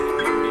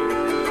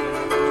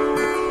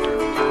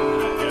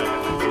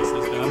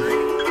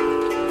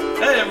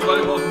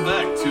welcome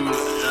back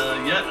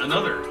to yet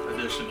another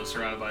edition of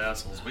Surrounded by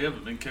Assholes. We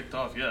haven't been kicked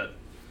off yet.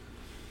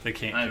 They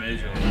can't. I'm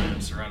Adrian. I am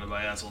Surrounded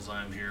by Assholes.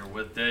 I am here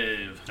with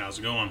Dave. How's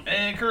it going?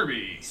 And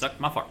Kirby. Suck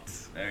my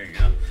farts. There you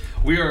go.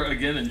 We are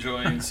again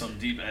enjoying some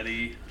Deep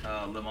Eddy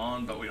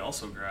lemon, but we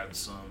also grabbed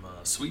some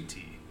sweet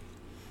tea.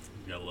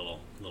 We got a little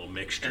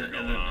mixture And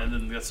going then, on. and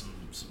then we got some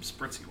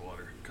spritzy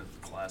water to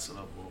class it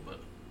up a little bit.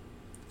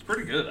 It's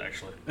pretty good,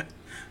 actually.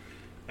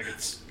 Like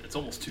it's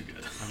almost too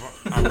good.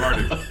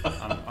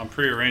 I'm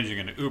pre-arranging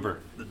an Uber.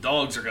 The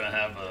dogs are gonna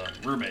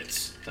have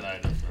roommates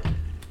tonight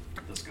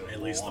if this goes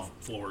At least the along.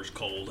 floor is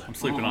cold. I'm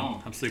sleeping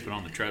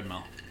on the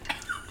treadmill.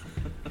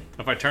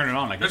 If I turn it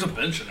on, There's a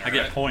bench in there. I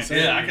get right? points.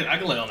 Yeah, I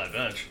can lay on that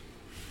bench.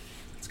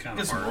 It's kind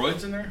Get of some hard.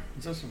 roids in there.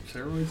 Is that some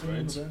steroids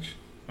on the bench?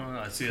 Oh, no,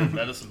 I see a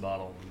medicine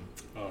bottle.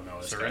 Oh no,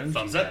 it's Syringe.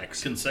 got Is that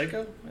thumbtacks.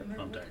 Conseco in there?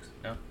 Thumbtacks.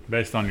 Yeah.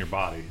 Based on your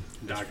body.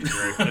 Dr.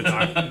 Dre.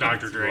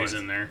 Dr. Dre's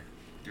in there.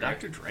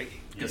 Dr. Dre.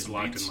 Get He's some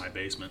locked beats. in my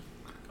basement.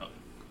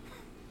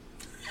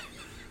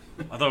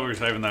 I thought we were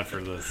saving that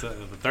for the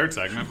third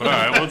segment, but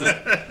all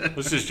right,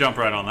 let's just jump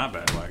right on that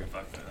bandwagon.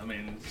 Fuck that. I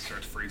mean,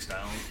 starts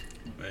freestyling.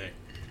 Hey,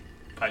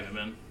 Pipe him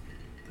in.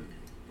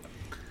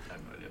 I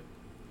have no idea.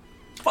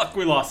 Fuck,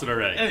 we lost it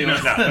already. Anyway, No,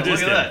 look at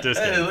just kidding, that. just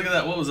Hey, kidding. look at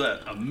that. What was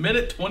that? A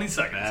minute, 20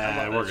 seconds. How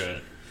about We're that good.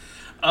 shit?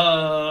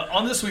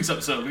 On this week's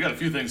episode, we got a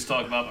few things to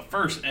talk about, but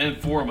first and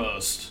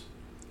foremost,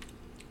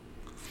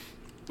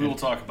 we will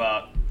talk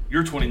about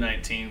your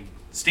 2019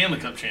 Stanley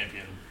Cup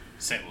champion,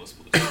 St. Louis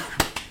Blues.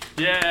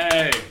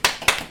 Yay!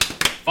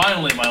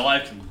 Finally, my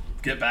life can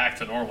get back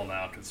to normal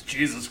now, because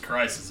Jesus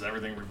Christ, is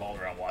everything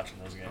revolved around watching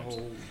those games.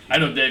 Oh. I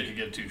know Dave could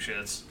give two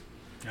shits.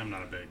 I'm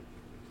not a big.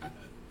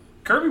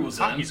 Kirby was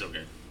in. Hockey's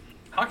okay.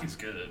 Hockey's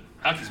good.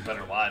 Hockey's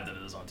better live than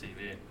it is on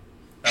TV.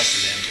 That's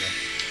for damn sure.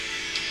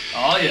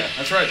 Oh, yeah,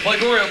 that's right. Play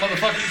Gorio,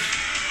 motherfuckers.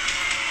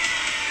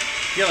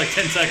 You got like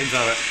 10 seconds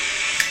of it.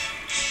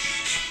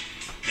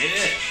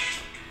 Yeah.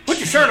 Put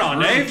your shirt on,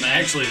 Dave.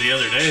 Actually, the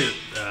other day,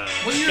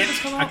 What year did this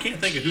come I out? can't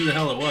think of who the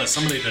hell it was.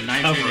 Somebody did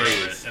a cover of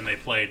it, and they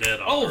played it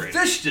on Oh, the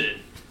radio. Fish did.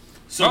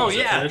 So was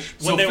it Fish?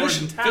 When they Fish,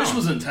 were in town. Fish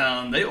was in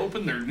town. They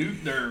opened their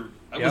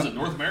was Yep. it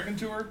North American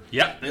tour?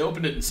 Yep. They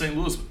opened it in St.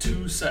 Louis with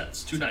two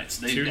nights.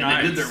 They did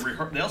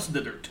they also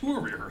did their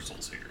tour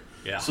rehearsals here.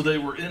 Yeah. So they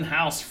were in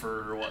house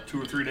for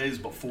 2 or 3 days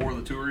before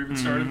the tour even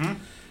started,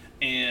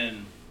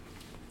 and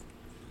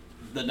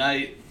the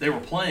night they were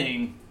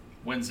playing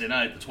Wednesday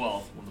night, the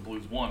 12th, when the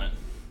Blues won it.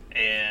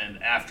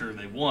 And after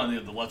they won, they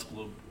had the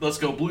Let's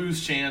Go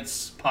Blues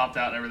chants popped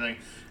out and everything,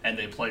 and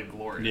they played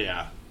Glory.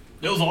 Yeah.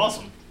 It was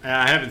awesome.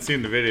 I haven't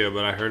seen the video,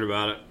 but I heard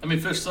about it. I mean,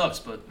 Fish sucks,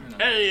 but you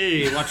know.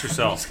 Hey, watch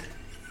yourself.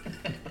 I'm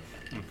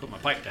gonna put my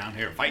pipe down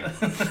here. Fight.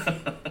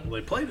 Well,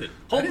 they played it.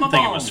 Hold I my didn't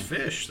think it bone. was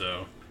Fish,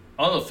 though.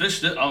 Oh no,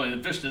 Fish did. I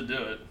mean, Fish did do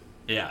it.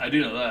 Yeah. I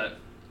do know that.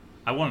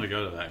 I wanted to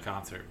go to that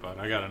concert, but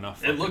I got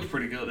enough. It looked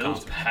pretty good. It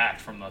was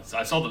packed from the.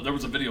 I saw that there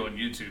was a video on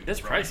YouTube.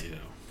 It's from- pricey though.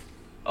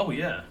 Oh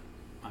yeah,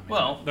 I mean,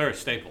 Well- they're a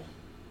staple.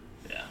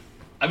 yeah.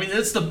 I mean,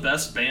 it's the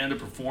best band to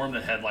perform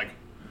that had like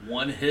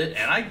one hit,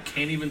 and I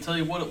can't even tell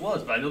you what it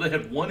was, but I know they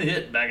had one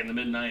hit back in the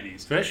mid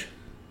 '90s. Fish.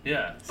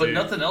 Yeah, but See.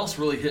 nothing else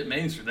really hit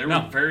mainstream. They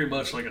No. were very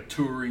much like a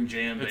touring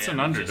jam band. It's an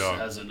that underdog.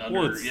 Just has an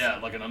Well,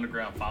 it's- like an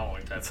underground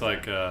following type. It's of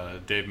like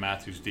thing. Dave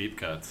Matthews Deep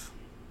Cuts.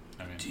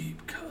 I mean,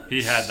 Deep cuts.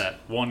 he had that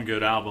one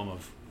good album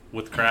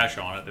with Crash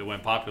on it that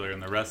went popular,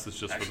 and the rest is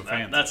just Actually, for the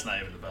fans. that's not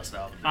even the best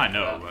album. they I put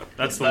know, out. but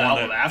that's the the one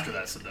album that- after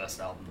that's the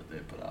best album that they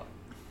put out.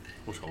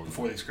 Which one was it?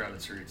 Before These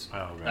Crowded Streets. Oh,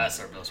 okay. That's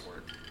their best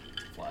work,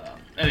 flat out.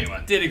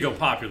 Anyway. Did it go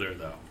popular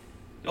though?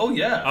 Oh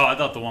yeah. Oh, I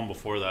thought the one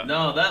before that.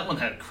 No, that one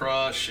had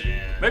Crush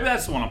and. Maybe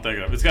that's the one I'm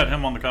thinking of. It's got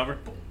him on the cover.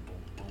 Boom,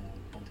 boom,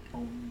 boom,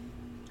 boom,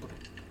 boom,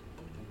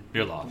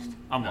 You're lost.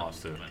 I'm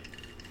lost too.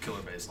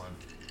 Killer bass line.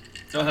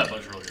 They'll have a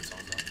bunch of really good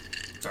songs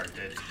on. Sorry,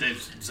 Dave.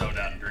 Dave's zoned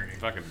out and drinking.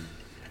 Fucking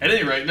At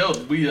any rate, no,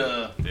 we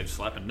Dave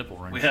slapping nipple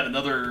rings. we had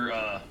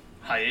another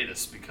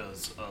hiatus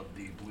because of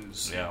the Blues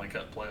Stanley Yeah.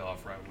 Cup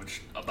playoff run,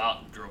 which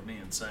about drove me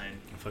insane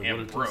If they and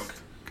would've broke.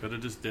 Could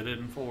have just did it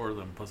in 4 of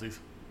them pussies.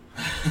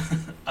 It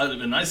would have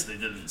been nice if they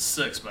did it in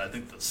 6, but I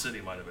think the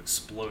city might have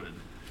exploded.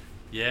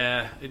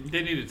 Yeah,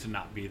 they needed to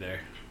not be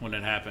there when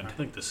it happened. I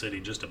think the city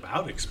just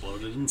about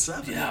exploded in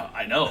 7. Yeah,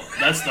 I know.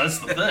 That's the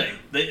thing.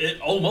 It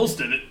almost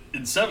did it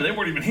in 7. They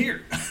weren't even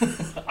here.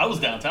 I was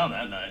downtown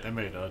that night. They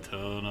made a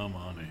ton of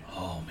money.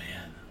 Oh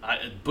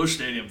man, Busch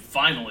Stadium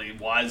finally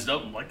wised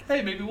up and like,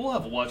 hey, maybe we'll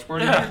have a watch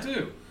party Yeah. here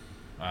too.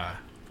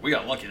 We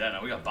got lucky that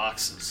night. We got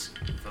boxes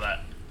for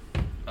that.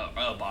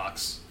 A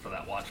box for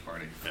that watch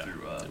party Yeah.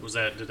 through.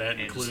 Did that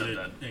Andrew include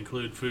said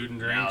include food and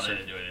No, drinks? they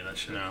didn't do any of that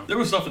shit. No. There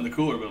was stuff in the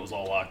cooler, but it was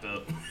all locked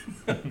up.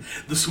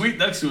 The suite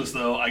next to us,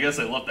 though, I guess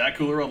they left that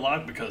cooler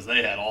unlocked because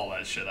they had all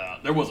that shit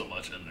out. There wasn't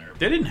much in there.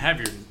 They didn't have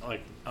your,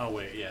 like, oh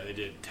wait, yeah, they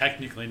did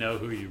technically know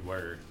who you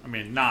were. I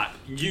mean, not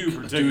you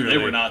particularly. Dude, they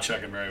were not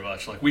checking very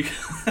much. Like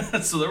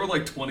so there were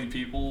like 20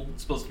 people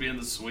supposed to be in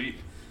the suite,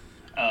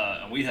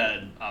 and we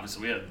had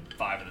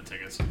 5 of the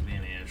tickets. Me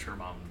and Ange, her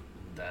mom,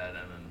 and dad, and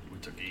then we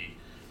took E.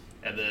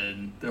 And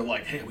then they're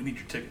like, "Hey, we need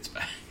your tickets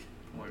back."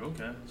 I'm like,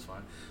 okay, that's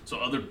fine. So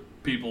other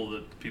people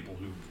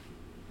who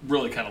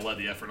really kind of led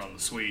the effort on the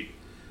suite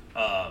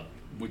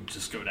would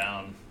just go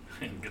down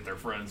and get their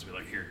friends and be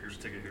like, here's a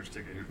ticket,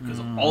 because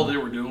all they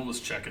were doing was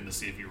checking to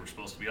see if you were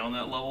supposed to be on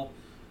that level,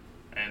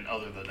 and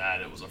other than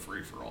that, it was a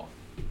free for all.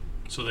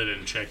 So they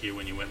didn't check you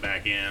when you went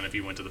back in, if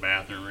you went to the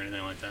bathroom or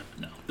anything like that?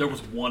 No, there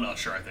was one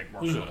usher, I think,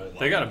 working the whole level.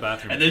 They got a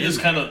bathroom. And they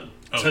just kind of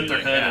set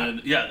their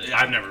head yeah. and yeah.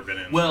 I've never been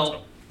in. Well,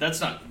 so.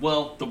 that's not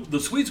the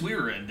suites we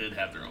were in did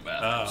have their own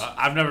bathrooms.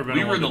 I've never been.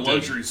 We were in the one that did.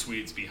 luxury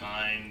suites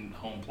behind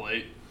home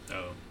plate,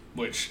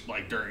 which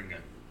like during a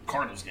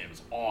Cardinals game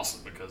is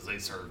awesome because they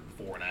serve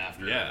before and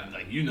after. Yeah. And,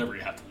 like you never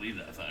have to leave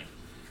that thing.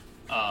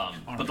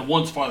 But the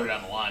ones farther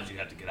down the lines, you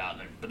have to get out.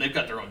 But they've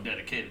got their own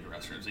dedicated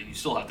restrooms, and you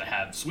still have to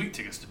have suite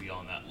tickets to be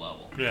on that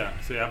level. Yeah.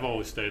 See, I've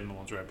always stayed in the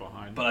ones right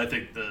behind. But I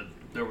think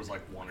there was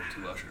like one or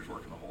two ushers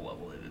working the whole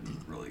level. They didn't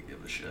really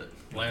give a shit.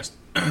 The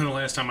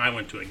last time I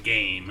went to a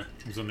game,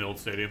 it was in the old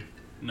stadium.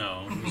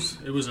 no,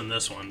 it was in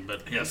this one,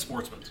 but Yeah,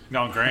 Sportsman's.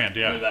 No, Grand.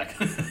 Way Yeah. back.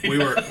 we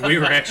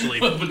were actually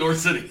But North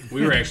City.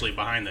 we were actually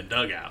behind the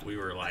dugout. We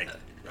were like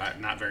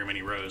not very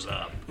many rows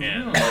up,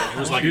 and Oh, it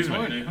was like excuse me.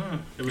 funny, huh?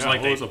 it was Yeah,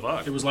 like what was the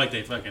fuck? it was like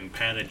they fucking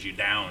patted you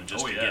down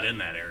just Oh, to yeah. get in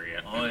that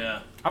area. Oh yeah.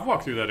 I've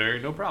walked through that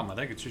area, no problem. I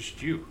think it's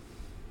just you.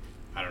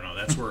 I don't know.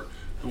 That's where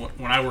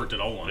when I worked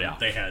at Olin, Yeah.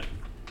 they had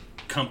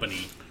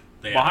company.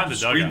 They Behind had,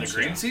 the Were you in dugouts. the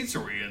green Yeah. seats,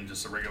 or were you in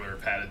just the regular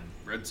padded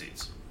red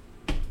seats?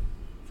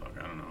 Fuck,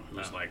 I don't know. It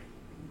was Oh. like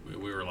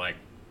we were like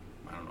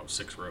I don't know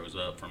 6 rows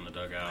up from the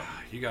dugout.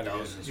 You got to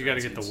Thousands you got to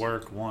of get to seats.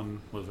 work.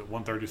 Was it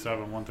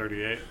 137,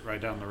 138,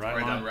 right down the right Right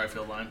line? down the right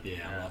field line. Yeah,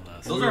 I love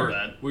that. Those we aren't were,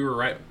 bad. We were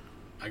right,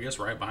 I guess,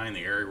 right behind the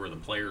area where the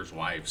players'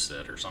 wives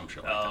sit or some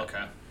shit like Oh,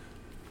 that.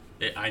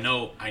 okay. I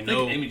know. I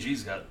think Amy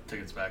G's got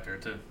tickets back there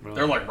too. Really?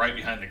 They're like right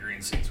behind the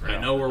green seats. Right.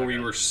 I know where we Okay.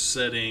 were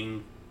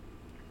sitting.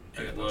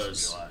 I It got those in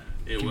was July.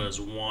 it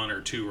was 1 or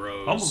 2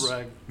 rows Humble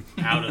brag.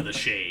 out of the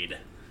shade.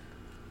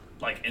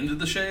 Like into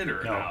the shade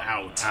or No,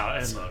 out. That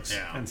in, sucks.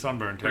 Yeah. in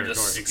sunburn Or territory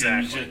just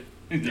Exactly.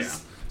 You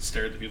just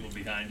stare at the people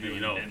behind you. And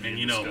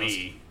you know disgust.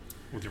 me.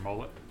 with your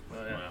mullet.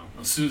 Well, yeah. Well,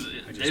 As soon as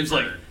I just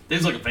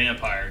Dave's like a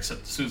vampire,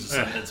 except as soon as the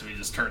sun Yeah. hits him, he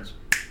just turns.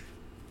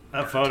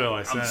 That photo I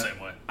I'm sent. the same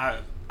way. I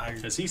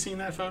Has he seen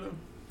that photo?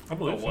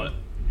 believe Oh, so. what?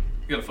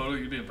 You got a photo of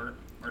you being burnt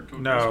to a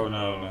No, crisp?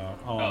 no.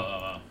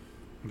 Oh,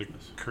 The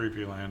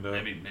creepy land.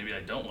 maybe I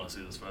don't want to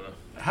see this photo.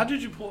 How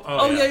did you pull?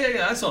 Oh,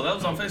 yeah. I saw that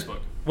was on Facebook.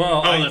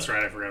 Well, Oh, that's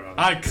right. I forgot about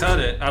that. I cut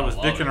it. I was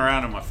love dicking it.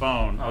 around on my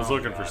phone. I was Oh,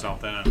 looking for God.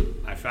 something, and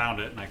I found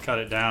it, and I cut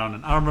it down.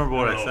 And I don't remember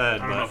what I said.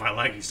 I don't know if but I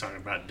like he's talking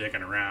about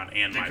dicking around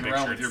and my Dicking picture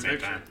around at with the your same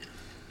picture. time.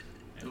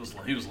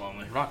 He was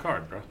lonely. rock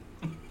hard, bro.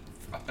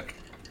 Fuck.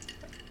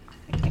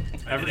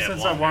 Ever did have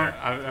since long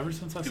hair. ever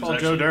since I He saw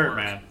was Joe actually Dirt, work.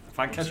 man. If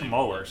I catch a even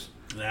molar, worse.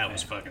 That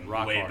was fucking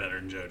rock way hard. better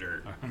than Joe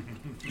Dirt.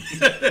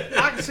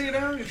 I can see it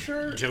on your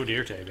shirt. Joe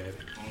Dirte, baby.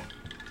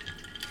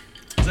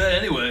 So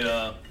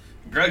anyway,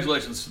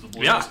 congratulations to the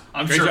Blues. Yeah,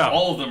 I'm great sure job.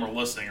 all of them are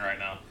listening right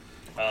now.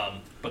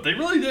 But they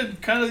really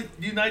did kind of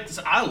unite this.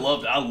 I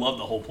loved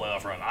the whole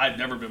playoff run. I've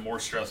never been more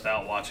stressed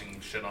out watching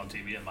shit on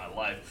TV in my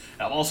life.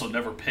 I've also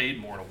never paid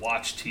more to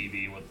watch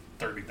TV with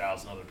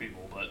 30,000 other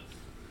people. But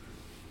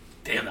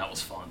damn, that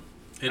was fun.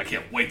 I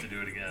can't wait to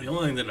do it The again.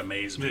 only thing that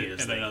amazed me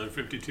is In another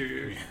 52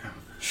 years.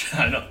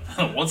 I know,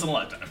 once in a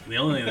lifetime. the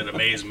only thing that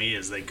amazed me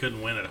is they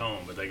couldn't win at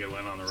home, but they could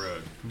win on the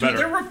road. Dude,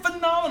 they were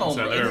phenomenal.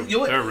 So bro. they're, You know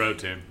what? they're a road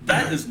team.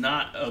 That is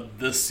not a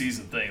this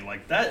season thing.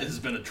 Like that has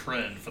been a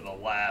trend for the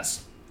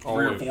last 3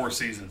 or Always. 4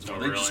 seasons. Where Oh,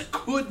 they really? just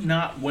could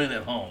not win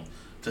at home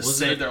to Wasn't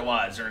save it- their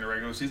lives during the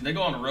regular season. They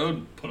go on the road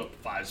and put up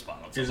 5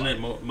 spots. Isn't it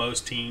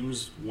most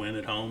teams win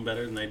at home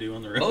better than they do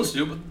on the road? Most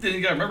do, but then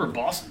you got to remember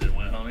Boston didn't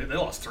win at home. They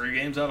lost 3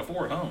 games out of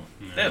 4 at home.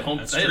 They had home.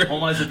 that's They had true.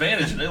 home ice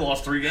advantage, and they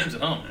lost 3 games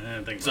at home. I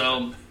didn't think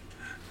about So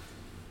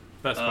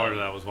Best part of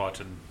that was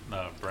watching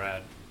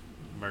Brad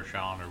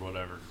Mershon or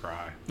whatever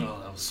cry. oh,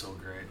 that was so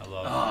great. I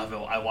love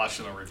I watched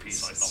it on repeat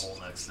like the whole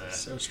next day. It's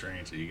so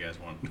strange that you guys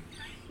want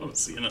to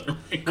see another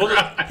ring.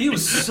 He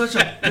was such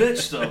a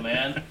bitch, though,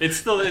 man.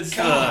 It's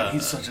God,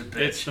 he's such a bitch.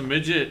 It's the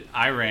midget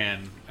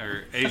Iran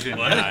or Asian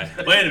guy.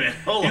 Wait a minute.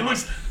 Hold He on.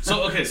 looks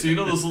so okay. So you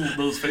know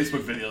those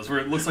Facebook videos where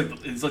it looks like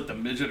it's like the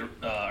midget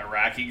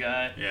Iraqi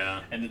guy, Yeah.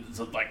 and it's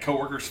like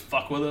coworkers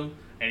fuck with him,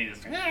 and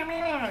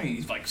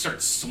he's like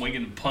starts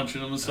swinging and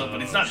punching him and stuff, but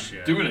he's Oh, not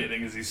shit. doing anything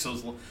because he's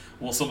so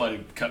well.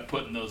 Somebody kept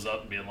putting those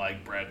up and being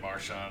like Brad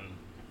Marchand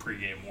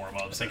pregame warm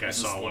ups. I think I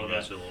saw one of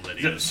those little He's got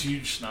videos. this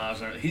huge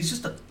snobs. He's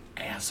just an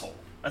asshole.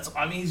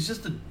 He's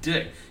just a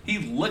dick. He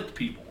licked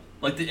people.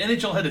 Like the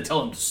NHL had to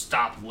tell him to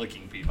stop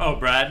licking people. Oh,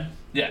 Brad.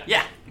 Yeah.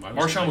 Why was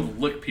Marchand he would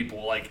lick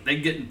people. Like they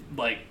get in,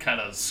 like kind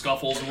of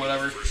scuffles or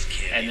whatever,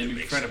 and then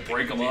be trying to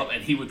break them up,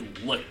 and he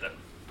would lick them.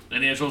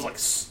 And the NHL was like,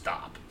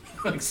 "Stop,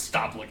 like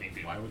stop licking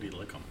people," Why would he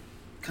lick them?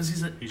 because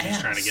he's a He's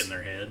just trying to get in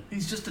their head.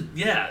 He's just a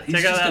He's Check out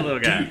just that a little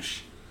guy.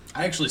 douche.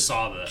 I actually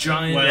saw the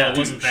Giant Well, it douche.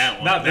 wasn't that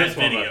one, Not that this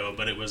one, video,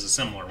 but it was a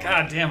similar one.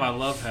 God damn, I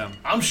love him.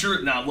 I'm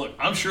sure. Now look,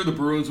 I'm sure the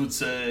Bruins would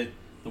say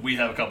that we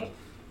have a couple.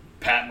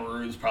 Pat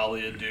Maroon's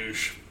probably a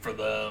douche for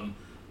them.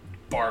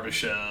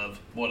 Barbashev,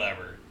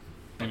 whatever.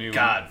 Anyone?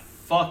 God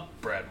fuck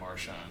Brad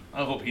Marchand.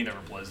 I hope he never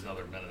plays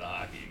another minute of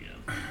hockey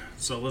again.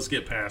 So let's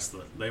get past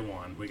they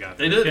won. We got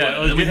They did. Yeah,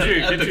 win. get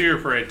Then we to your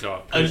parade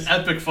talk. had 'cause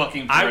an epic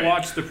fucking parade. I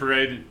watched the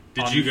parade.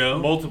 Did on you go?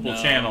 multiple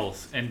No.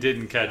 channels and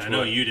didn't catch. I know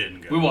one. you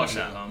didn't go. We watched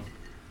that at home.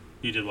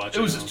 You did watch it.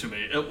 It was huh? just too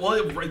many.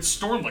 It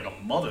stormed like a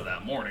mother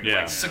that morning. Yeah.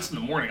 Like 6 in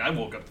the morning, I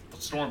woke up to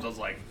the storms. I was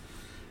like,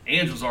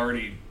 Ange was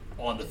already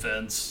on the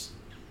fence,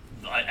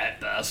 at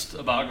best,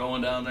 about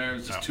going down there.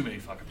 It's just too many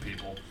fucking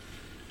people.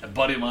 A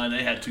buddy of mine,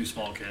 they had 2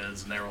 small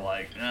kids, and they were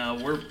like,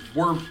 "No,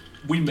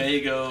 we may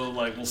go.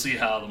 Like, we'll see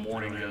how the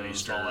morning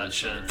goes, all that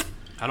shit."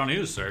 I don't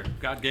either, sir.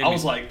 God gave I me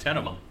was like, 10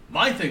 of them.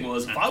 My thing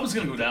was, if I was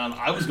going to go down,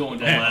 I was going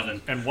down.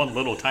 And one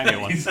little tiny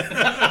one.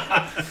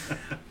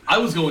 I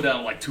was going down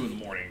at like 2 in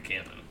the morning and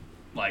camping.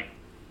 Like,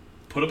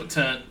 put up a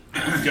tent,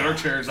 get our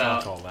chairs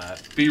That's out, all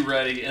that. be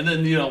ready, and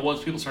then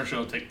once people start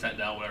showing, take the tent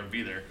down, whatever,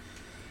 be there.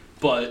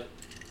 But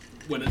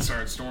when it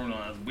started storming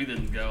on us, we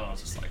didn't go. I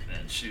was just like,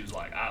 man, she was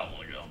like, I don't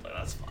want to go, but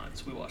that's fine.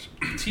 So we watched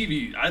it.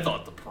 TV. I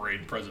thought the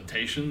parade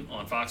presentation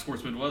on Fox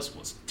Sports Midwest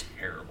was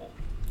terrible.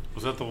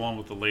 Was that the one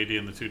with the lady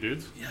and the 2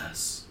 dudes?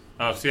 Yes.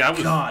 Oh, see, I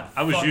was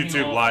fucking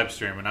YouTube awful. live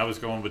streaming. I was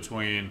going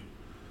between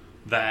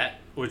that,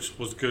 which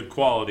was good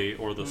quality,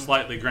 or the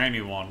slightly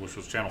grainy one, which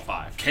was Channel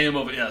 5.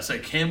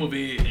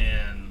 KMOV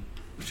and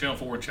Channel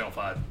 4 and Channel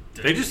 5.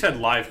 They just had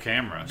live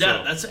camera.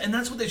 Yeah, so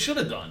that's what they should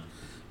have done.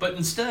 But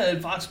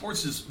instead, Fox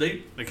Sports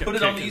they kept put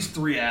it on kicking. these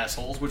 3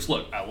 assholes. Which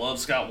look, I love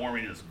Scott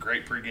Warming. He does a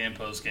great pregame,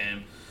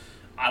 postgame.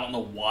 I don't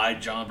know why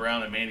John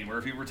Brown and Manny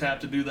Murphy were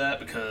tapped to do that,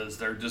 because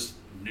they're just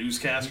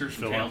newscasters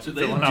from Channel 2.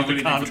 They filling didn't out do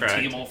the anything for the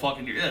contract. team all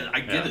fucking year. Yeah, I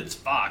get Yeah. it, it's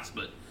Fox,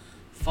 but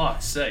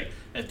fuck's sake,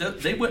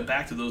 if they went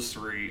back to those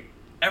 3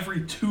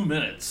 every 2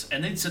 minutes,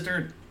 and they'd sit there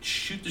and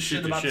shoot the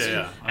shit the about the shit, season,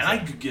 yeah. and I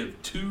could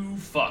give 2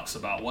 fucks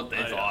about what they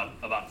Oh, yeah. thought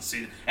about the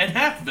season, and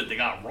half of it they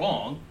got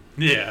wrong.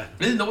 yeah.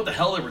 They didn't know what the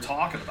hell they were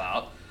talking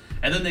about.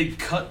 And then they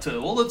cut to,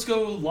 well, let's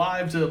go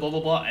live to blah, blah,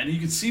 blah. And you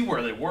can see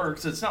where they work.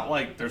 So it's not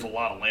like there's a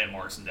lot of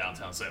landmarks in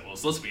downtown St.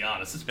 Louis. Let's be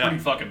honest. It's pretty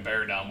Yeah. fucking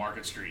bare down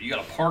Market Street. You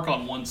got a park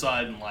on one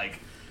side and like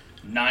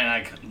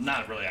 9,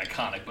 not really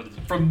iconic, but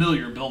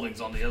familiar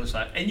buildings on the other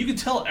side. And you can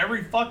tell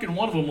every fucking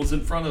one of them was in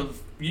front of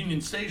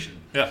Union Station.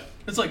 Yeah.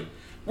 It's like,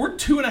 we're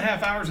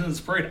 2.5 hours into this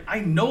parade.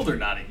 I know they're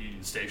not at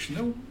Union Station.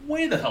 They're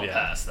way the hell Yeah.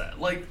 past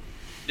that. Like,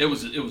 it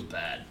was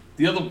bad.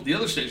 The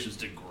other stations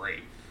did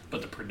great,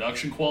 but the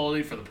production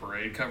quality for the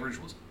parade coverage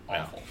was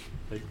awful.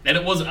 Yeah. And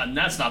it wasn't. And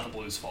that's not the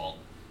Blues' fault.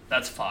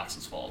 That's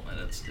Fox's fault, man.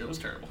 It was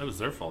terrible. It was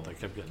their fault. They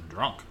kept getting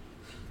drunk.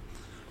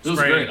 It was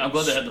Spraying- great. I'm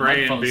glad they had the spraying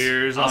microphones.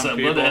 beers Also, on I'm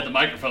glad they people. had the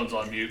microphones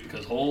on mute,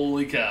 because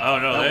holy cow, Oh,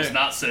 no, that they- was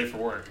not safe for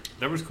work.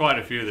 There was quite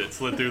a few that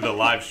slid through the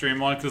live stream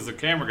one because the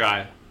camera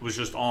guy was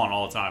just on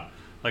all the time.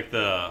 Like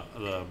the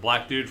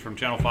black dude from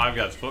Channel 5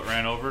 got his foot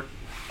ran over.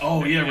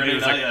 Oh yeah, And he right.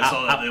 was Now, like, yeah, I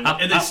saw that. "Ow, ow,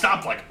 And they ow."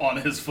 stopped like on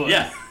his foot.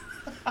 Yeah.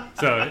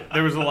 So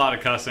there was a lot of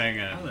cussing,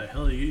 How and the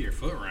hell did you get your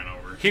foot ran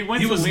over? he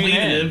went He to was lean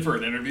leaning in. in for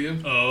an interview.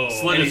 Oh,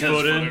 Slid And his he had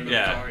foot in. under the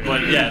Yeah, car,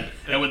 but yeah.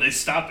 And when they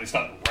stopped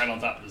right on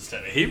top of his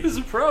teddy. He was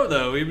a pro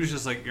though. He was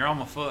just like, "You're on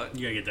my foot."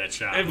 you gotta get that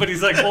shot. But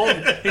he's like,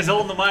 he's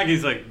holding the mic.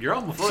 He's like, "You're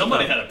on my foot."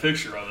 Somebody though." had a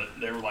picture of it.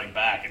 They were like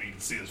back, and you can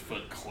see his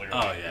foot clearly.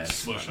 Oh yeah,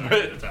 Just it's smushed fun.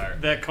 under the tire.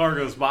 That car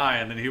goes by,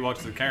 and then he walks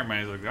to the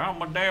cameraman. He's like, "You're on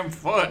my damn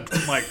foot."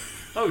 I'm like,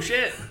 "Oh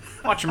shit!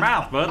 Watch your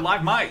mouth, bud."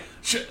 Like Mike.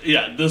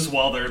 Yeah, this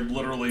while they're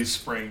literally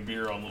spraying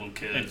beer on little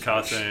kids And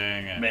cussing,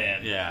 and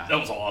Man, yeah. that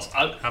was awesome.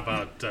 How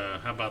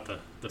about the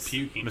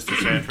puking? Mr.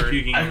 Sanford.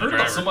 Puking I on the heard about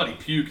driver. somebody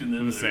puking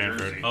in the Sanford.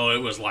 jersey. Oh, it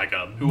was like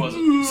a. Who was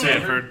it?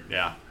 Sanford.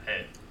 Yeah.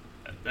 Hey,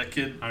 that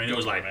kid. I mean, go it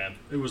was for like man.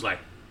 It was like.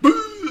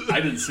 I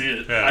didn't see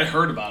it. Yeah. I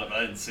heard about it, but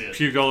I didn't see it.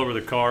 Puke all over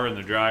the car and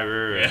the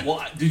driver. and-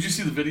 Well, did you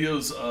see the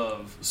videos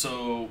of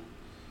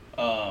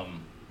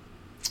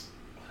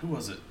who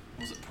was it?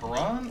 Was it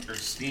Perron or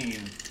Steen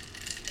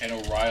and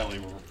O'Reilly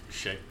were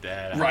Shake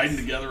that. riding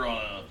together on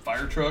a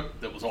fire truck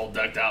that was all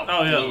decked out?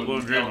 Oh yeah, the blue blue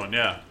and green yellow. one.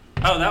 Yeah.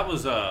 Oh, that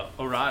was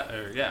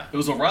O'Reilly. Yeah. It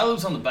was O'Reilly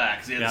was on the back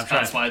because he had Yeah, this I'm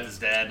kind of trying fight with his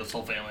dad, his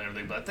whole family and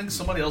everything. But I think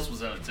somebody else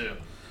was in it too,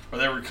 or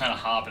they were kind of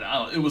hopping. I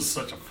don't know. It was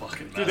such a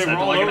fucking mess. Dude, they were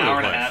After all like an over the hour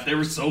and a place. half. They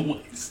were so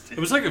wasted.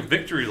 It was like a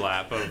victory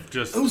lap of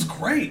just. It was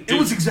great. It Dude.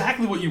 was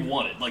exactly what you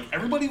wanted. Like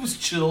everybody was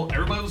chill.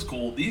 Everybody was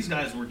cool. These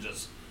guys were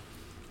just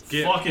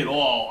fuck it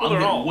all. Well, I'm they're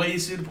getting all-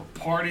 wasted. We're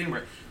partying.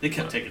 They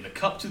kept taking the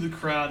cup to the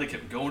crowd. They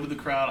kept going to the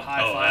crowd,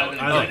 high Oh, fiving,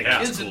 I like getting that.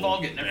 the kids That's cool.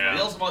 involved, getting everybody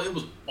Yeah. else involved. It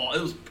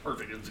was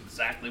perfect. It was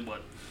exactly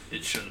what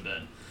it should have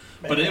been.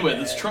 But anyway,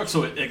 this truck.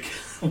 So it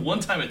one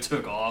time it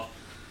took off,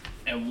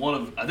 and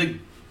I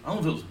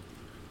don't know if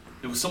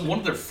it was one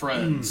of their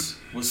friends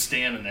was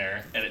standing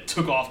there, and it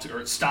took off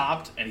or it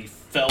stopped, and he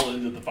fell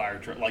into the fire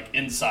truck, like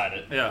inside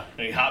it. Yeah.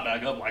 And he hopped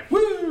back up like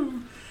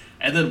woo.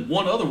 And then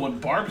one other one,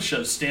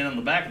 Barbashev's standing in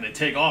the back, and they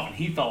take off, and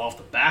he fell off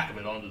the back of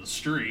it onto the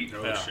street.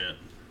 Oh Yeah. shit.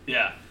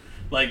 Yeah,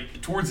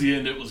 like towards the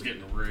end, it was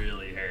getting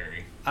really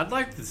hairy. I'd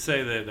like to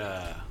say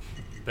that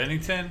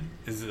Bennington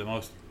is the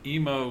most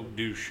emo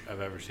douche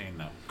I've ever seen,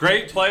 though.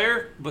 Great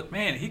player, but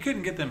man, he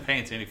couldn't get them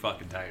pants any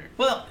fucking tighter.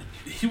 Well,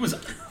 he was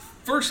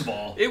First of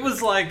all, It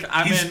was like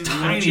I'm He's in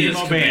tiny as emo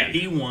can band.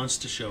 He wants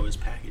to show his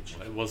package.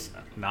 It was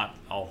not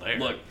all there.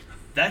 look,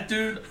 that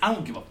dude, I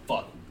don't give a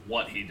fuck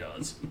what he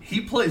does.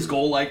 He plays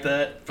goal like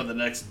that for the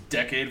next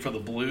decade for the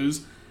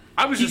Blues.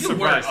 I was He just can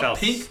wear surprised a how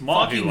pink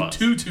small he fucking was.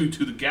 tutu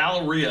to the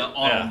Galleria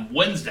on Yeah.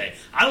 Wednesday.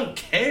 I don't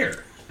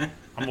care.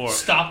 I'm more.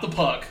 Stop the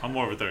puck. I'm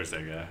more of a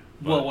Thursday guy.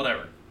 but- Well,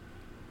 whatever.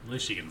 At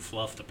least you can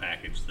fluff the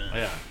package then.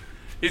 Yeah.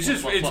 It's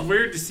just Fluff, it's fluff.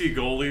 weird to see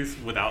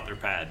goalies without their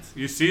pads.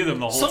 You see them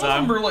the whole Some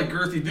time. of them are like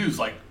girthy dudes.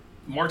 Like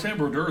Martin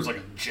Brodeur is like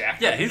a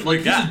jacked. Yeah, he's a like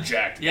big guy. he's a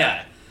jacked Yeah.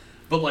 guy.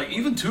 But like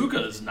even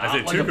Tuca is not I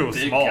said like Tuca a was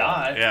big small.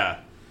 guy. Yeah.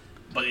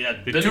 But yeah,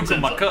 He took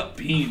Bennington's my a cup.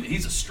 bean.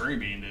 He's a string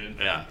bean, dude.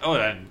 Yeah. Oh,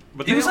 and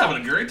but He they was all-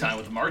 having a great time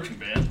with the marching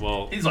band.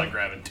 Well- he's like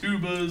grabbing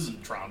tubas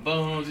and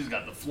trombones. He's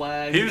got the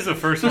flag. He was the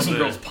first There's one some to-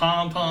 girls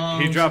pom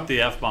poms. He dropped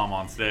the F bomb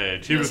on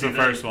stage. He was the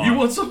first one. You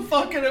want some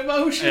fucking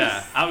emotion?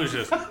 Yeah. I was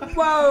just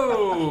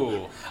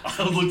whoa.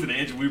 I looked at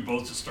Angie. We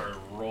both just started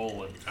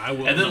rolling. I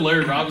will. And then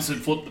Larry Robinson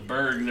flipped the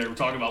bird. They were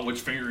talking about which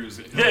finger he was.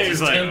 Yeah, he's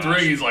his like, 10th "Oh,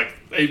 ring. He's like,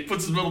 he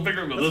puts his middle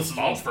finger. But this is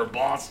all for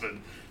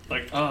Boston.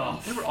 Like,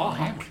 oh, They were all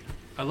hammered.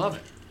 I love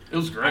it. it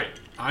was great.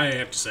 I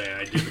have to say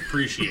I did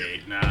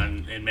appreciate now,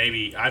 and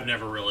maybe I've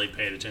never really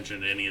paid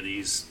attention to any of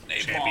these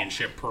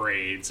championship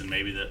parades, and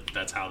maybe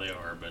that's how they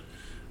are. But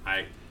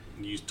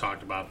you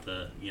talked about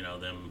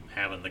them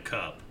having the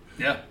cup,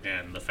 Yeah.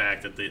 and the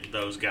fact that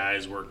those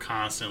guys were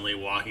constantly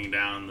walking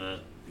down the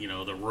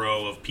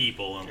row of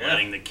people and Yeah.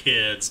 letting the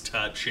kids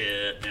touch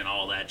it and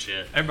all that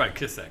shit. Everybody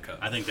kiss that cup.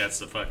 I think that's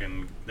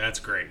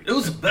great. It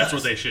was the That's best.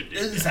 what they should do.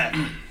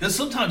 Exactly. Because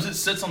sometimes it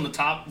sits on the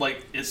top,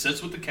 like it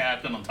sits with the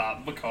captain on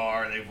top of a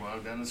car. They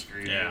walk down the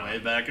street, Yeah. they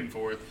wave back and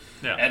forth,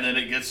 Yeah. and then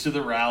it gets to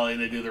the rally.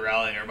 They do the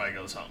rally, and everybody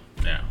goes home.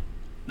 Yeah,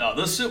 No,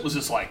 this shit was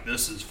just like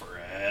this is for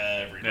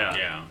everybody. Yeah.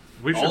 yeah.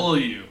 We should, All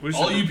of you, we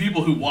all should- you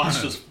people who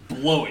watch us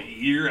blow it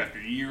year after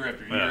year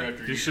after year Yeah,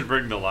 after you year. should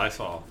bring the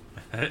Lysol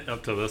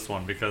up to this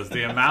one because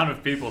the amount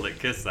of people that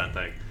kiss that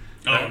thing.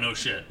 Oh no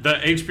shit. The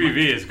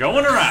HPV is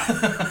going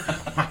around.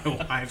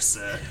 My wife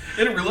said.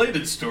 In a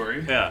related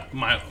story, Yeah.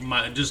 My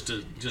just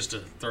to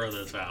throw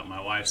this out,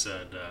 my wife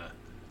said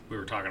we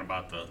were talking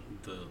about the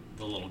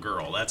little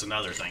girl. That's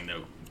another thing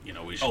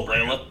that we should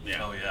bring Layla. up.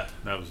 Yeah, Oh yeah.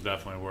 That was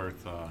definitely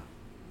worth.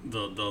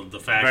 the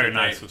fact Very that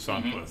nice they, of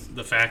Sunquist.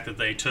 the fact that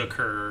they took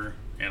her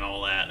and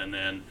all that, and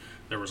then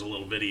there was a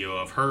little video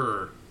of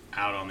her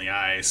out on the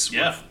ice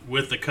Yeah.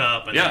 with the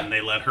cup, and Yeah. then they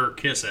let her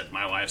kiss it.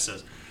 My wife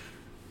says,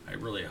 I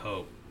really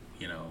hope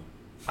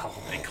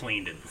they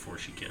cleaned it before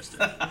she kissed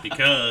it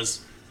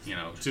because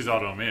She's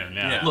autoimmune.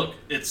 Yeah. Yeah. Look,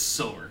 it's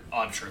silver.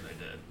 I'm sure they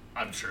did.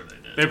 I'm sure they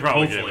did. They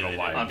probably gave Hopefully it they a did.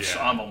 wipe. I'm,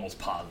 yeah. I'm almost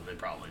positive they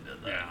probably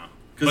did that. yeah.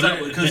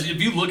 Because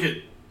if you look at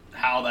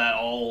how that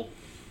all,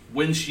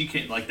 when she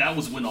came, like that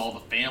was when all the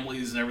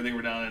families and everything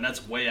were down, and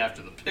that's way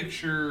after the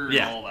picture and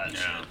Yeah. all that Yeah.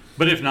 shit.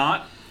 But if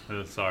not,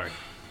 sorry.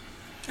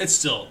 It's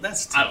still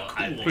that's still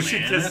I- cool, But she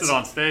man. kissed That's- it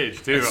on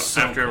stage too That's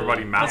so after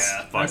everybody cool. mouth Yeah,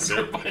 fucked that's it.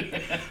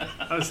 everybody-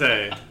 I would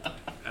say,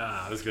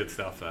 it was good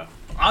stuff though.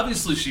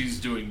 Obviously, she's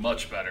doing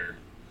much better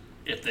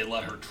if they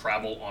let her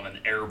travel on an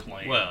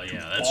airplane. Well, yeah, to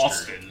that's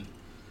Boston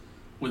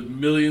with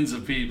millions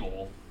of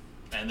people,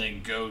 and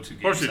then go to.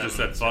 Game Or she just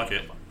 7 said, "Fuck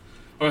it."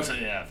 Or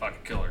said, "Yeah, fucking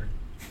kill her,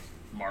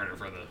 martyr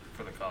for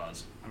the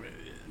cause." I mean,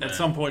 at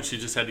some point, she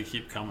just had to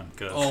keep coming.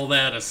 Cause All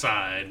that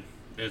aside,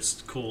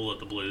 it's cool that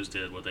the Blues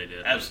did what they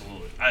did.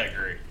 Absolutely, I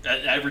agree.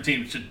 Every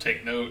team should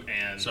take note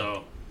and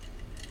So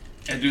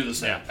do the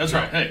same. Yeah. That's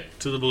right. Hey,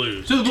 to the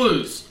Blues. to the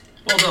Blues.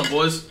 Well done,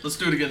 boys. Let's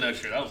do it again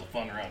next year. That was a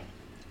fun run.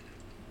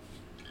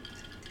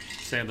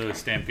 St. Louis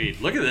Stampede.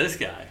 Look at this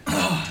guy. we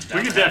That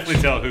can match.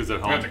 definitely tell who's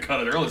at We have to home.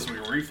 cut it early so we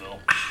can refill.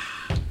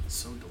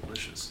 So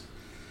delicious.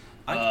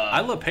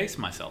 I love pace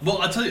myself.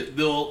 Well, I'll tell you,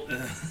 Bill,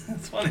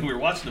 it's funny, we were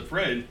watching the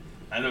parade.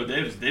 I know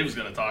Dave was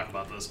going to talk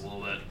about this a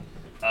little bit.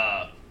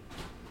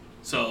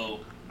 So,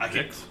 I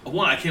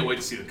can't wait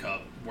to see the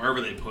cup,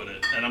 wherever they put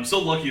it. And I'm so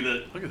lucky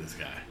that Look at this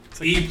guy. It's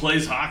like, he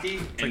plays hockey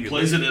and like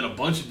plays it in a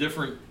bunch of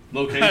different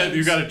locations.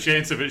 you got a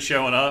chance of it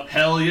showing up.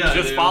 Hell yeah.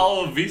 Just dude.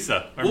 follow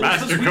Visa or Well,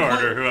 because we MasterCard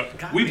play- or whoever.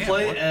 God We damn,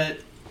 play what? at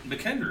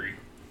McKendree,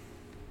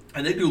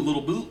 and they do a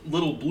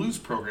little blues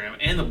program,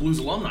 and the blues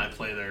alumni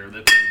play there.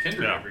 They play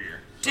McKendree Yeah. every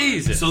year.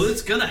 Jesus. So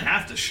it's gonna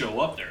have to show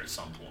up there at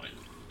some point.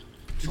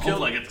 So kill-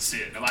 hopefully I get to see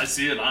it. If I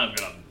see it, I'm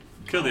gonna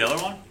Kill the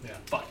other one?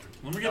 fuck.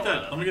 Let me get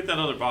that. Let me get that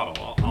other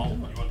bottle. I'll,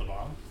 You want the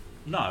bottle?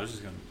 no, I was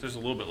just gonna. There's a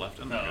little bit left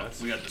in there, No,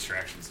 guys. we got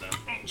distractions now.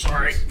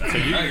 Sorry.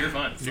 No, you're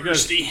fine. You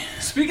guys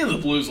Speaking of the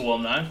Blues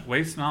alumni,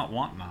 waste not,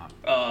 want not.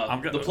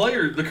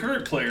 the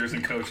current players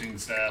and coaching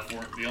staff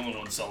weren't the only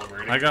ones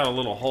celebrating. I got a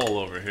little hole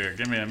over here.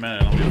 Give me a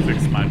minute. Let me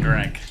fix my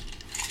drink.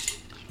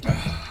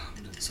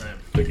 did the same.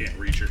 I can't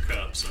reach your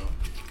cup, so.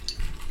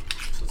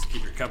 So let's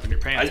keep your cup in your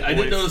pants. I did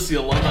boys. notice the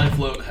alumni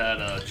float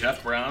had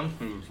Jeff Brown,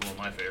 who's one of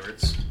my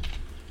favorites.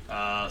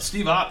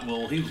 Steve Ott,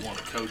 well, he was one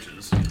of the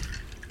coaches.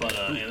 But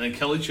and then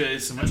Kelly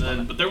Chase,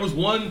 but there was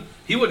one.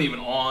 He wasn't even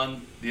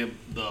on the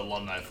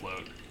alumni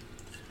float.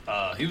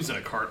 He was in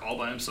a cart all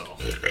by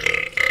himself.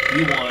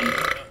 He won.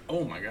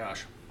 Oh my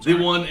gosh. The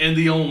one and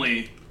the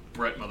only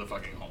Brett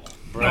motherfucking Hall.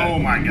 Oh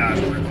my gosh,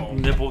 Brett Hull.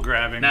 Nipple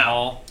grabbing Now-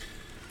 Hall.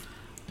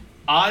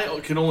 I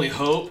can only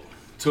hope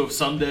to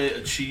someday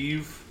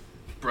achieve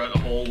Brett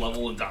Hull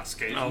level in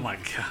Daisuke Oh my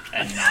god.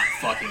 and not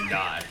fucking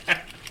die.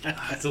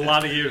 That's a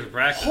lot of years of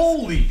practice.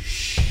 Holy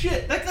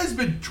shit! That guy's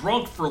been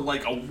drunk for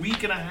like a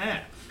week and a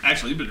half.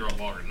 Actually, he's been drunk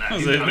longer than that.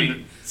 It's going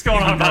he's on been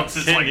drunk about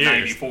since 10 like years.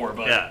 '94.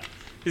 But Yeah.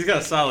 He's got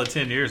a solid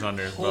 10 years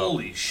under his belt.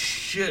 holy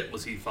shit,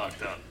 was he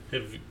fucked up?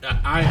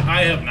 I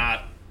have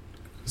not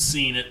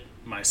seen it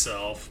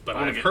myself, but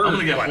I've heard I'm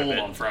gonna get quite a Hold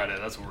bit. on Friday.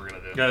 That's what we're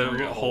gonna do. Gotta We're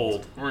gonna get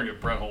Hold. We're gonna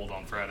get Brett Hold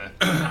on Friday.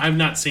 I've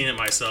not seen it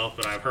myself,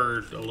 but I've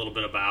heard a little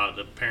bit about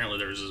it. Apparently,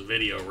 there's this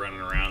video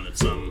running around that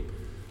some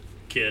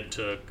kid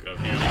took of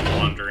him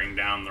wandering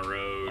down the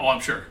road. Oh, I'm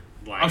sure.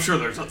 Like- I'm sure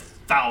there's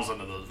 1,000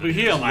 of those. But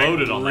he videos.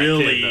 unloaded on that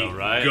really kid, though,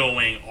 right?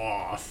 going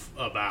off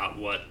about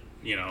what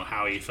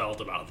how he felt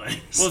about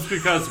things. Well, it's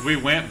because we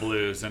went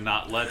blues and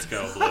not let's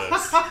go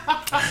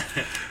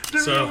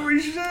blues. So- we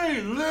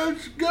say,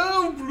 let's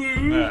go,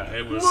 Blue. Yeah,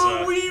 it was,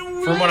 What we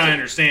from what I will.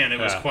 understand, it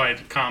was Yeah.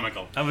 quite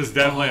comical. That was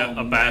definitely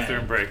Oh, a bathroom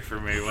man. break for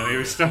me when he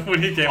was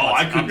when he came Oh, on. I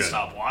I'm couldn't good.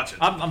 stop watching.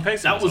 I'm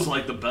pacing That was myself.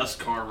 like the best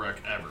car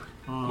wreck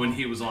ever when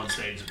he was on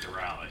stage at the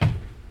rally.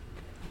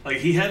 Like,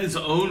 he had his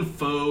own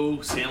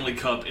faux Stanley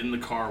Cup in the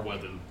car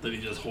with him that he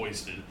just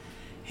hoisted.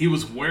 He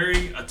was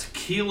wearing a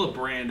tequila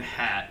brand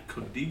hat,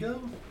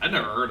 Codigo? I'd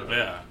never heard of it.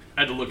 Yeah.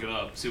 I had to look it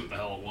up, see what the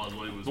hell it was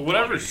when he was. But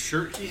whatever plugging.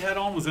 shirt he had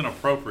on was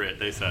inappropriate,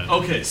 they said.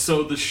 Okay,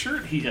 so the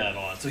shirt he had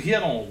on, so he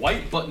had on a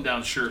white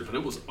button-down shirt, but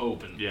it was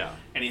open. Yeah.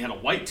 And he had a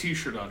white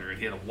T-shirt under it.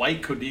 He had a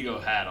white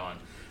Codigo hat on.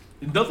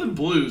 Nothing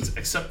blues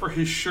except for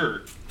his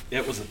shirt.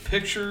 It was a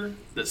picture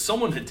that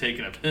someone had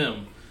taken of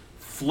him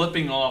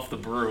flipping off the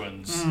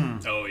Bruins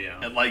Oh yeah,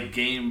 at like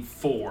Game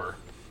 4.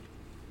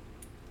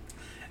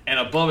 And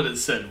above it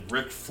said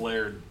Ric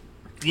Flair,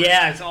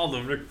 Yeah, it's all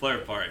the Ric Flair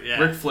part. Yeah.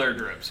 Ric Flair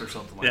drips or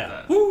something like Yeah.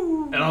 that.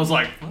 Woo! And I was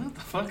like, what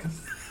the fuck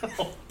is that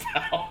all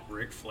about?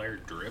 Ric Flair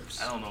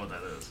drips. I don't know what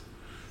that is.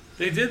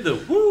 They did the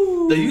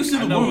woo. They used to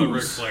I do the know what woos,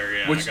 Ric Flair,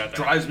 yeah, I which got that.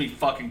 drives me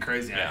fucking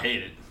crazy. I Yeah.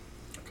 hate it.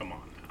 Come on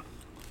now.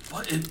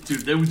 What,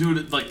 dude? They would do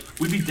it like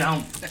we'd be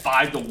down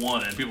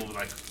 5-1, and people would be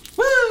like,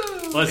 "Woo!"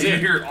 Well, And you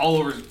hear it all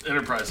over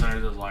Enterprise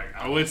Center. Just like,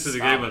 I went to the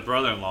stop game it. with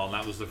brother-in-law, and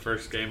that was the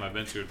first game I've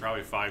been to in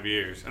probably 5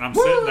 years. And I'm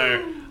sitting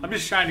there, I'm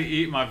just trying to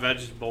eat my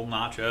vegetable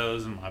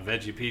nachos and my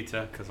veggie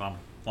pizza because I'm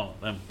one of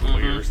them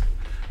queers.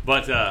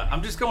 But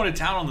I'm just going to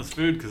town on this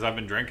food because I've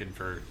been drinking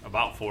for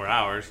about 4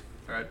 hours,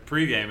 Right.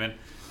 pre-gaming,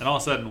 and all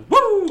of a sudden,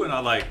 woo! And I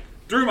like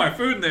threw my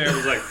food in there. It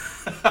was like,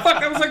 fuck,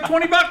 that was like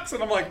 $20,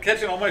 and I'm like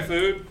catching all my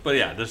food. But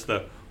yeah, just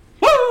the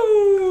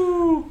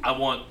woo! I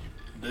want.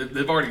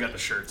 They've already got the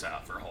shirts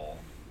out for Hull.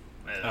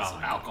 And it's Oh.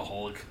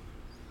 alcoholic.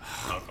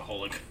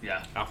 Alcoholic.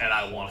 Yeah, and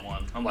I want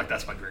one. I'm like,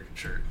 that's my drinking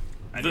shirt.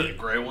 I need a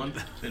gray one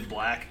in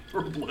black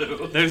or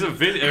blue. There's a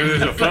video,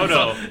 there's a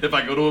photo. If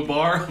I go to a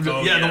bar,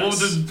 Oh, yeah, the one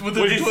yes. with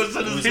the When he's, twist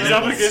in his he's head.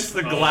 up against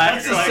the Oh,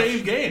 glass. That's the like-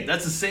 same game.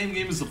 That's the same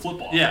game as the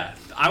football. Yeah,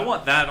 I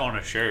want that on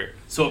a shirt.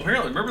 So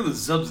apparently, remember the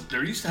Subs?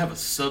 There used to have a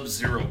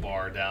Sub-Zero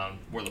bar down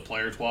where the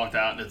players walked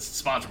out, and it's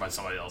sponsored by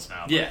somebody else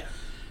now. But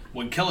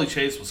when Kelly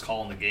Chase was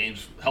calling the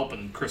games,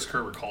 helping Chris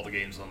Kerber call the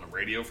games on the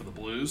radio for the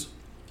Blues,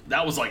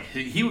 that was like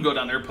he would go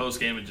down there post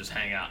game and just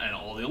hang out, and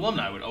all the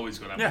alumni would always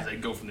go down. Yeah. Because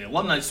they'd go from the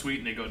alumni suite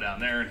and they go down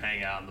there and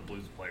hang out, and the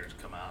Blues players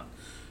come out,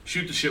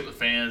 shoot the shit with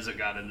fans that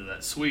got into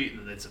that suite,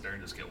 and then they'd sit there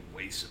and just get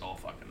wasted all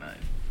fucking night.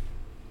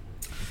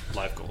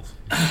 Life goals.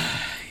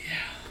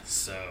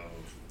 So,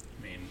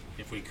 I mean,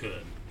 if we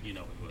could, we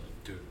would.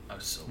 dude, I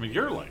was so. I mean,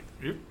 you're a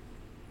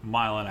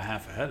mile and a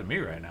half ahead of me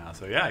right now.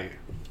 So yeah, I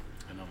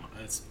know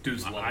it's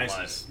Dude's my love ice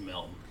life. is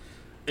melting.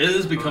 It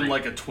has become Right.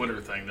 like a Twitter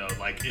thing, though.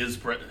 Like,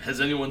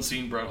 has anyone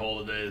seen Brett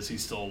Hull today? Is he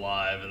still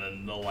alive? And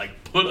then they'll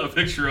like put a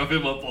picture of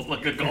him up on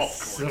like a golf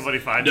course. somebody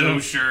finds no him.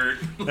 shirt,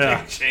 Yeah.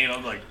 like chain.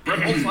 I'm like,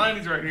 Brett Hull's fine.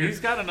 He's right here. He's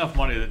got enough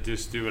money to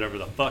just do whatever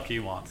the fuck he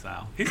wants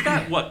now. He's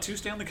got what, 2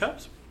 Stanley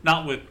Cups?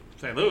 Not with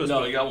St. Louis. no,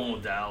 but he got one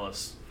with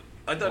Dallas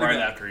I thought right he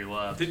got after he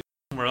left. Did-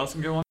 somewhere else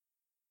and get one.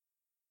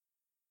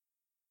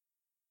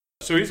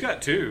 So he's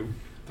got 2.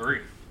 3,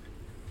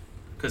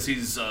 because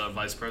he's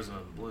vice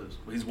president of the Blues.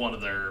 He's one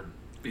of their.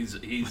 He's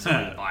an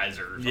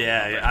advisor. Or something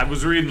Yeah, like yeah. that. I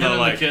was reading Him the and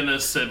like.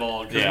 McInnes have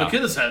all. Because Yeah.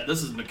 McInnes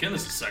this is McInnes'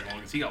 second one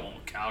because he got one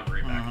with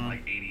Calgary back in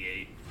like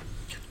 '88.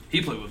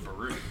 He played with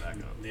Veru back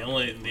up. The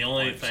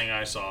only thing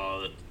I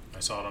saw it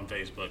on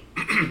Facebook.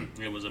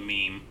 It was a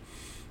meme,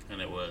 and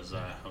it was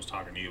I was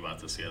talking to you about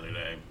this the other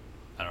day.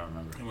 I don't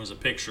remember. It was a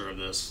picture of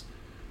this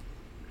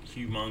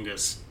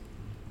humongous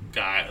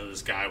guy,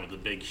 this guy with a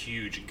big,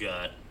 huge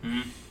gut.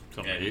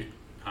 So And- me.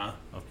 Huh?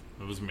 Oh,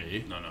 it was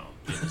me. No,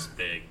 it was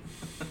big.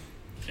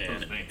 And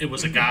was me. it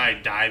was a guy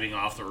diving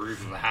off the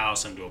roof of a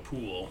house into a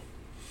pool,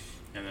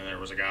 and then there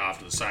was a guy off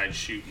to the side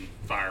shooting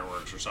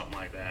fireworks or something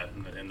like that.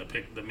 And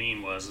the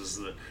meme was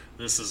that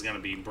this is going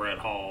to be Brett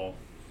Hull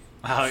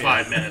Oh,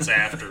 5 minutes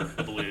after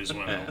the Blues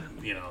win,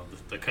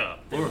 the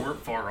cup. They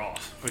weren't far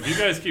off. If you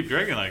guys keep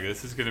drinking like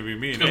this, it's going to be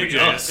me and gonna be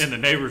AJ us. in the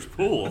neighbor's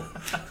pool.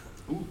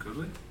 Ooh, could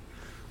we?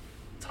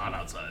 It's hot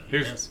outside.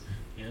 Here's Yes.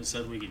 Yeah, it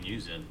said we can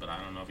use it, but I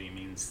don't know if he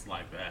means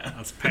like that.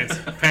 That's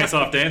pants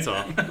off, dance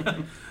off.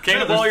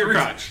 Cannonball your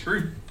crotch.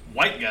 3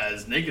 white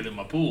guys naked in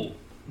my pool.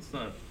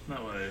 That's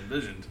not what I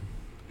envisioned.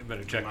 You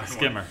better check the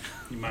skimmer.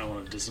 You might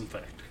want to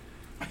disinfect.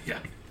 Yeah.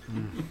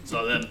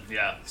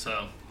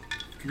 So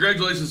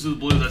congratulations to the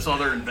Blues. I saw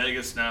they're in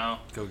Vegas now.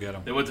 Go get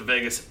them. They went to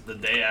Vegas the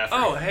day after.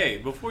 Oh, hey,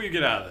 before you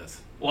get out of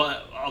this.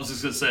 Well, I was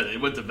just going to say, they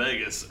went to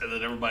Vegas, and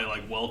then everybody,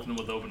 welcomed them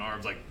with open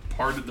arms,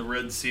 parted the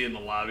Red Sea in the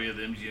lobby of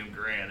the MGM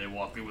Grand. They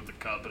walked in with the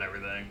cup and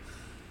everything.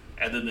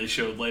 And then they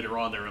showed later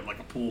on they were at,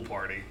 a pool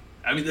party.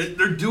 I mean,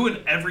 they're doing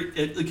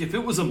if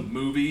it was a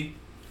movie,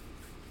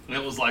 and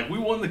it was we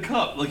won the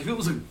cup. If it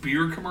was a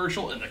beer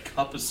commercial and the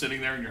cup is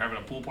sitting there and you're having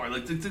a pool party,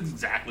 that's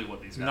exactly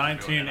what these guys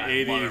are doing. And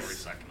I love every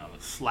second of it.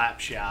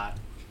 Slapshot,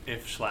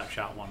 if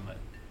Slapshot won it.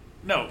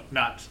 No,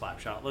 not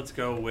Slapshot. Let's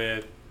go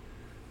with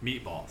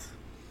Meatballs.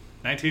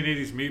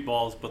 1980s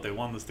Meatballs, but they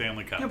won the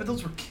Stanley Cup. Yeah, but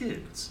those were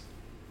kids.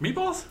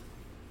 Meatballs?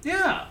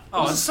 Yeah. It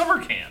was a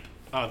summer camp.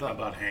 Oh, I thought How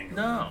about Hangover?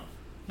 No.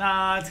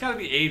 Nah, it's got to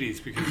be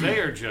 80s because they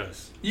are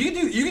just... You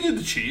can do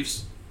the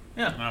Chiefs.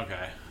 Yeah.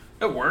 Okay.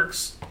 It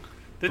works.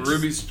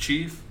 Ruby's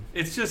chief.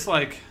 It's just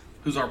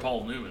Who's our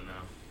Paul Newman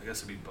now? I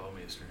guess it'd be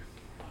Bowmeister.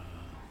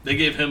 They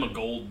gave him a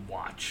gold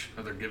watch.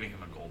 Or they're giving him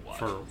a gold watch.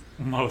 For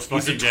most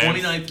He's the fucking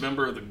games. 29th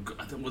member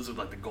of was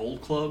it the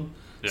Gold Club?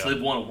 Yeah. So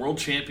they've won a world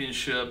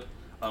championship,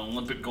 an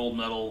Olympic gold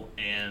medal,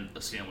 and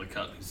a Stanley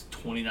Cup. He's the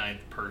 29th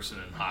person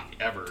in hockey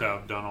ever. To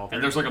have done all three.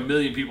 And there's 1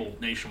 million people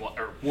nationwide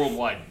or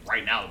worldwide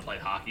right now that play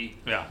hockey.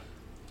 Yeah.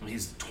 And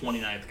he's the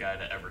 29th guy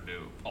to ever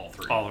do all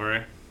three. All three.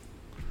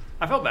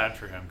 I felt bad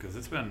for him because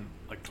it's been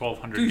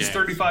 1,200 Dude, games. he's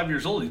 35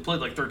 years old. He's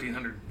played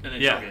 1,300 NHL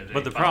Yeah, games.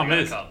 but the He finally problem got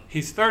a is cup.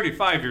 he's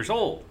 35 years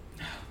old,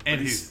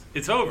 and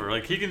it's over.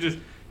 He can just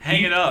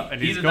hang it up, and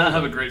he he's did golden. not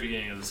have a great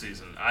beginning of the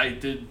season.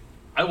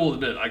 I will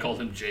admit, I called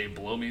him Jay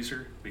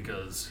Blowmeister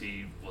because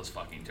he was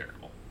fucking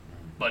terrible.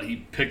 But he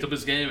picked up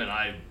his game, and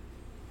I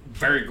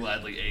very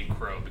gladly ate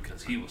crow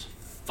because he was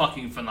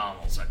fucking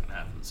phenomenal second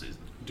half of the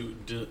season.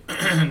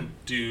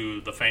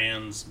 Do the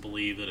fans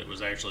believe that it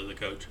was actually the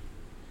coach?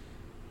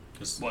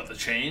 What, the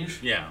change?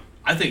 Yeah.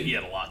 I think he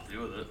had a lot to do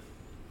with it.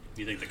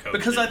 Do you think the coach?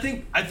 Because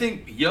did? I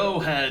think Yo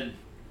had,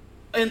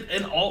 and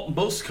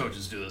most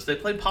coaches do this. They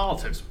play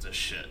politics with this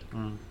shit.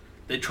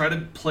 They try to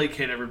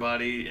placate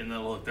everybody, and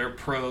they're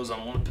pros. I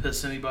don't want to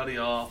piss anybody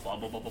off. Blah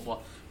blah blah blah blah.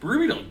 But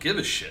Ruby don't give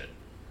a shit.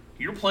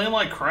 You're playing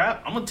like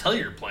crap. I'm gonna tell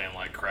you you're playing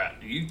like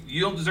crap.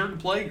 You don't deserve to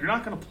play. You're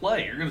not gonna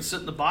play. You're gonna sit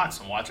in the box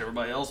and watch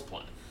everybody else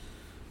play.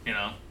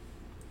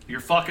 You're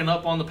fucking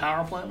up on the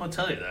power play. I'm gonna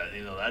tell you that.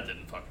 That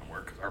didn't fucking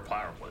work because our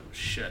power play was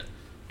shit.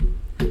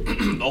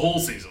 The whole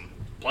season,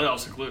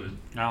 playoffs included.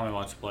 I only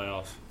watch the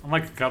playoffs. I'm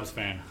like a Cubs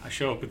fan. I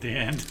show up at the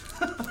end.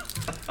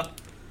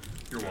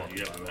 You're welcome.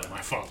 Yeah,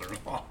 my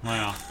father-in-law.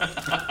 Wow.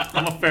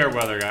 I'm a fair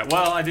weather guy.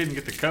 Well, I didn't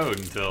get the code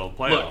until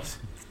playoffs.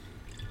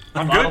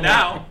 I'm Bottom good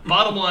now. line-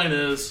 Bottom line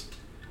is,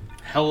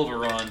 hell of a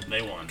run.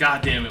 They won.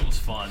 God damn, it was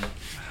fun.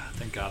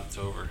 Thank God it's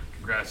over.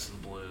 Congrats to the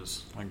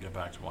Blues. I can get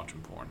back to watching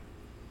porn.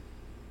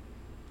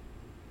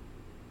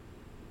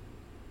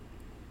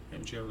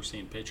 Haven't you ever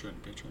seen Picture in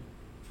Picture?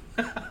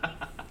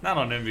 Not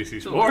on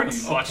NBC So what, are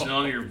Sports. you watching it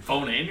on your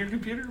phone and your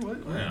computer? What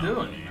are you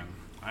doing?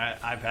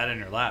 iPad in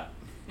your lap.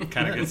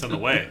 Kind of gets in the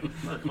way.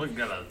 Look,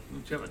 do you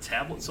have a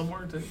tablet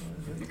somewhere too?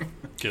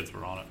 Kids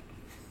were on it.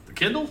 The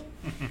Kindle?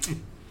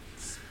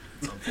 It's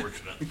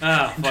unfortunate.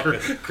 Ah, fuck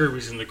it.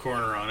 Kirby's in the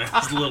corner on it.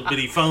 His little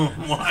bitty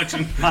phone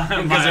watching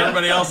because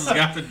everybody else has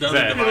got the That- other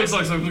It looks device.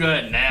 like some guy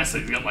at NASA.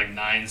 He's got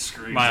 9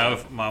 screens. My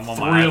 3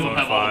 iPhone of them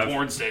have all 5. the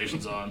porn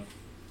stations on.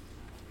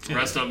 The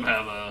rest of them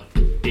have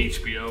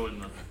HBO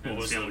and the What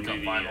was Stanley Cup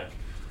the final.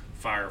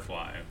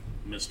 Firefly,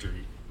 Mr.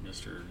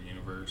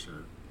 Universe,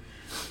 or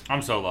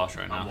I'm so lost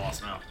right now. I'm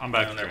lost now. I'm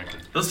back No, to never drinking.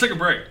 mind. Let's take a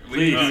break. We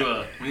Please. need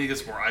to get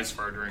some more ice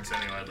for our drinks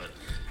anyway. But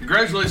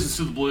congratulations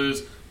to the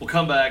Blues. We'll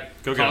come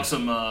back, Go get 'em. talk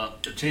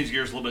some, change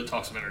gears a little bit,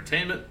 talk some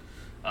entertainment,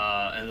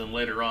 and then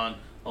later on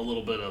a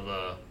little bit of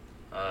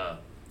a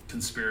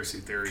conspiracy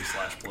theory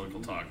 /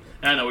 political talk.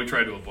 I know we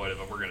tried to avoid it,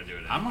 but we're going to do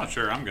it. I'm not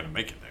sure I'm going to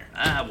make it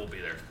there. We'll be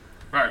there.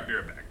 All right, be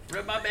right back.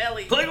 Rip my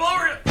belly. Play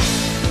Gloria!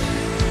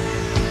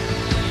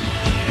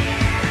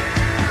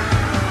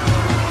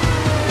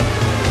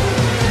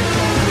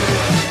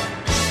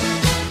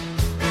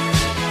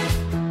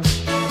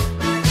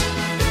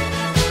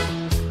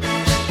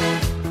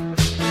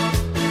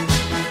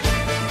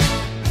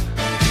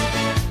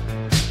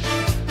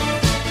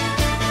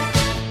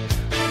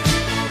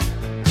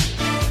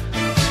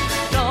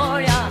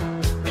 Gloria,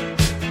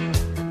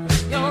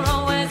 you're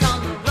always on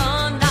the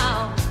run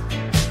now,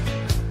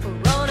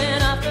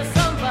 running after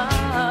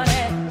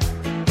somebody.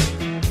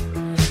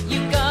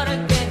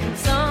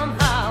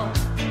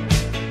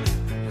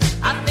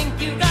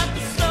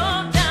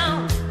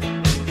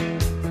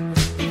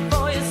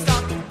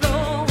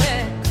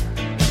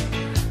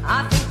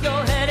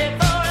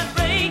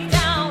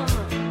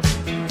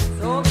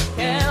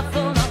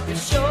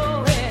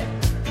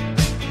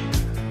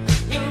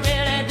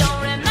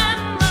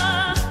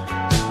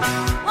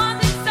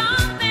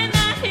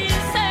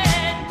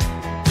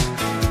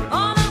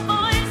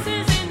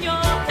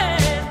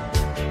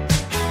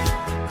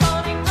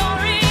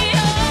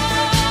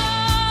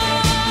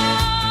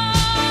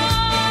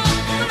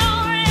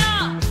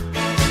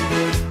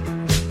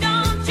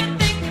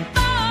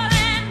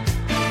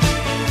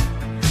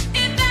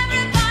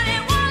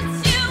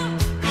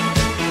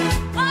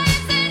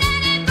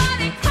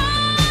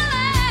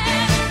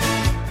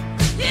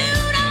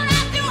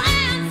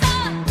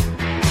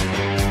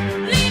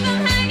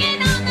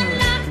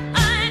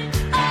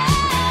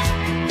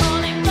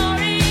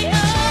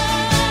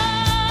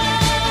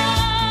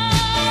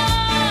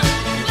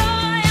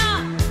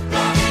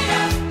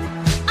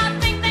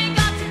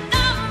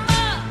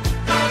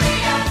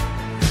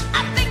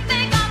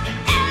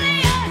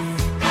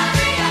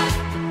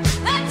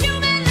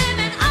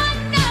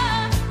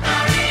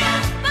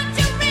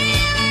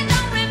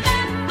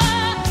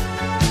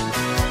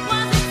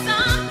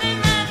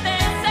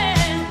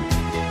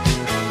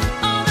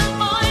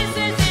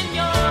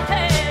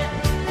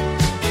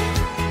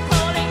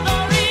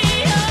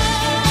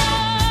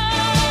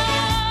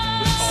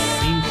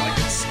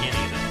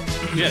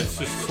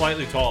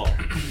 slightly taller.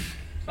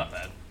 Not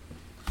bad.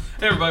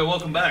 Hey everybody,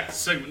 welcome back to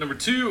segment number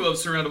 2 of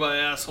Surrounded by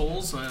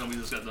Assholes. And we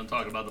just got done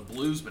talking about the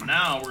Blues, but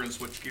now we're going to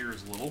switch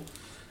gears a little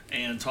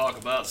and talk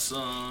about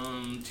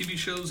some TV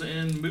shows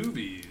and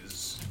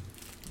movies.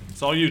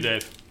 It's all you,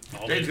 Dave.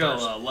 I'll Dave's be got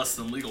first. a less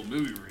than legal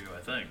movie review, I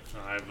think.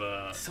 I've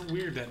It's so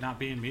weird that not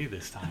being me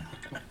this time.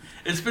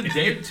 It's been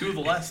Dave 2 of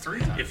the last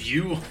 3 times. if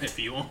you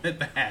want it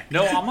back,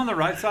 No, I'm on the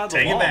right side of the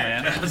take wall, it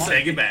back. man. Come on.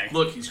 Take it back.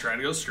 Look, he's trying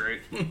to go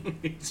straight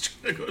He's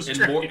trying to go in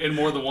straight.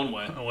 more than one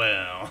way.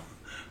 Well,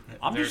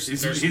 I'm there's,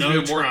 just, there's He's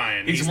no been more,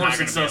 trying. He's more not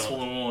gonna be successful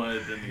able in one way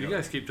than the you other.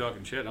 guys keep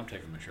talking shit. I'm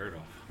taking my shirt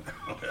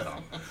off. to-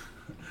 well,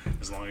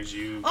 as long as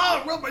you,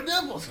 Oh, rub my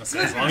nipples.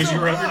 as long as you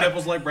rub your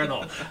nipples like Brett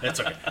Hall, that's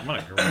okay. I'm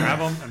gonna grab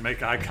them and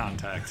make eye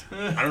contact.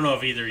 I don't know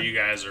if either of you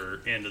guys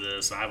are into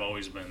this. I've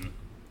always been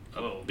a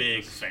Oh,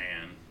 big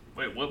fan.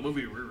 Wait, what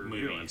movie were we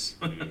reviewing?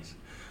 Movies.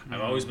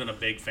 I've always been a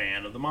big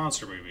fan of the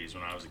monster movies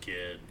when I was a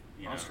kid.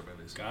 You Monster know,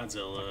 movies.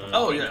 Godzilla,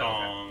 Oh, King yeah,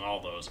 Kong, all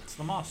those. It's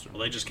the monster.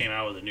 Well, they just came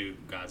out with a new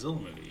Godzilla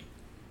movie.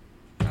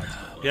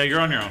 Yeah, you're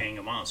on your own. King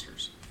of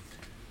Monsters.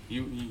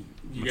 You I'm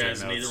guys,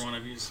 taking notes. neither one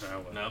of you.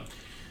 No.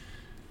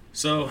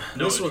 So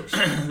No this was,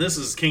 interest. this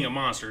is King of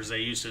Monsters.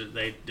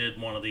 They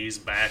did one of these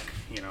back,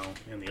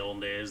 in the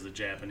old days, the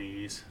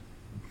Japanese.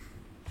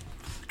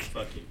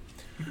 Fuck you.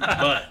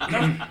 But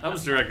That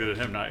was directed at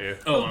him, not you.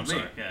 oh, I'm Me.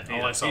 sorry. Yeah,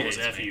 All I saw he was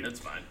hates F me. you. That's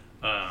fine.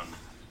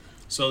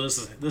 So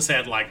this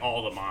had like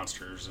all the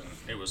monsters, and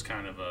it was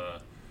kind of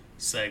a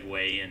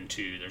segue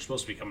into. They're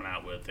supposed to be coming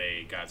out with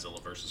a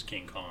Godzilla versus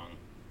King Kong.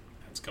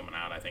 That's coming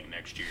out, I think,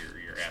 next year or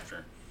year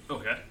after.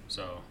 Okay.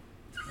 So,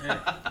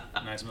 yeah,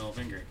 nice middle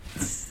finger.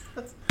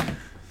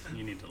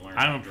 You need to learn.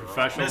 I'm a to draw.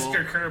 professional.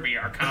 Mr. Kirby,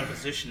 our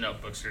composition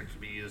notebooks are to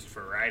be used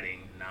for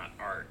writing, not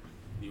art.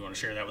 You want to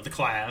share that with the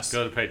class?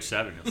 Go to page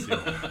 7. You'll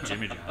see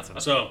Jimmy Johnson.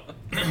 So,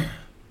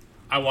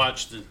 I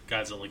watched the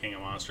Godzilla King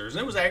of Monsters.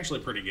 And it was actually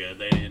pretty good.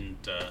 They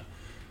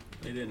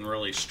didn't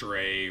really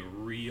stray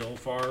real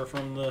far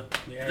from the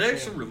Did actual. they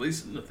actually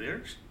release it in the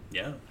theaters?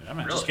 Yeah, Yeah,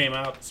 man. it just came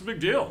out It's a big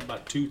deal.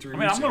 about 2-3 I mean,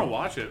 weeks I'm gonna ago.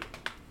 watch it.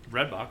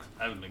 Redbox.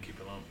 I haven't been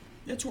keeping up.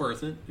 It's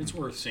worth it. It's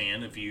worth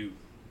seeing if you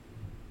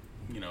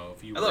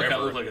if you I thought it ever. kind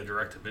of looked like a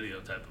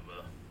direct-to-video type of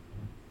a...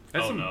 They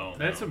had Oh, some, no,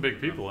 they had no, some big no,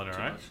 people in it, too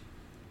right? much.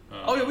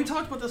 Oh, yeah, we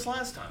talked about this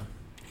last time.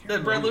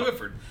 That Bradley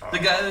Whitford. The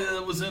guy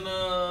that was in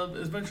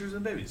Adventures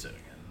in Babysitting.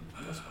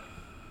 And this one.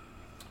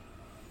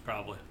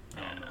 Probably. I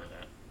don't remember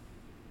that.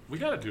 We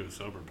got to do a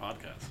sober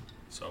podcast.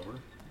 Sober.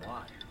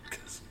 Why?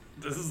 'Cause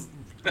this is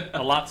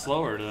a lot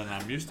slower than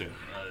I'm used to.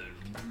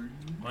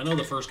 Well, I know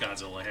the first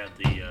Godzilla had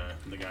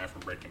the guy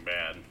from Breaking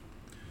Bad.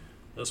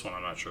 This one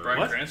I'm not sure. Bryan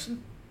What?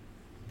 Cranston?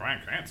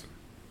 Brian Cranston.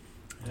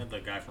 It had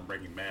the guy from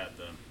Breaking Bad.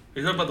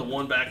 You're talking about the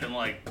one back in,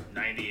 like,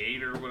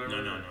 98 or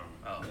whatever? No.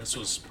 Oh. This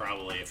was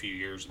probably a few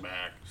years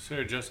back.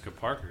 Sarah Jessica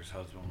Parker's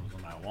husband was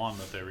in that one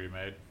that they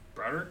remade.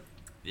 Broderick?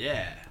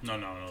 Yeah. No,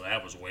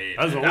 that was way.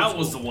 That was back. old That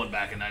was school. the one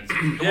back in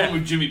 96. The Yeah. one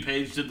where Jimmy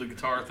Page did the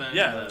guitar thing?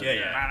 Yeah.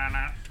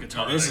 Yeah.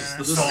 Guitar No, this thing. is- the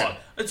this is- song.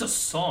 It's a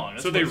song.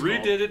 That's So what they it's called.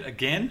 redid it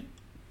again?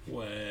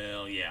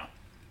 Well, yeah.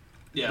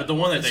 Yeah. But the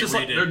one that It's they just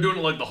like, redid- they're doing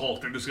it like the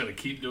Hulk. They're just going to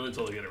keep doing it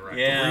until they get it right.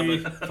 Yeah, Three,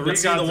 but three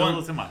see, the one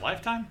Godzillas in my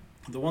lifetime?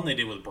 the one they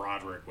did with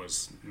Broderick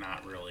was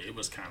not really. It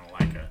was kind of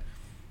like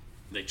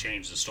they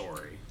changed the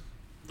story.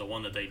 The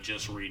one that they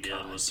just redid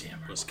God was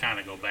damn it. was kind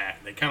of go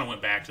back. They kind of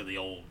went back to the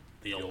old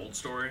The old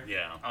story?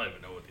 Yeah. I don't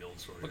even know what the old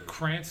story But is.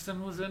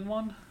 Cranston was in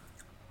one?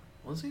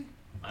 Was he?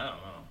 I don't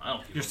know. I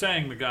don't keep You're up.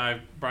 saying the guy,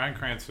 Brian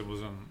Cranston,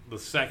 was in the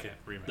second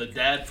remake. The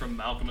dad from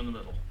Malcolm in the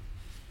Middle.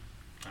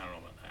 I don't know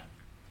about that.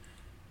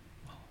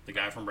 The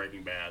guy from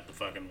Breaking Bad, the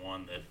fucking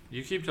one that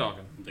You keep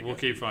talking. The We'll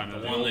guy- keep finding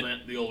the The, it. one old that-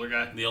 man, the older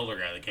guy. the older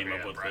guy that came Yeah,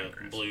 up with Bryan the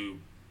Cranston.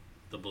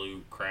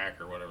 blue crack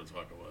or whatever the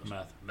fuck it was.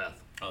 Meth.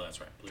 Meth. Oh, that's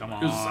right. Blue Come meth.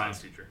 He was a on.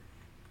 science teacher.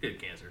 He had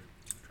cancer.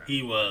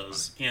 He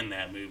was in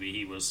that movie.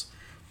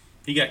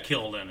 He got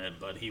killed in it,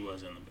 but he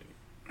was in the movie.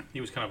 He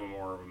was kind of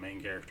more of a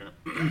main character.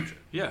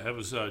 Yeah, it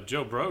was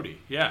Joe Brody.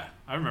 Yeah,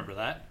 I remember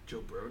that.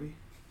 Joe Brody?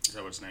 Is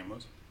that what his name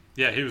was?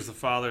 Yeah, he was the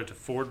father to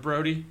Ford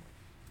Brody.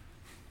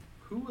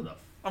 Who the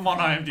I'm on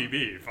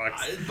IMDb. Fuck.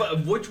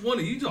 But which one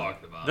are you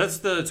talking about? That's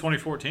the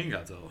 2014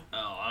 Godzilla.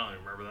 Oh, I don't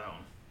even remember that one.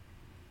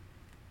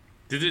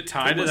 Did it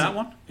tie to that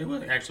one It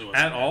was actually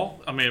wasn't at bad.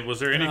 all? I mean, was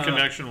there any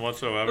connection It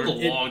whatsoever? was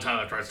a long time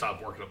after I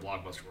stopped working at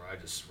Blockbuster where I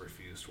just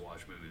refused to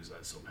watch movies.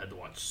 I still had to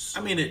watch so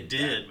I mean, many it bad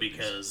did movies.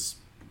 because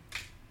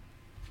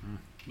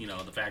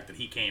the fact that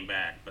he came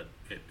back, but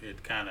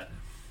it kind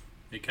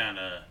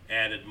of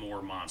added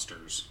more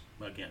monsters.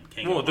 Again,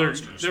 King Well, of they're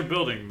Monsters. they're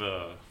building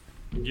the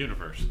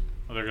universe.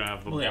 They're gonna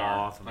have the Well, they are.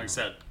 moth. and Like I the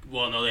said,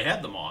 well, no, they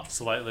had the moths.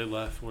 slightly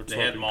leftward. They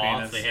had sloping moth,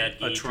 penis, they had a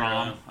Ghidra.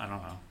 Tron. I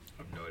don't know.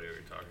 I have no idea what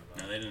you're talking No,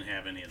 about. they didn't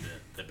have any of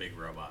the big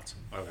robots.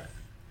 Okay.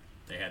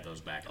 They had those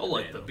back. Oh, in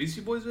like day, the though.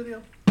 Beastie Boys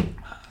video?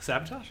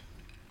 Sabotage.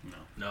 No,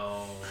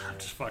 No. I'm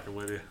just fucking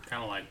with you.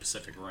 kind of like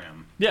Pacific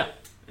Rim. Yeah.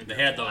 They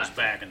had those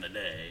back in the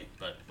day,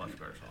 but Much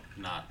better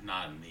song.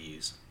 not in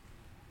these.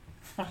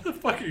 What the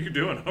fuck are you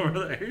doing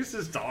over there? He's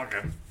just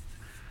talking.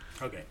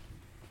 Okay.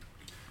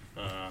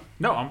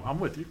 No, I'm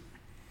with you.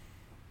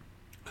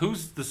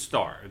 Who's the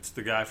star? It's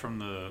the guy from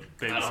the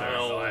Baby I don't Sarah.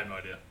 know. I have no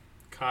idea.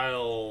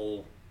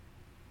 Kyle.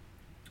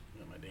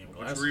 Got my damn Which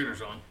glasses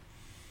reader's on. on?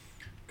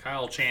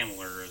 Kyle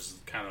Chandler is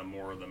kind of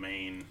more of the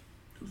main.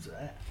 Who's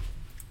that?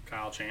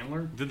 Kyle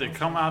Chandler? Did they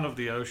come out of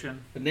the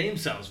ocean? The name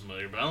sounds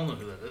familiar, but I don't know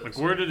who that is. Like,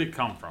 where did it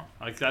come from?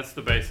 Like, that's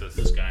the basis.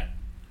 This guy.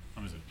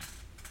 What is it?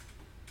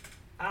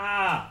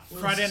 Ah,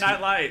 What Friday is Night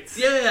it? Lights.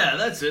 Yeah,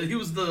 that's it. He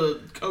was the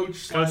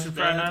coach. Coach of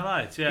Friday Night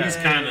Lights. Yeah. He's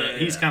Yeah.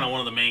 he's kind of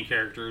one of the main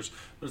characters,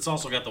 but it's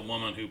also got the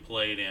woman who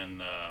played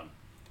in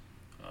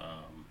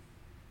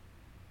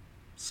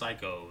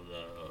Psycho,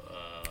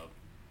 the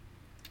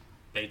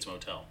Bates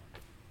Motel.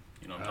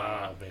 You know what I'm talking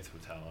Oh, about? Bates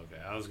Motel.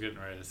 Okay, I was getting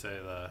ready to say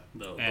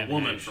The Anne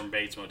woman Heche. from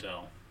Bates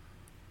Motel.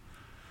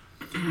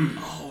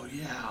 Oh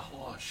yeah.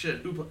 Oh shit.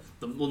 Who?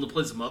 The one that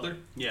plays the mother?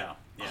 Yeah,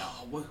 yeah.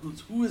 Oh,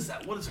 who is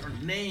that? What is her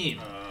name?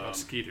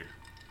 Skeeter.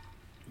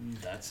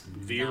 That's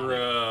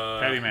Vera.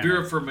 Patty Man.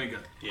 Vera Farmiga.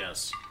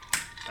 Yes,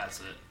 That's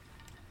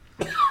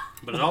it.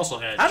 but it also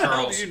had How the hell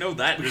Charles. do you know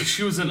that? Because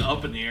she was in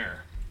Up in the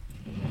Air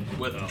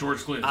with George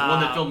Clooney. The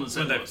one they filmed in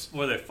St. Louis.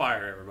 Where they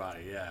fire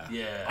everybody, yeah.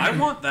 Yeah. I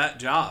want that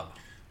job.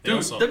 They Dude,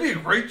 also- that'd be a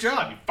great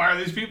job. You fire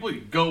these people,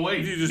 you go away,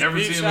 You just never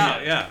see peace them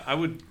out. again. Yeah, I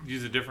would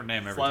use a different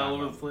name every Fly time. all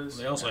over though. the place.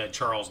 They also had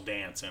Charles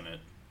Dance in it.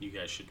 You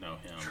guys should know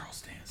him.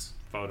 Charles Dance.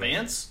 Photos.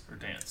 Vance or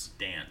Dance?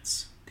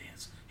 Dance.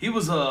 Dance. He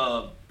was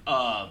the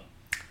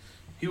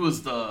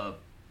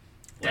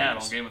dad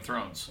Lance. on Game of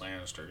Thrones.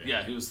 Lannister.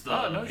 Yeah, he was the.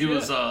 Oh, no he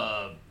was shit.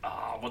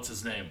 what's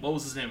his name? What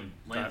was his name?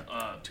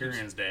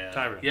 Tyrion's dad.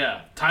 Tyrant.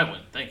 Yeah,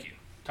 Tywin. Thank you,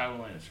 Tywin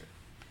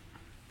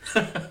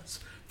Lannister.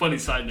 Funny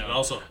side note. But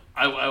also,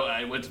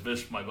 I went to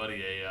visit my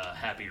buddy a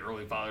happy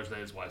early Father's Day.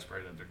 His wife's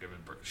pregnant. They're giving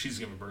birth. She's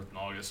giving birth in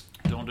August.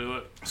 Don't do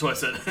it. So I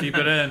said, Keep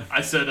it in.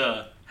 I said,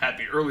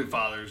 happy early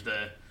Father's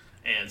Day,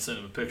 and sent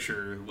him a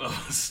picture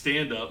of a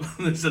stand up.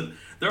 They said,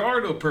 there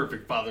are no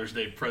perfect Father's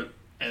Day.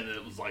 And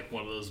it was like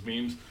one of those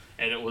memes.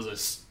 And it was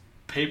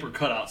a paper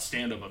cutout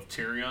stand up of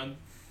Tyrion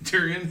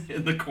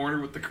in the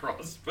corner with the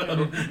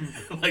crossbow,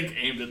 like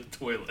aimed at the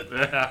toilet.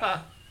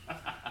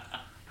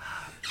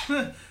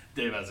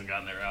 Dave hasn't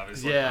gotten there,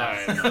 obviously.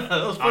 Yeah. That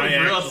was funny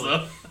for us, actually-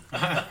 though.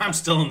 I'm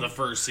still in the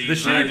first The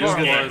season. I shitty just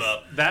part gave was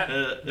up. that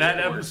It that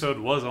works. episode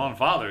was on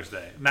Father's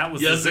Day. And that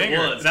was Yes, the it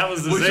zinger. was. That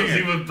was the Which zinger. was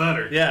even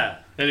better. Yeah.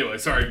 Anyway,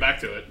 sorry,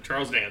 back to it.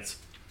 Charles Dance.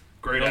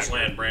 Great We also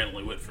actor. had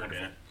Brandley Whitford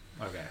in it.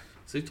 Okay.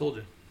 See, told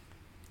you.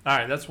 All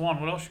right, that's one.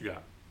 What else you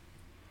got?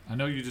 I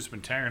know you just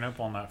been tearing up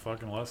on that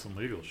fucking Less Than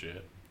Legal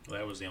shit.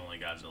 That was the only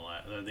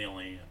Godzilla. The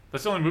only.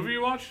 That's the only movie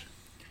you watched?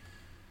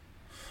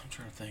 I'm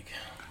trying to think.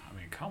 I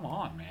mean, come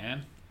on,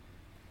 man.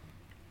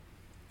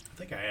 I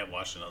think I have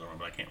watched another one,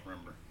 but I can't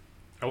remember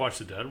I watched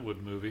the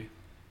Deadwood movie.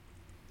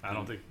 I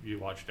don't think you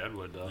watched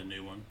Deadwood, though. the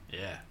new one.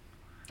 Yeah.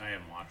 I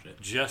haven't watched it.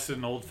 Just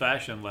an old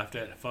fashioned left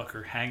that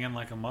fucker hanging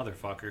like a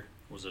motherfucker.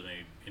 Was it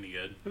any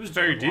good? It was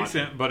very Started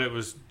watching decent, but it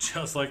was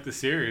just like the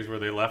series where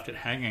they left it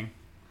hanging.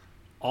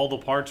 All the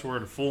parts were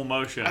in full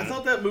motion. I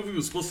thought that movie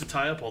was supposed to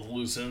tie up all the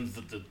loose ends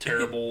that the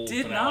terrible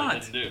did finale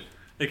not. didn't do.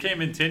 It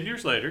came in 10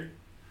 years later,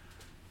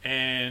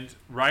 and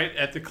right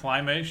at the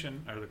claymation.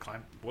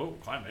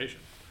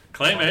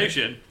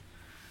 Claymation?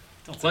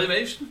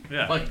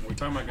 Yeah. Like, We're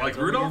talking about like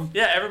Godzilla Rudolph? again?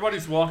 Yeah,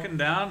 everybody's walking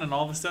down, and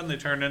all of a sudden they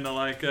turn into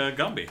like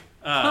Gumby.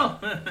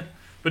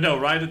 But no,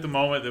 right at the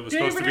moment that was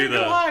supposed to be David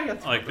and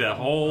Goliath. the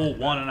whole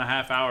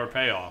 1.5 hour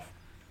payoff.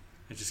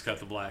 It just got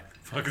the black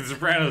fucking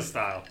Sopranos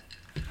style.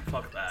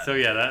 Fuck that. So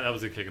yeah, that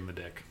was a kick in the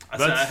dick. I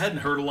said I That's- hadn't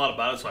heard a lot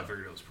about it, so I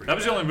figured it was pretty that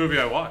was the bad. only movie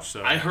I watched.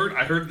 So I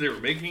heard they were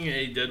making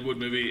a Deadwood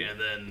movie, and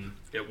then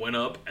it went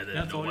up, and then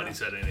That's all I nobody got.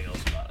 said anything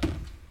else about it.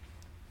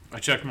 I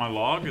checked my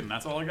log, and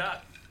that's all I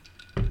got.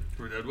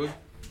 For Deadwood?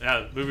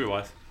 Yeah, movie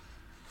wise.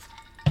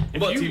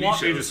 If What you TV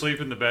want me to shows?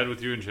 sleep in the bed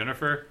with you and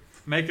Jennifer,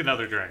 make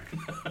another drink.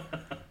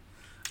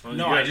 Well,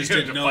 No, you I got- just you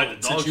got didn't to know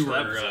fight the since dogs you for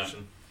that were,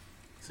 position.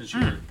 Since you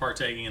were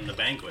partaking in the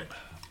banquet.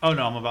 Oh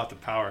no, I'm about to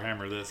power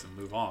hammer this and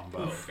move on.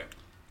 But okay.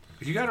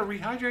 you got to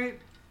rehydrate.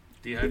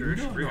 Dehydration,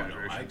 No,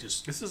 rehydration. I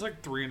just This is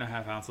like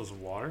 3.5 ounces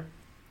of water.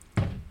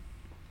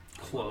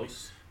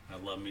 Close. I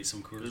love me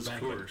some Coors This is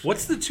Banquet. Coors.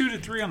 What's the 2 to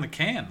 3 on the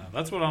can though?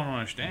 That's what I don't What are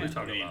understand. you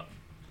talking about?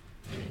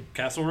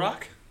 Castle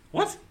Rock?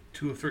 What?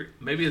 2 or 3.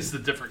 Maybe it's the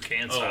different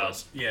can Oh,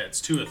 styles. yeah,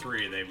 it's 2 or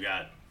 3. They've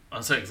got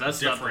I'm saying 'cause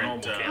that's not the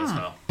different normal can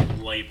style.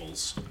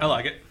 labels. I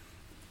like it.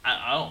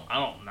 I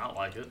don't not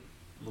like it.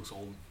 It looks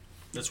old.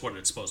 That's what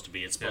it's supposed to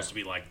be. It's supposed Yeah. to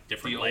be like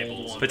different The labels.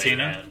 old one. that they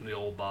Patina? had. The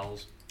old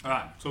bottles. All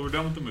right, so we're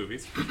done with the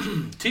movies.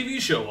 TV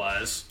show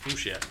wise, Oh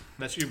shit,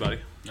 that's you, buddy.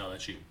 No,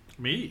 that's you.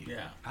 Me?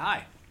 Yeah.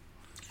 Hi.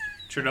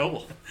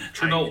 Chernobyl.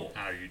 Chernobyl.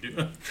 How are you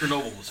doing?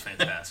 Chernobyl was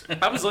fantastic.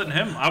 I was going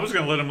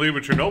to let him lead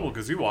with Chernobyl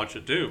because he watched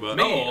it too. But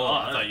Me? Oh, Oh,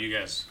 I thought you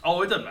guys.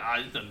 Oh, it doesn't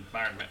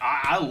matter.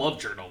 I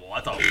love Chernobyl.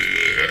 I thought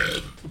it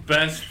was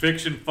best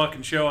fiction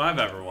fucking show I've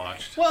ever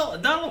watched. well,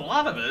 not a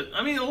lot of it.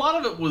 I mean, a lot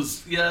of it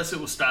was yes, it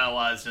was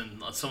stylized,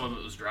 and some of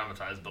it was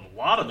dramatized, but a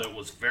lot of it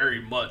was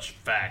very much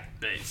fact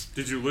based.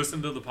 Did you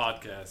listen to the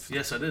podcast?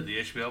 Yes, I did the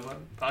HBO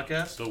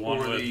podcast The one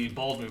or with- the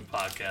Bald Move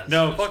podcast.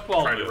 No, Just fuck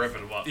Bald Trying to Move. rip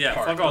it apart. Yeah,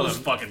 fuck all those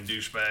them. fucking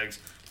douchebags.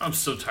 I'm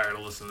so tired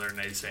of listening to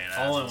their naysaying asses.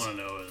 All I want to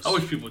know is I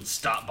wish people would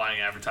stop buying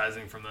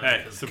advertising from them.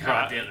 Hey, because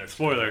surprise! goddamn, they're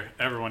Spoiler: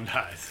 everyone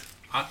dies.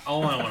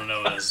 all I want to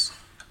know is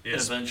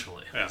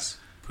eventually. Yeah.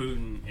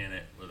 Putin in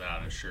it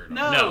without his shirt on?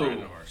 No. Red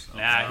Horse.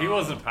 Nah, he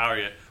wasn't power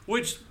yet.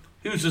 Which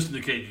He was just in the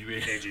KGB.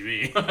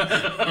 KGB.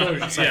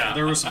 It's like, Yeah.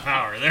 there was some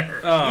power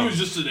there. He was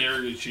just an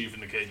area chief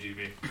in the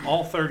KGB.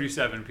 all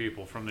 37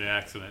 people from the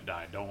accident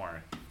died. Don't worry.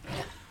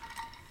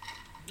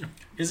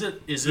 Is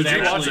it Did you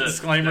watch actually? the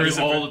disclaimers?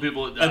 All the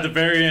people that died. At the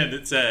very end,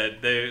 it said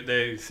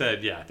they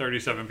said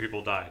 37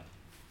 people died.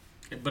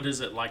 But is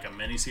it like a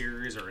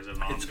miniseries or is it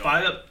an ongoing? It's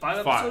five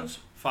episodes.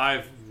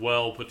 Five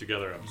well put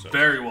together episodes.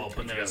 Very well put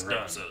And then it's together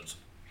done. episodes.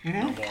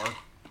 No more.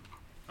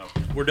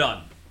 Okay. We're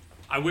done.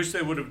 I wish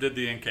they would have did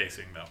the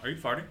encasing though. Are you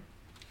farting?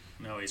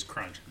 No, he's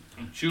crunching.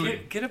 I'm chewing.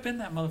 Get up in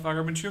that motherfucker.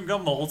 I've been chewing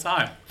gum the whole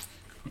time.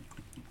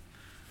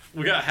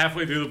 We got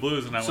halfway through the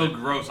blues and I So went.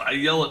 gross. I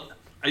yell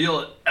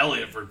at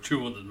Elliot for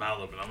chewing with his mouth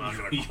open. I'm not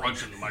going to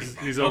crunch in the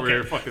microphone. He's over Okay,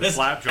 here fucking this-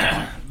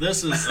 slapjawing.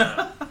 This is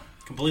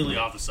completely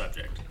off the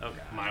subject. Okay.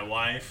 My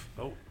wife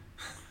Oh,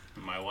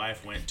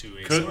 went to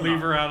a couldn't seminar. leave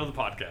her out of the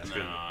podcast. No, could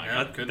we?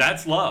 I couldn't.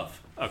 That's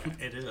love. Okay.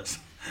 It is.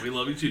 We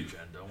love you too, Jen.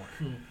 Don't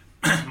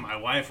worry. My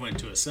wife went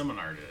to a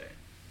seminar today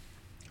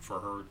for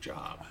her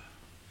job.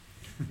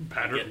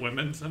 Battered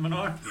women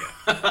seminar.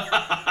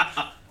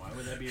 Why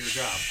would that be her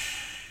job?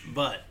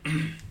 But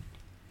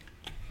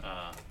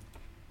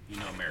you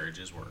know,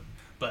 marriages work.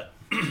 But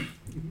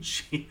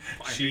she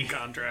Binding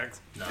contracts.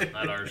 No,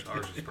 not ours.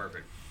 Ours is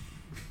perfect.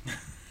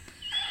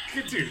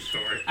 Get to your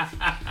story.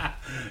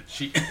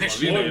 she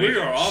Boy, we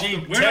are off. She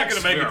We're not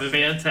going to We make are it.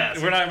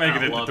 fantastic. We're not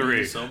making I it to love 3.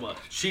 you so much.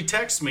 she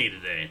texted me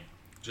today,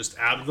 just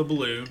out of the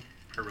blue,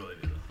 I really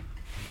do.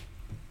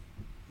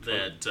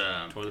 that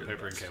Toilet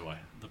paper and KY.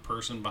 the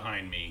person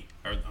behind me,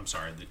 or I'm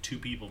sorry, the two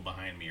people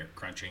behind me are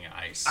crunching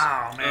ice.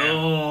 Oh man.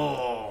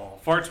 Oh.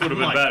 Farts would have been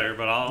like- better,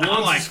 but I'll.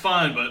 One's like- is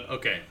fine, but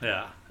Okay,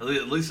 Yeah. at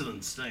least it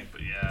didn't stink.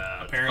 But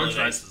yeah, Apparently Punch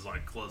they- Ice is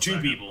like close. two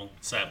second. people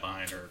sat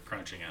behind her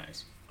crunching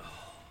ice.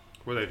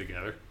 Were they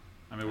together?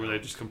 I mean, were they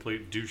just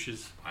complete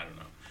douches? I don't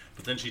know.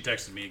 But then she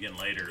texted me again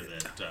later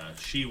that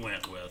she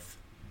went with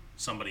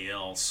somebody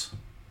else,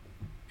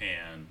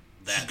 and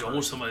that She's going with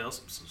person- somebody else.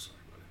 I'm so sorry,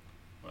 buddy.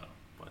 well,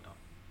 Why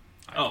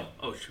not?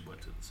 I Oh, get she went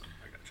to the seminar.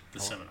 I got you. the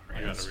seminar.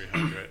 I yes.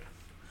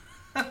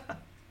 gotta rehydrate.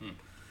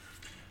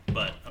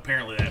 But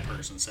apparently that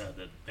person said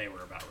that they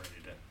were about ready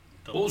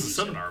to What was the lose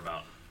seminar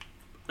about?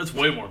 That's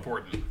way more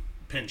important.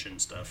 pension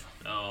stuff.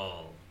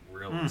 Oh,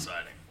 real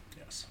exciting.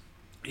 Yes.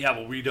 Yeah,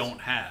 but we don't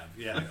have.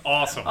 Yeah,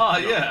 awesome. Oh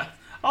yeah.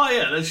 Oh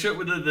yeah. That shit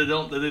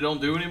that they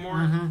don't do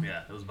anymore.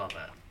 Yeah, it was about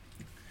that.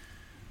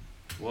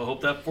 Well, I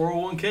hope that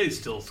 401k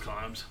still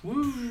climbs.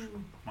 Woo.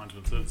 Mine's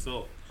been sitting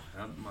still.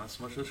 Not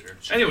so much this year.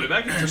 Anyway,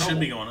 back to It Chernobyl. should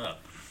be going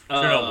up.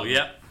 Chernobyl,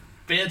 yep.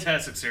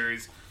 Fantastic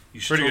series. You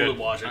should Pretty totally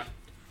good. watch it.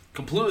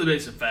 Completely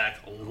based in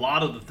fact. A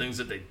lot of the things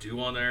that they do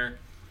on there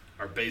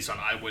are based on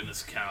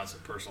eyewitness accounts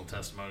and personal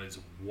testimonies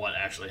of what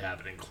actually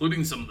happened,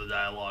 including some of the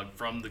dialogue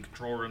from the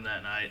control room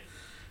that night,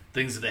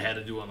 things that they had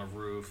to do on the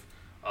roof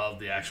of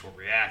the actual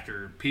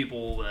reactor,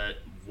 people that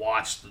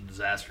watched the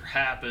disaster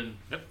happen.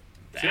 Yep.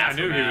 the See, I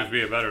knew he aftermath. would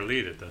be a better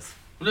lead at this.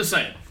 I'm just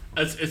saying,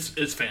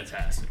 it's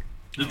fantastic.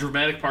 The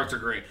dramatic parts are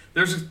great.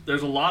 There's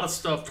a lot of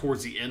stuff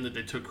towards the end that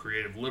they took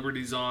creative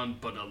liberties on,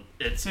 but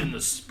it's in the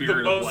The spirit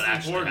of most what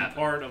actually important happened.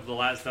 part of the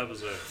last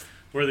episode,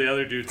 where the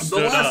other dude The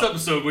stood last up.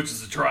 episode, which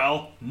is the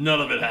trial,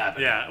 none of it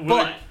happened. Yeah,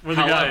 but where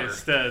the guy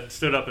however,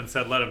 stood up and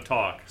said, "Let him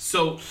talk."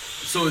 so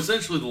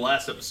essentially the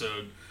last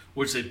episode,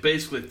 which they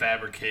basically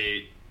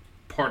fabricate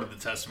part of the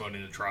testimony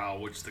in the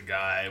trial, which the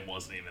guy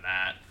wasn't even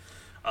at.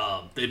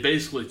 They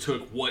basically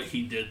took what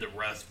he did the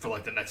rest for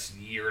like the next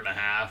year and a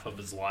half of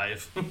his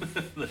life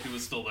that he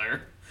was still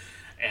there,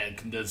 and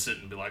condensed it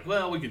and be like,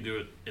 well, we can do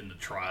it in the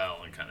trial,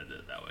 and kind of did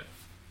it that way.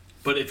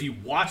 But if you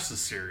watch the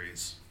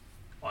series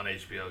on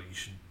HBO, you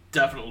should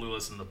definitely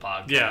listen to the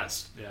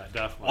podcast. Yeah,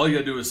 definitely. All you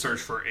gotta do is search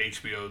for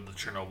HBO The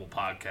Chernobyl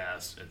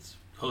Podcast. It's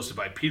hosted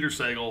by Peter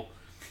Sagal,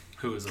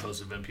 who is the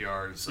host of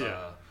NPR's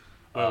Yeah.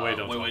 Wait,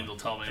 Don't Wait, Tell Don't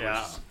Tell Me, Yeah.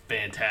 which is a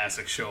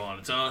fantastic show on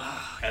its own,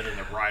 and then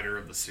the writer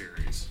of the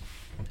series.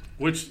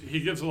 Which he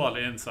gives a lot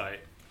of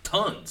insight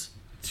Tons.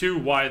 to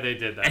why they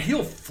did And that.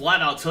 he'll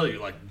flat out tell you,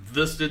 like,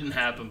 this didn't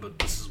happen, but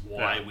this is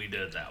why Yeah. we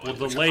did it that way. Well,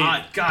 the Which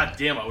late- God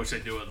damn, I wish they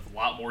do it with a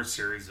lot more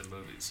series and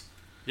movies.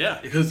 Yeah.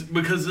 Because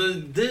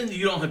then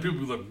you don't have people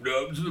be like,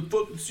 no, this is a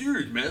fucking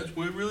series, man. That's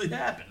what really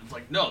happened. It's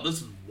like, no,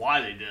 this is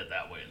why they did it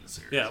that way in the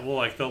series. Yeah, well,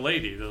 like the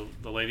lady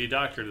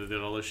doctor that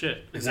did all this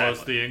shit was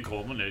Exactly. the It's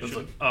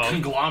culmination a of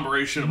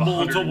conglomeration of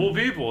multiple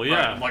people.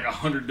 Yeah, like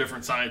 100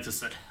 different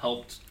scientists that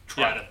helped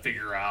try Yeah. to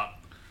figure out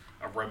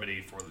a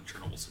remedy for the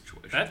Chernobyl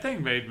situation. that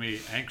thing made me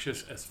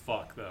anxious as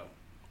fuck though.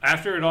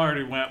 After it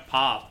already went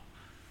pop,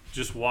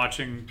 just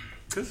watching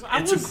because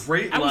It's a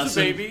great I was a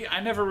lesson. baby.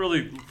 I never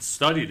really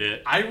studied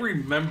it. I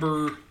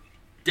remember,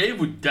 Dave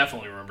would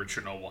definitely remember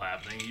Chernobyl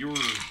happening. You were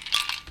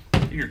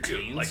in your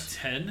teens. Like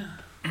 10.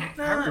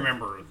 I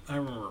remember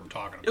him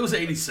talking about It was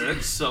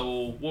 86,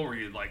 so what were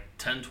you, like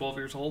 10, 12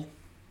 years old?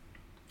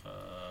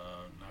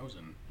 I was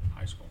in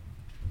high school.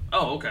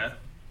 Oh, okay.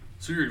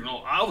 So you're even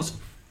old. I was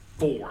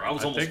 4. I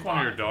was I almost think 5. one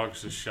of your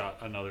dogs just shot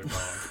another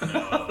dog.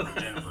 No,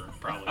 Jennifer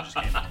probably just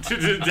came out.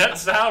 Dude, that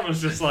sound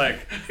was just like,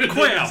 It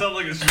quam. sounded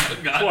like a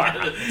shotgun.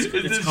 Quam. It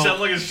did called-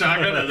 sound like a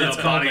shotgun and then It's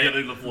a called body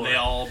hitting the floor. They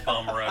all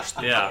bum rushed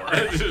the Yeah,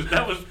 door.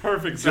 that was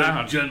perfect Jen,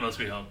 sound. Jen must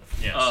be home.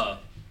 Yes.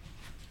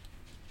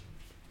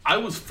 I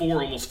was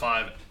 4, almost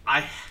 5.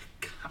 I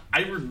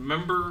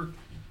remember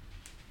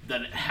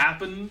that it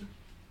happened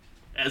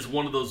as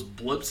one of those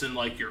blips in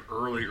like your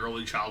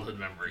early childhood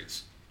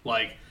memories.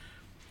 Like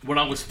when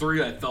I was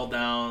 3, I fell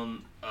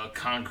down a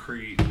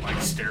concrete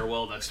like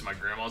stairwell next to my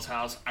grandma's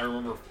house. I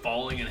remember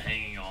falling and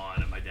hanging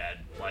on, and my dad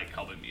like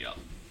helping me up,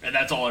 and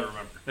that's all I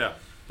remember. Yeah.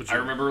 But I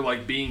remember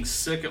like being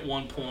sick at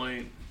one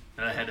point,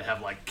 and I had to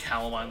have like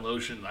calamine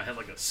lotion. I had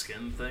like a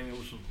skin thing,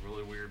 which was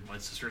really weird. My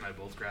sister and I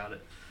both got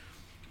it,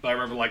 but I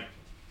remember like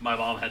my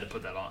mom had to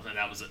put that on, and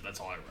that was it. That's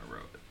all I remember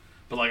of it.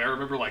 But like I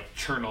remember like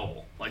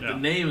Chernobyl, like Yeah. the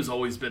name has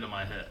always been in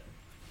my head.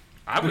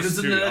 I was Because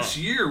then too the next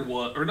young. year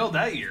was, or no,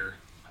 that year,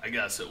 I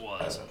guess it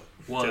was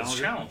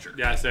Challenger.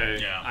 Yeah, I say.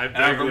 Yeah. I And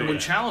I remember vaguely- when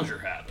Challenger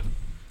happened.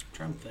 I'm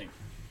trying to think.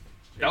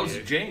 That was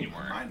 88.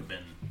 January. Might have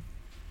been.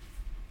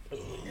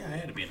 Yeah, I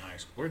had to be in high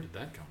school. Where did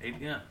that come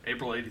from? Yeah,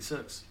 April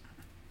 '86.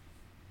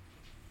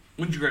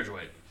 When did you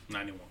graduate?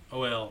 91. Oh,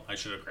 well, I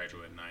should have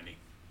graduated in 90.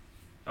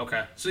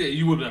 Okay, so yeah,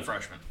 you would have been a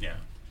freshman Yeah.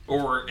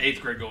 or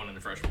 8th grade going into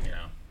freshman.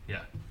 Yeah.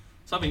 Yeah.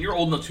 So I mean, you're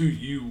old enough too.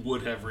 You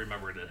would have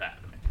remembered it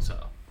happening.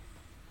 So,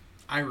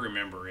 I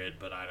remember it,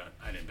 but I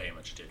didn't pay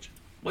much attention.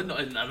 but no,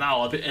 and not a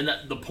lot of, and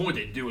that, the point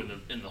they do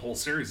in the whole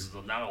series is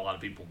that not a lot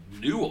of people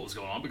knew what was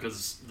going on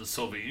because the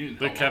Soviet Union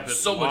They held kept on to it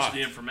so much of locked.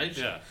 the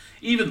information. Yeah.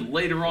 Even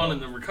later on in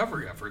the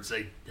recovery efforts,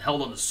 they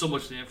held on to so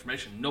much of the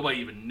information. Nobody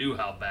even knew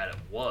how bad it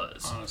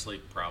was. Honestly,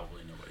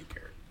 probably nobody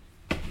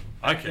cared.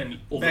 I can.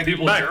 Well, the back-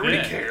 people in back Germany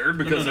then. cared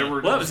because No, no, they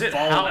were Well, was it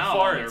falling how out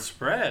far on it their-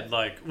 spread?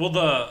 Like, well,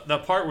 the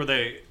part where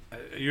they,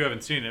 you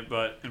haven't seen it,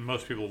 but and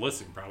most people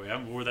listening probably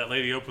haven't, where that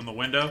lady opened the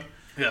window.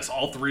 Yes,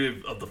 all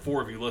 3 of the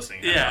 4 of you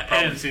listening. Yeah, have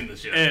probably and, seen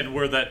this yet. and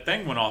where that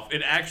thing went off,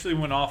 it actually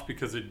went off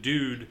because a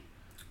dude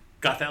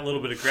got that little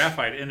bit of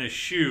graphite in his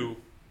shoe.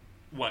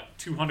 What,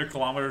 200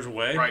 kilometers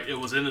away? Right, it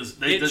was in his.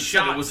 It said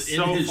shot it was in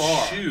so his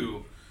far.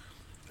 shoe.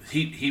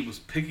 He was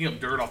picking up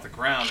dirt off the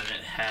ground, and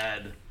it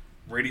had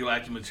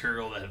radioactive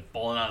material that had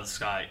fallen out of the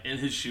sky in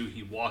his shoe.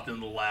 He walked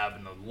into the lab,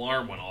 and the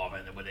alarm went off.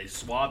 And then when they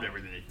swabbed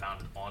everything, they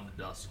found it on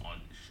the dust on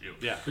his shoe.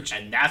 Yeah.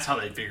 and that's how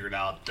they figured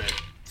out that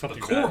Something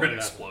the core bad had happened.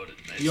 exploded.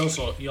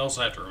 You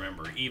also have to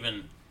remember,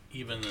 even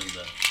in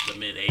the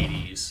mid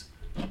 80s,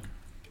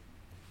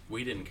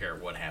 we didn't care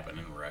what happened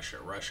in Russia.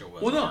 Russia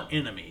was Well, no. our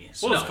enemy.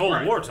 So, Well, it's Cold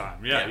right. War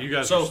time. Yeah, you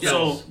guys. So are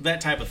still,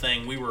 that type of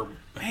thing, we were.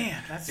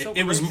 man, that's so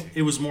It was crazy.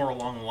 it was more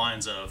along the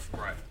lines of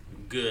Right.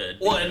 good.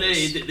 Well, and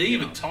because, they you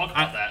even know, talk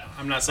about that.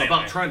 I'm not saying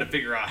about that- trying to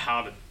figure out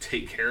how to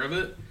take care of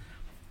it.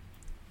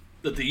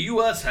 That the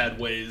U.S. had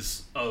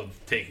ways of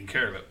taking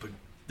care of it, but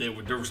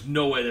there was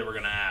no way they were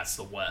going to ask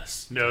the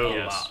West. No.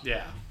 about.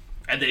 Yeah.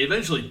 And they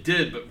eventually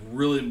did, but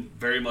really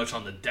very much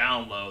on the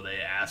down low, they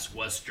asked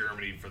West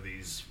Germany for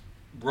these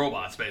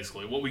robots,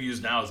 basically. What we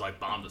use now is like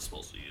bomb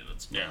disposal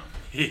units. Yeah.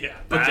 Yeah.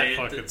 But That they,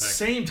 fucking at the thing.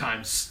 same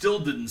time, still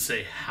didn't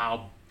say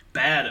how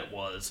bad it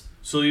was.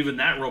 So even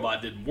that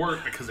robot didn't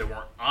work because they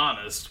weren't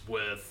honest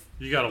with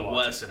You gotta the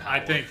watch West it. and how I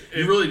it think worked.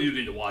 You if- really do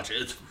need to watch it.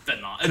 It's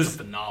It's a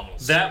phenomenal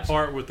That series.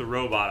 part with the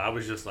robot, I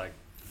was just like,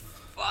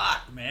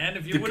 fuck, man.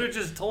 If you would have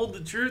just told the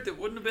truth, it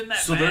wouldn't have been that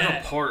So bad.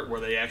 there's a part where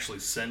they actually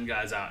send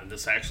guys out, and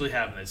this actually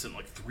happened. They sent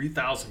like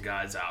 3,000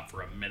 guys out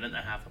for a minute and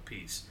a half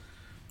apiece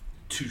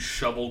to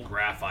shovel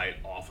graphite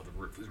off of the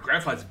roof.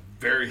 Graphite's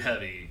very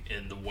heavy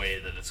in the way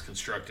that it's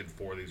constructed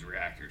for these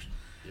reactors.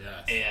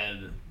 Yes.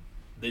 And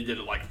they did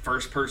it like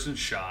first person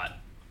shot,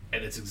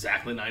 and it's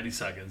exactly 90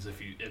 seconds. If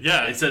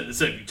Yeah. it said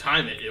if you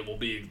time it, it will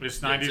be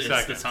It's 90 It's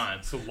seconds. the time,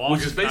 It's the which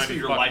longest is basically 90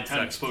 your fucking lifetime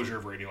seconds. exposure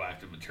of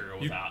radioactive material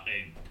without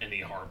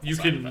any harmful. You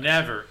side can effects.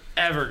 never,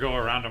 ever go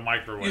around a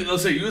microwave.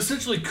 Let's say you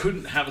essentially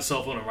couldn't have a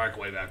cell phone or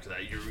microwave after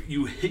that.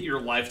 You hit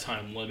your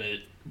lifetime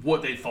limit.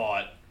 What they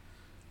thought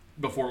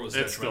before it was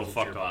It's still detrimental to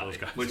your fucked all body, those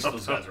guys which up,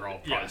 those so- guys are all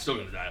probably yeah. still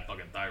going to die of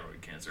fucking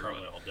thyroid cancer.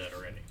 Probably But, all dead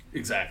already.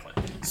 exactly.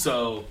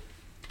 So,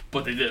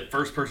 but they did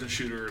first person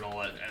shooter and all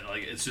that, and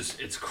like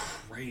it's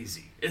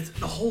crazy. It's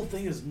the whole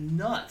thing is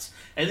nuts,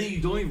 and then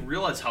you don't even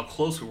realize how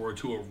close we were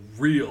to a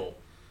real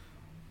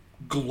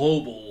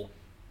global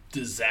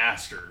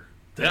disaster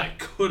that Yeah. it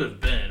could have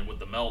been with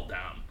the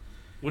meltdown.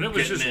 When it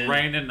was Getting just in.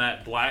 raining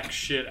that black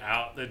shit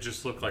out that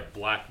just looked like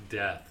black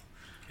death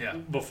Yeah.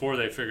 before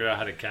they figured out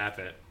how to cap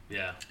it.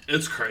 Yeah,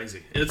 it's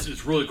crazy.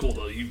 It's really cool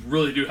though. You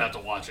really do have to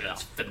watch it.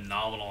 It's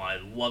phenomenal. I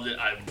loved it.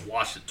 I've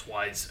watched it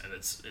twice, and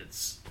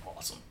it's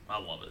awesome. I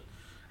love it.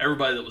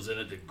 Everybody that was in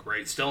it did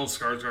great. Stellan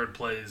Skarsgård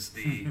plays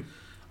the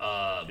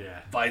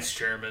vice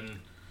chairman.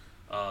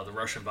 The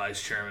Russian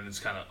vice chairman is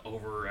kind of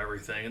over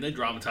everything, and they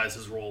dramatize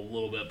his role a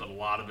little bit, but a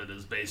lot of it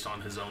is based on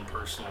his own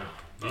personal.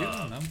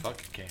 I'm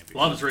fucking campy. A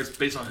lot of it's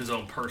based on his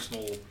own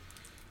personal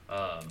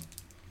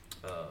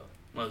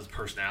his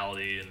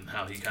personality and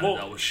how he kind of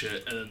dealt with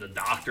shit. And then the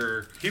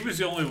doctor. He was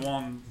the only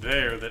one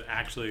there that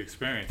actually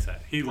experienced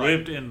that. He Right.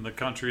 lived in the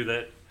country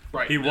that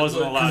Right. he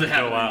wasn't 'Cause allowed it to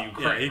happened go in out.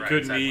 Ukraine, He right,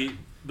 couldn't exactly. eat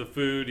the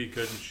food. He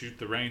couldn't shoot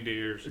the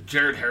reindeers.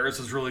 Jared Harris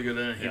is really good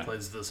in it. He Yeah.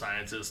 plays the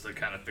scientist that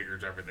kind of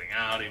figures everything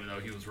out, even though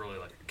he was really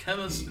like a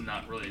chemist and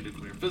not really a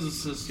nuclear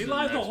physicist. He and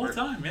lied an the whole expert.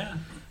 time, yeah.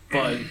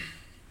 But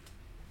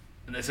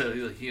and they said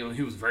he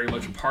was very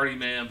much a party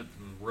man, but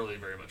really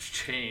very much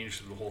changed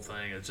through the whole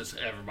thing. It's just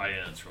everybody in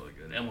it's really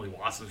good. Emily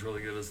Watson's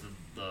really good as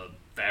the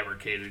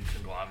fabricated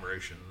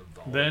conglomeration of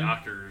all Then the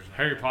doctors.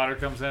 Harry Potter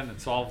comes in and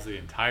solves the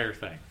entire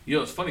thing. You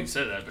know, it's funny you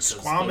say that because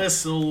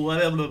Squamous,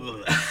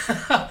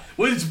 whatever.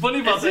 what's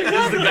funny about that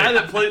is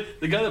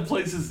the guy that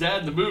plays his dad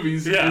in the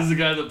movies Yeah. is the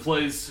guy that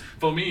plays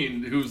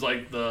Fomin, who's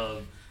like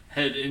the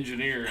head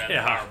engineer at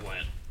Yeah. the power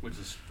plant,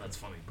 that's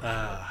funny.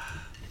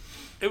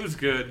 It was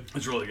good.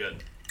 It's really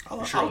good.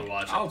 I'll, surely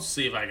watch it. I'll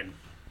see if I can.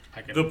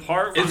 The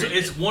part where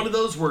It's one of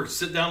those where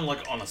sit down like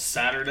on a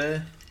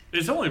Saturday.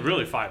 it's only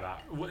really 5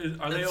 hours.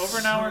 Are they over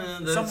an hour?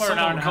 Somewhere Somewhere an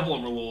hour and a a couple half.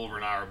 of them are a little over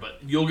an hour, but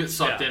you'll get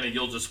sucked Yeah. in and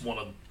you'll just want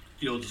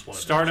to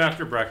Start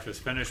after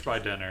breakfast, finish by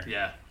dinner.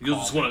 Yeah, you'll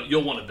want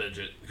to binge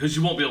it because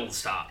you won't be able to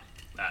stop.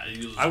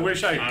 I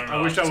wish I don't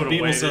know. would have Some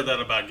people waited. said that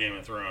about Game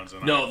of Thrones.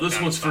 And No, I this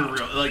kinda one's for stopped.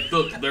 real. Like,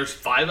 look, there's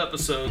 5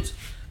 episodes.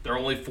 They're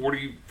only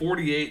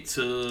 48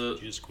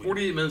 Just quit.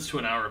 minutes to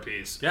an hour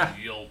apiece. Yeah.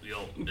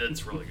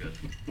 It's really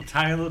good.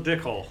 Tiny little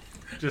dick hole.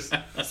 Just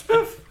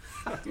spoof.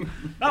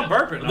 Not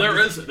burping.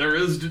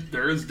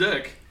 There is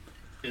Dick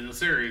in the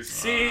series.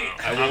 See,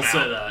 I will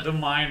say that. the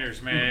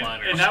minors, man,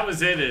 Minors. and that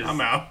was it.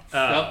 I'm out.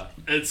 Yep.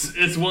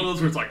 It's one of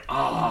those where it's like,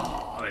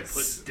 oh, they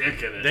put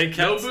Dick in it. They kept-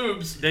 no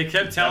boobs. They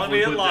kept telling me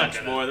at Definitely put lunch,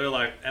 Dick in it. boy. They're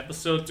like,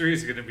 episode 3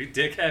 is going to be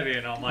dick heavy,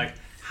 and I'm like,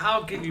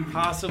 how can you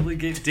possibly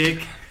get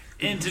Dick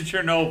into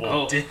Chernobyl?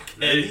 Oh, Dick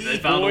they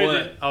found a Boy,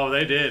 way.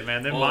 they did,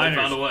 man. Them Oh, they minors,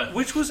 found a way.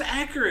 which was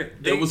accurate.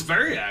 It was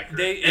very accurate.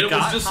 it and it was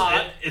got just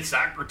hot. it's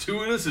not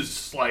gratuitous. It's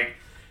just like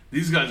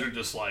these guys are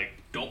just like,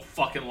 don't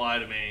fucking lie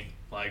to me.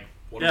 Like,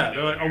 what Yeah, are we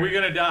they're doing like, are we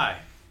here? gonna die?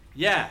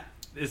 Yeah.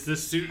 Is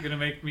this suit gonna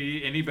make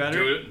me any better?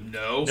 Do it?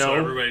 No. So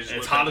everybody's It's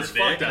looking hot at as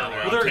their fuck dick, down or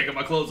there. what? I'm taking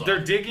my clothes off. They're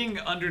digging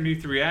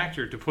underneath the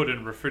reactor to put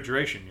in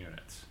refrigeration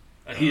units.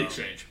 A heat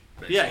exchange.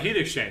 Yeah, basically, heat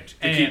exchange.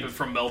 to And keep it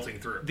from melting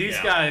through. these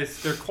Yeah.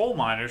 guys, they're coal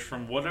miners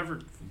from whatever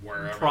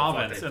Wherever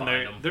province, the fuck and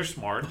they find them. they're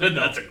smart. They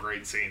That's know. a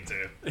great scene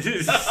too.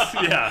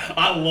 Yeah.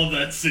 I love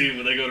that scene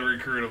when they go to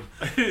recruit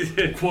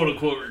him, quote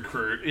unquote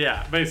recruit.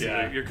 Yeah, basically,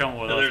 Yeah. you're coming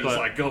with And us. they're just But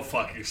like, go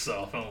fuck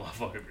yourself. I don't want to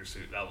fuck up your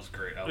suit. That was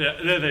great. I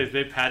yeah,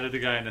 they patted the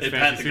guy in his They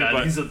pat fancy the suit, guy.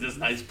 but He's this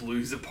nice blue.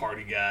 He's a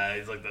party guy.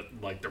 He's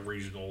like the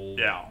regional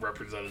Yeah.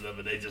 representative,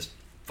 and they just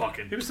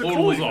fucking He was the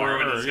totally Coles are,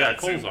 ruin or, his yeah, guy's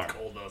Coles suit with are.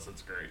 coal dust.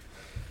 It's great.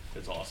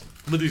 It's awesome.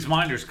 but these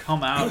miners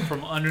come out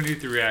from underneath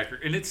the reactor,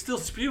 and it's still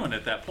spewing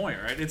at that point,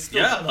 right? It's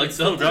still Yeah, like it's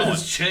still something going.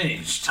 has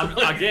changed.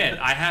 Again,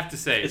 I have to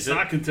say, it's the,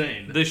 not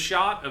contained. the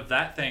shot of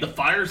that thing, The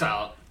fire's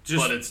out,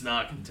 Just- but it's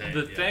not contained.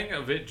 the yeah. thing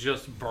of it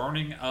just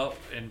burning up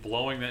and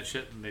blowing that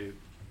shit in the,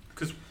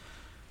 because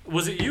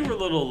was it you or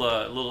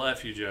little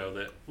F you Joe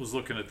that was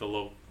looking at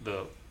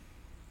the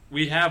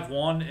we have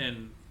one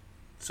in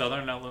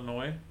Southern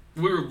Illinois.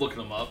 We were looking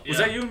them up. Was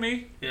yeah. that you and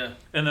me? Yeah.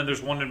 And then there's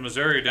one in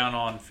Missouri down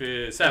on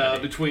 70.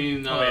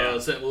 Between yeah.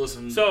 St. Louis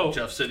and So-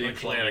 Jeff City and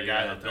Actually, had a Columbia.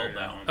 guy out that there, built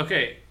that one.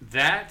 Okay,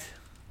 that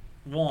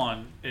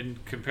one in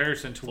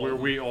comparison to where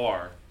we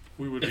are,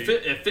 we would If be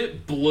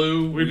it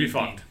blew, We'd be we'd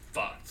fucked.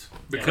 Fucked.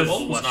 Because of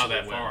Bolton's not westerly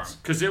that far. winds.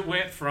 because it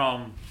went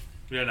from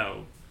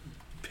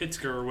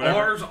Pittsburgh or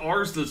whatever.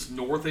 Ours that's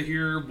north of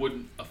here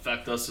wouldn't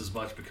affect us as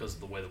much because of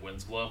the way the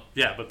winds blow.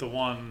 Yeah, but the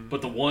one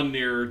But the one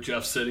near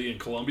Jeff City and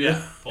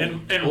Columbia,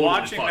 and holy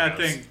watching fuck that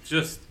us. thing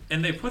just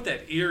and they put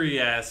that eerie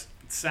ass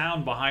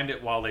sound behind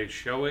it while they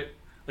show it,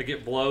 like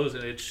it blows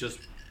and it's just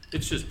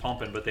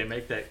pumping, but they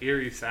make that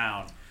eerie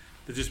sound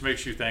that just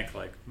makes you think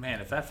like, man,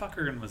 if that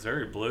fucker in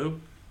Missouri blew,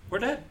 we're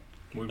dead.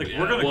 Like,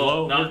 we're gonna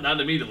glow. Not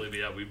immediately, but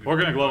yeah, We're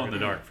gonna glow in the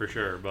dark for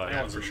sure, but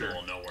That was in the middle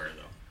of nowhere,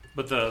 though.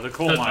 but the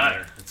coal Doesn't miner,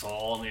 matter. It's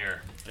all in the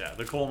air. yeah,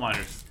 the coal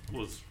miners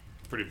was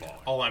pretty baller.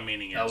 All I'm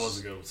meaning is That was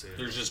a good scene.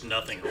 there's just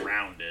nothing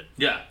around it.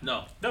 Yeah,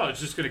 no. No,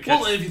 it's just gonna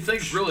catch. Well, if you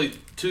think really,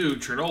 too,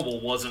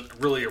 Chernobyl wasn't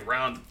really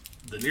around.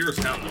 The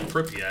nearest town to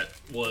Pripyat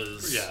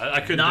was. Yeah, I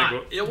couldn't not,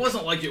 think of- It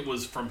wasn't like it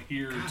was from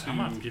here I'm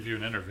gonna have to to. give you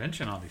an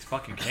intervention on these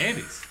fucking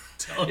candies.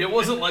 It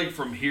wasn't like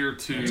from here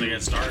Once I to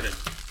get started.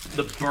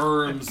 the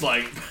berms.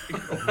 Like,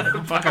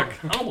 Fuck.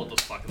 I don't want those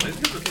fucking things.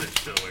 Get this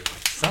shit away from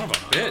me. Son of a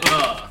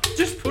bitch.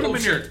 Just put them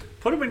in your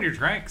bullshit.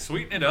 drink,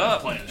 sweeten it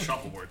up. Playing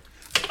shuffleboard.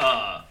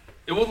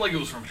 It wasn't like it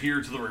was from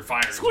here to the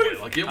refinery. Squeeze.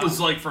 Like it was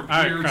like from All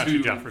right, here Crunchy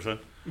to. Jefferson.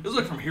 It was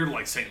like from here to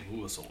like St.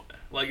 Louis away.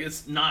 Like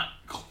it's not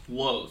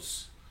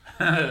close.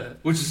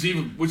 which is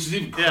even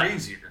Yeah.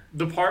 crazier.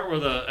 The part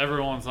where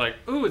everyone's like,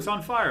 "Ooh, it's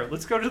on fire!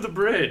 Let's go to the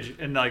bridge,"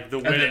 and like the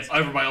And then winds,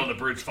 everybody on the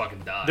bridge fucking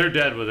died. they're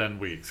dead within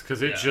weeks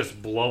because it's Yeah.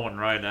 just blowing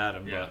right at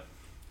them. Yeah.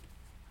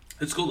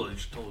 It's cool though. You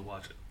should totally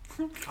watch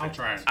it. I'll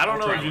try it. I don't I'll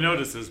know try if you it.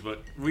 notice this,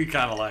 but we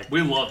kind of like.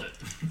 We loved it.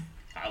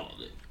 I loved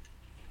it.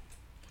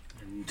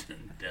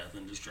 Death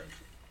and destruction.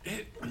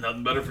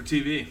 Nothing better for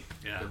TV.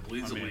 Yeah, It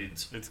bleeds and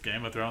leads. It's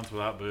Game of Thrones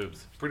without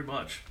boobs. Pretty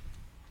much.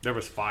 There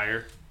was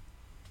fire,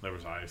 there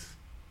was ice,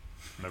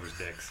 and there was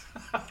dicks.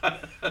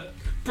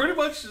 Pretty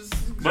much the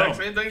exact Well,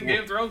 same thing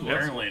Game of Thrones was.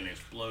 Apparently an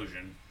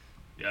explosion.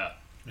 Yeah.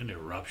 An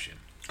eruption.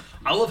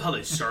 I love how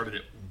they started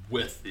it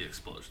with the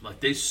explosion. Like,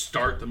 they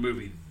start the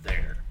movie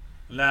there.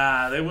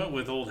 Nah, they went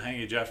with old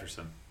Hangy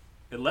Jefferson.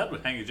 It led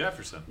with Hangy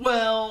Jefferson.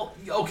 Well,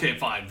 okay,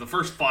 fine. The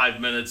first 5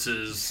 minutes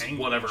is Hank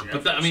whatever.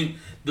 But Jefferson. I mean,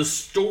 the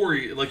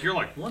story, like, you're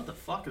like, what the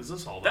fuck is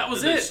this all about? That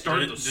was Did they it. start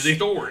Did the it- did they-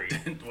 story.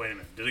 Wait a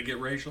minute. Did it get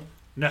racial?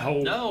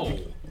 No. No.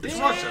 It's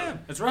Damn. Russia.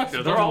 It's Russia.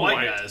 They're They're all white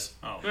white. guys.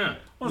 Oh. Yeah.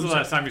 When was the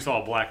last time you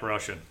saw a black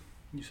Russian?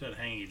 You said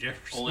Hangy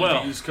Jefferson. Only Well-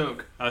 if you use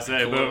Coke. I say,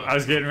 Kahlua. boom. I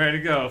was getting ready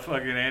to go.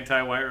 Fucking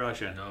anti-white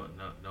Russian.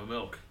 No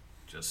milk.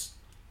 Just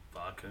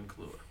vodka and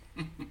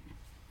Kahlua.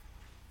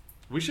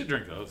 We should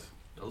drink those.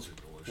 Those are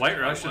delicious. White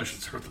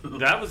Russians. are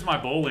That was my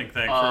bowling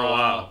thing for a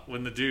while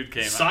when the dude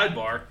came out.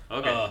 Sidebar.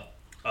 Okay.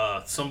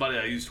 Somebody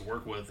I used to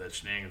work with at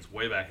Shenanigans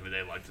way back in the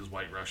day liked his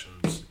White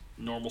Russians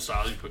normal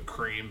style. You put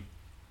cream,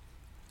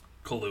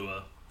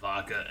 Kahlua,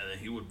 vodka, and then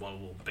he would want a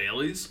little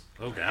Bailey's,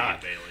 Oh God,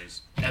 God,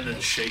 Bailey's. and then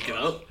shake it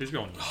up. he's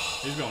going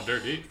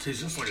dirt deep.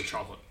 Tastes just like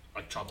chocolate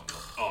milk.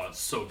 Oh, it's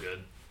so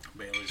good.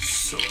 Bailey's.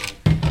 So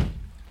good.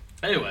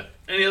 Anyway,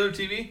 any other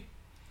TV?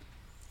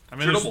 I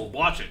mean, there's Chernobyl,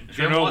 watch it. If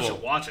you haven't watched Chernobyl.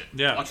 it, watch it.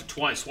 Yeah. Watch it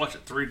twice. Watch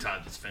it 3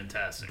 times. It's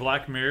fantastic.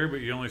 Black Mirror,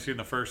 but you only seen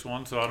the first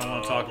one, so I don't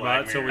want to talk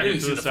Black about it. So we Mirror. I get didn't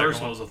to see the the second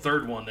first one. one. It was the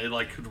third one. They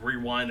like could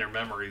rewind their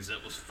memories.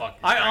 It was fucking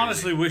I crazy.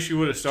 honestly wish you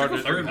would have Check the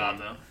started. third one,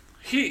 though.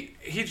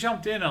 He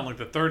jumped in on like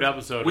the third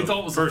episode. We of thought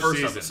it was the first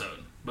season. episode,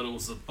 but it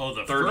was the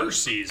The third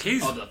first season.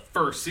 He's Oh, the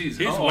first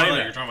season. He's Oh, way I thought back.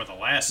 you were talking about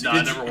the last No,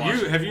 season. I never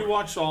watched it Have you before.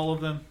 watched all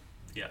of them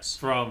Yes.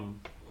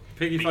 from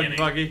Piggy Fucking Beginning.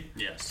 Puggy?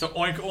 Yes. So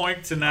Oink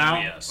Oink to now.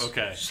 yes.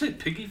 Okay. Did you say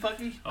piggy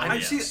fucky? Oh, I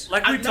yes. see.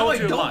 Like we told you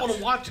I to don't watch. want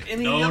to watch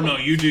any. No, of no,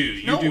 them. you do.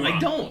 You No, do. I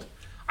not. don't.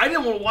 I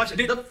didn't want to watch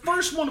it. The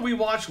first one we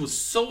watched was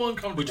so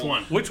uncomfortable. Which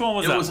one? Which one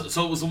was It that? was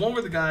so. It was the one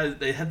where the guy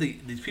they had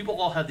these people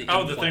all had the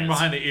oh, the thing implants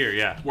behind the ear.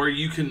 Yeah. where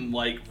you can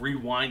like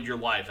rewind your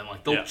life and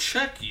like they'll Yeah.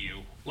 check you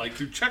like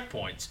through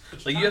checkpoints.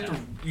 Like you have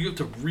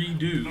to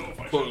redo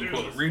quote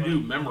unquote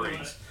redo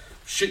memories,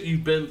 shit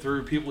you've been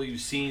through, people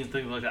you've seen,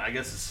 things like that. I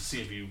guess it's to see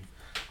if you.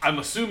 I'm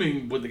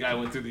assuming when the guy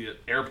went through the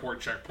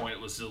airport checkpoint,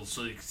 it was still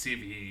so you could see if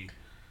he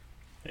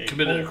Hey,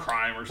 committed a pull-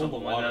 crime or Pull something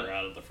the like water that.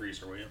 out of the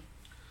freezer, will you?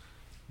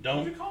 What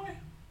did you Don't. call me?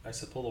 I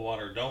said pull the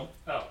water. Don't.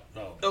 Oh.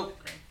 Oh. Oh.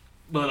 Okay.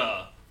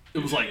 But it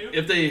was like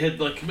if they had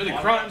like committed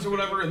crimes or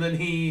whatever, and then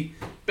he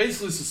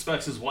basically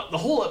suspects his wife. The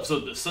whole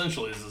episode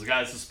essentially is this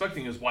guy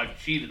suspecting his wife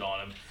cheated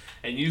on him,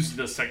 and using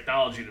this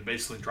technology to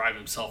basically drive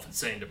himself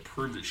insane to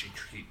prove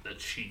that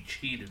she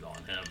cheated on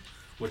him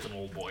with an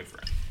old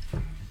boyfriend.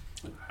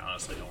 I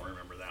honestly don't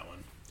remember that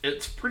one.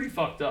 It's pretty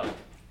fucked up.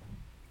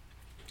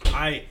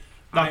 I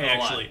Not gonna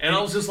actually. lie. And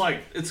I was just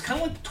like, it's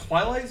kind of like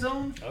Twilight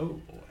Zone Oh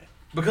boy.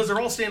 because they're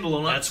all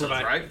standalone That's episodes, what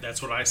I. right?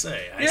 That's what I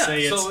say. I Yeah,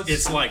 say so it's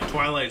it's- like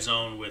Twilight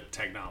Zone with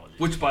technology.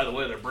 Which, by the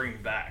way, they're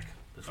bringing back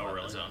the Twilight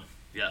really? Zone.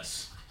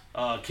 Yes.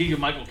 Keegan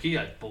Michael Key,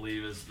 I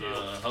believe, is the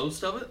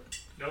host of it.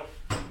 Nope.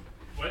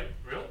 Wait.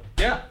 Real?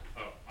 Yeah,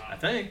 Oh. I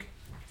think.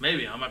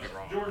 Maybe I might be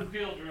wrong. Jordan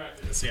Peele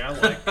directed. See,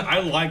 I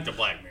like the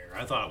Black Mirror.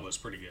 I thought it was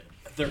pretty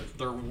good.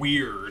 They're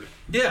weird.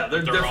 Yeah,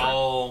 they're They're different.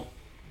 all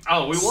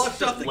Oh, we watched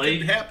stuff it that late.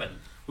 could happen.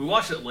 We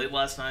watched it late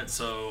last night,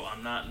 so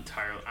I'm not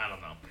entirely. I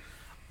don't know.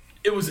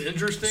 It was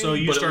interesting. So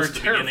you but started it at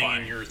was the beginning terrifying.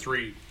 and you're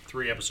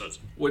three episodes.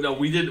 Well, no,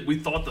 we did. We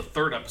thought the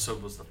third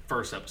episode was the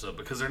first episode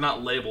because they're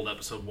not labeled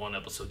episode 1,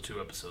 episode 2,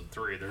 episode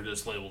 3. They're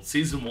just labeled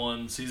season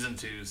 1, season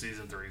 2,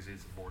 season 3, season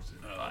 4, season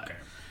 5. okay.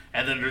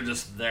 And then they're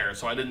just there.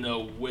 So I didn't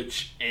know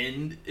which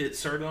end it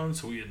started on.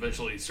 So we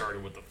eventually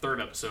started with the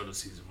third episode of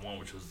season 1,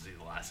 which was the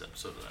last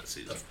episode of that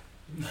season.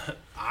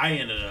 I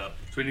ended up.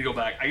 So we need to go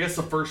back. I guess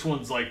the first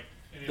one's like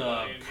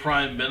the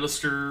Prime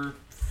Minister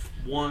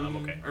one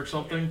Okay. or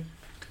something.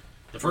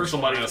 The Or first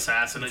somebody one,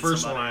 assassinates the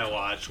first somebody. one I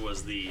watched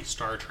was the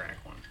Star Trek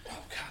one.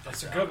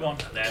 That's a good one.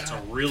 That's a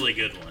really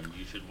good one.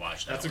 You should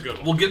watch that. That's a one. good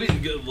one. Well, give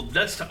me. Well,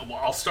 next time. Well,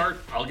 I'll start.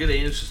 I'll get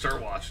Ange to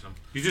start watching them.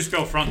 You just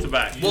go front to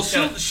back. Well,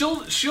 just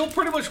she'll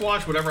pretty much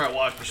watch whatever I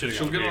watch. But Should've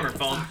she'll got get a on her beer.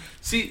 phone.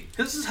 See,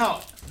 this is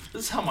how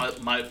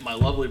my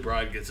lovely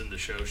bride gets into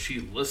shows.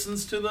 She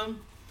listens to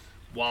them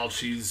while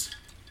she's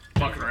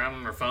fucking around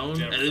on her phone,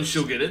 Jennifer and then does.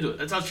 she'll get into it.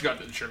 That's how she got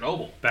into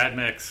Chernobyl. Bad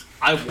mix.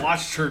 I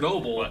watched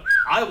Chernobyl.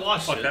 I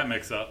watched Fuck it, that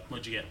mix up.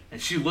 What'd you get?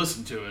 and she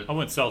listened to it. I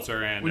went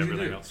seltzer and What'd you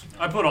everything do? else.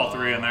 I put all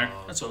three in there.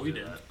 That's what we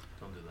did.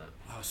 Don't do that.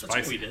 Oh, That's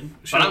what we did.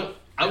 But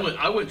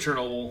I went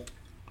Chernobyl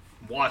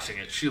watching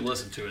it. She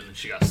listened to it, and then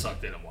she got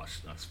sucked in and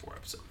watched the next 4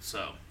 episodes.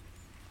 So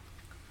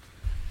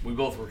we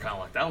both were kind of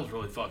like, that was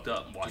really fucked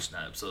up, and watching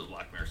that episode of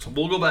Black Mirror. So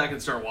we'll go back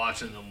and start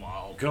watching, and then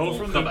we'll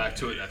from come the- back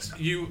to it next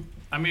time.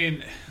 I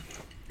mean,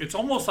 it's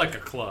almost like a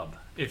club.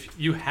 If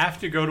you have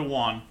to go to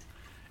one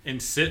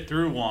and sit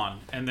through one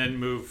and then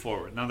move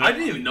forward. Now that, I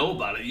didn't even know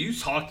about it. You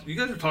guys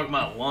were talking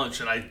about it at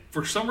lunch, and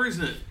for some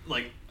reason,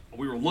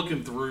 we were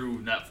looking through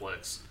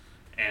Netflix,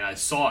 and I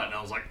saw it, and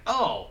I was like,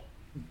 oh,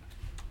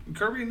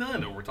 Kirby and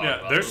Nintendo we're talking Yeah,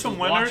 about. there's Let's some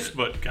watch winners, it.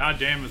 but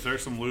goddamn, is there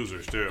some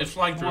losers too? It's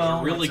like there's Well,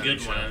 a really that's good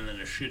any one show. and then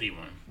a shitty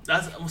one.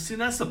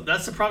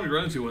 That's the problem you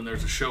run into when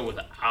there's a show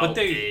without But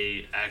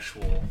a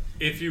actual.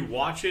 If you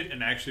watch it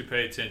and actually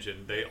pay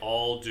attention, they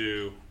all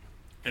do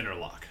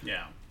interlock.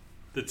 Yeah.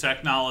 The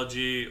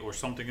technology or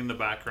something in the Well,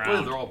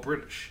 background. they're all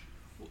British.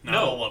 Not no,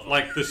 all of them.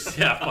 like this.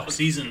 Yeah, fuck. Was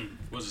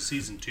it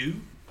season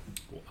 2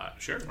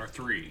 Sure. or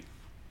 3?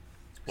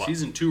 What?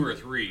 Season 2 or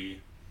 3,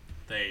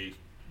 they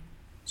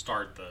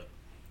start the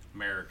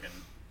American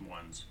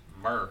ones.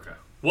 America.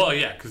 Well,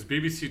 yeah, because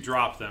BBC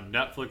dropped them.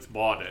 Netflix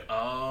bought it.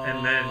 Oh,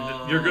 And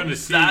then you're gonna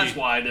see- That's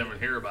why I never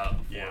hear about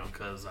it before. Yeah.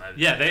 Because I.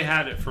 Yeah, they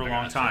had it for a I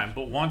long gotcha. time,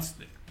 but once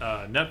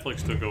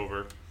Netflix took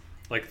over,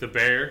 like the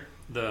bear,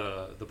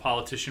 the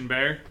politician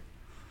bear.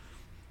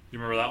 You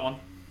remember that one?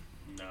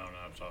 No, not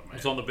off the top of my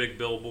It's head. on the big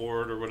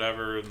billboard or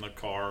whatever in the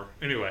car.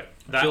 Anyway,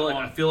 I that feel like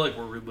one. I feel like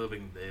we're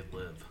reliving They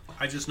Live.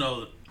 I just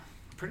know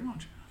Pretty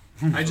much.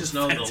 I just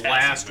know the Fantastic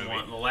last movie.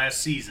 one, the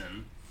last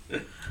season,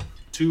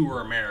 2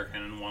 were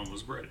American and 1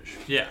 was British.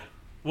 Yeah.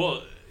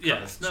 Well,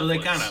 yeah. So they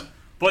kind of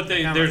But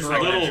kinda there's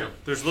throw it at you.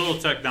 there's little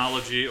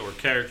technology or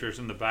characters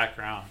in the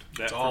background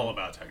that it's all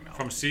about technology.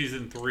 from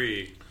season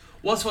 3.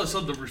 Well, that's what so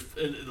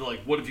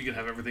like. What if you could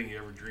have everything you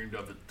ever dreamed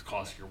of at the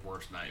cost of your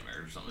worst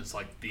nightmare or something? It's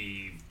like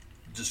the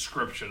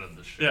description of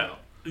the show.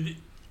 Yeah.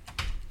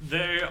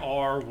 They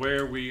are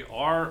where we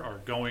are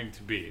going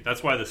to be.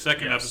 That's why the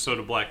second Yes. episode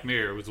of Black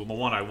Mirror was the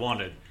one I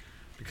wanted,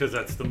 because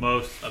that's the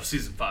most Of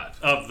season 5.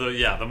 of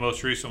the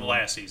most recent the one.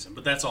 last season,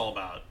 but that's all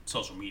about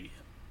social media.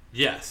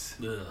 Yes,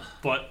 Ugh.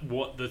 but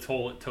what the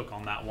toll it took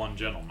on that one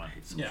gentleman.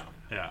 Yeah,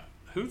 Yeah,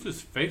 who's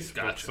this Facebook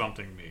Gotcha.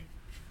 something me?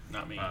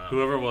 not me.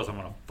 Whoever it was, I'm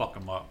gonna fuck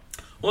him up.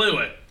 Well,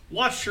 anyway,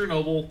 watch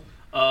Chernobyl.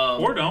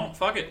 Or don't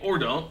fuck it. Or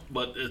don't.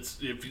 But it's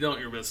if you don't,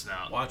 you're missing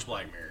out. Watch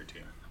Black Mirror too.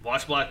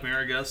 Watch Black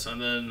Mirror, I guess,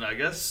 and then I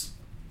guess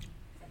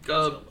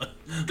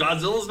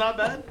Godzilla's not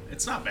bad.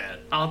 It's not bad.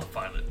 I'll have to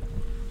find it.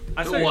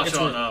 I Go say watch it's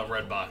it on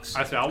worth- Redbox.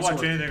 I say I'll It's watch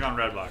worth- anything on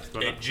Redbox,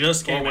 but It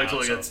just Or came wait out. till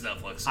it So gets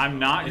Netflix. I'm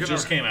not it gonna.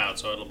 just came out,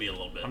 so it'll be a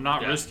little bit. I'm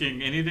not Yeah.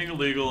 risking anything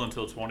illegal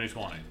until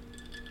 2020.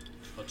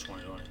 What's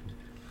 2020?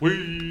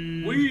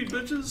 Weed,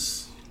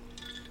 bitches.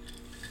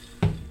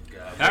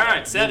 God, All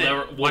right, said it.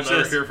 We'll Watch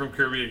never this. hear from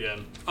Kirby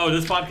again. Oh,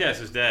 this podcast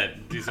is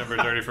dead. December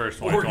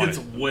 31st, Or 2020. it gets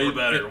way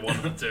better, one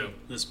of the two.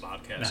 This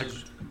podcast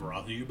is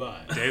brought to you by.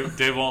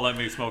 Dave won't let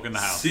me smoke in the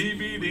house.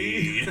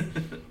 CBD.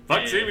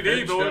 Fuck Yeah,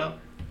 CBD, boy. headshot.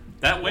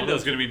 That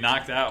window's going to be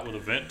knocked out with a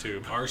vent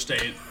tube. Our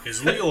state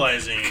is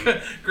legalizing.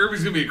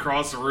 Kirby's gonna be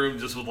across the room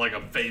just with like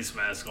a face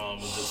mask on.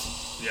 With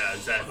just yeah,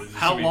 exactly. Just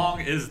How gonna be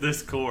long is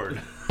this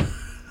cord?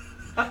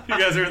 You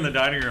guys are in the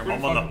dining room. pretty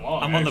I'm on the fucking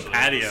long, I'm on the actually,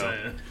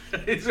 patio.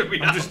 He's gonna be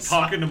I'm just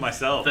outside. talking to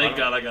myself. Thank I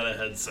God don't- I got a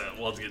headset.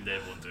 We'll have to get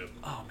Dave one too.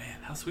 Oh man,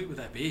 how sweet would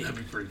that be? That'd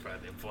be pretty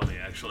goddamn funny,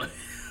 actually.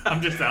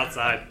 I'm just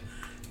outside.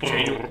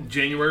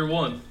 January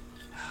 1.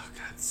 Oh,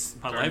 God,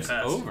 my already life's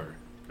passed. over.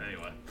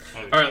 Anyway.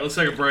 All right, let's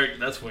take a break.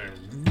 That's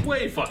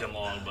way fucking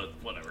long, but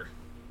whatever.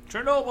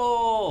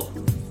 Chernobyl.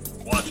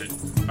 Watch it.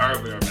 All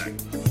right, we are back.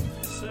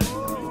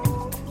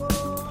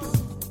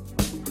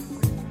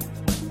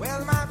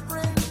 Well, my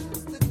friends,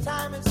 the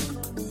time has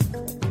come.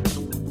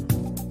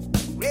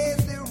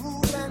 Raise the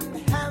roof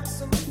and have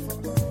some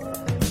fun.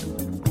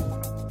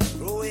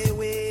 Throw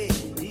away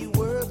the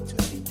work to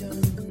be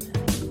done.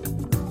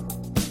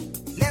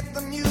 Let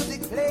the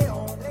music play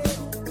on.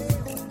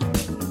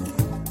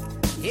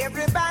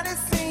 Everybody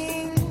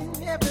sing,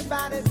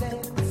 everybody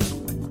dance.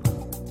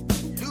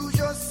 Lose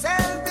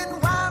yourself in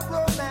wild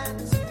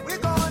romance. We're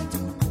going to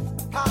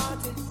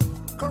party,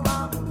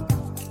 caramba,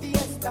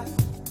 fiesta,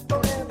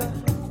 forever.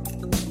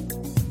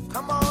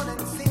 Come on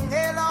and sing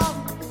along.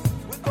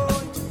 We're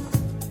going to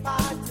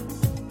party,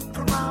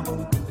 caramba,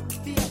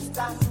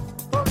 fiesta,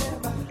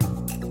 forever.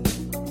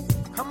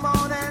 Come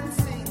on and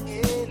sing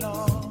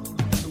along.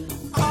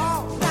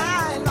 All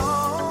night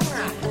long.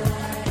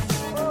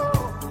 Oh,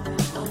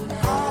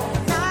 all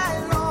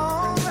night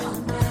long.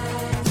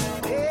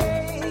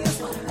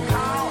 Yes,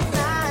 all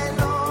night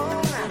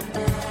long.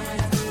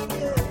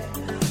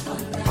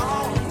 Yeah,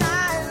 all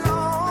night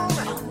long.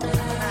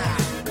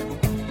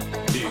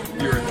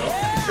 You're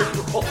enough.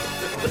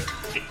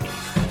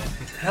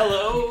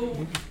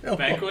 Hello,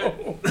 banquet.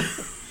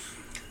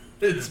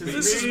 This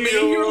This is me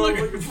you're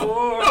looking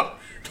for.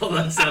 Oh,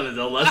 that sounded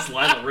that's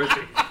Lionel Richie.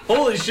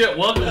 Holy shit!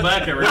 Welcome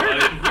back, everybody.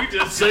 We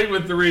just sang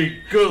with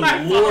 3. Good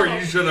lord,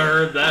 you should have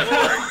heard that.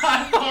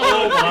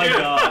 Oh my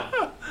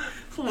god!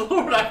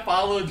 Lord, I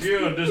followed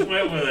you and just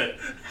went with it.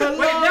 Wait,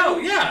 no,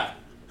 yeah.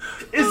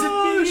 Is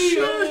it me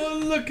you're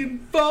looking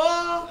for?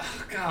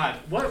 God,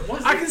 what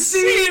was I can see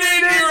it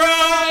in your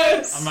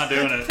eyes. I'm not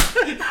doing it.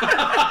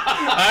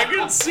 I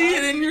can see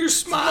it in your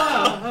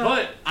smile.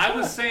 But I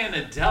was saying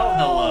Adele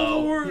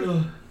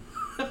hello.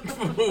 But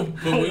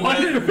we What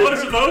went,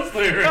 are those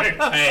lyrics?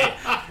 hey,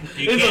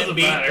 you It can't doesn't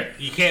be matter.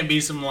 you can't be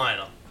some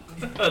Lionel.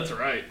 That's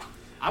right.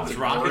 I was It's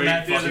a rocking great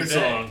that the other fucking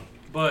day. song.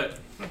 But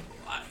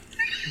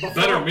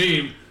Better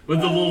meme with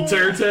the little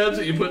tear tabs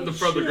that you put in the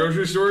front of the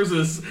grocery stores.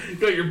 Is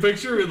got your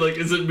picture and like,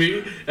 is it me?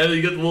 And then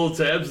you get the little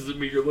tabs. Is it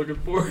me you're looking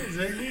for?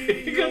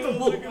 You got the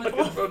little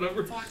fucking phone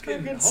number.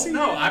 Oh,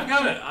 no, I've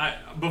got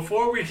it.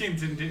 Before we can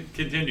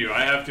continue,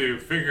 I have to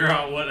figure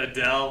out what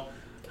Adele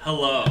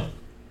 "Hello"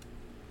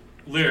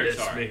 lyrics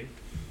It's are. me.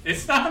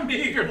 It's not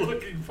me you're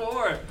looking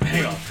for.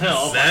 Hang on.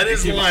 Hell, That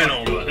is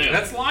Lionel.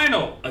 That's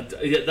Lionel.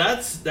 Yeah,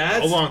 that's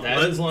Hold on,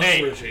 that is Lionel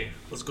hey. Richie.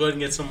 Let's go ahead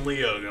and get some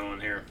Leo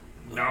going here.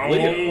 No,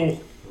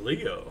 Leo.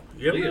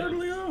 You ever Leo. heard of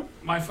Leo?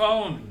 my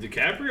phone.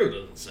 DiCaprio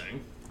doesn't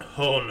sing.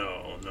 Oh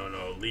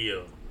no,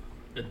 Leo.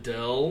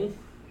 Adele.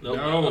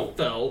 No.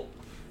 Adele.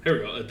 Here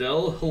we go.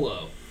 Adele.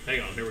 Hello.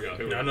 Hang on. Here we go.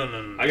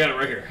 No. I got it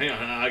right here. Hang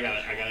on. I got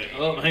it.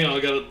 Oh, hang on.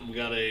 We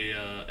got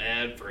a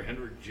ad for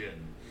Hendrick Gin.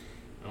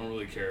 I don't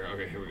really care.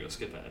 Okay, here we go.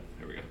 Skip ad.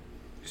 Here we go.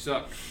 You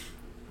suck.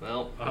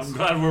 Well, I'm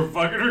glad we're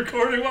fucking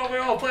recording while we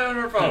all play on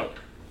our phone.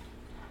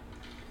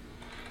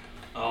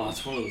 oh,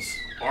 it's one of those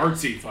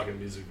artsy fucking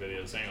music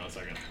videos. Hang on a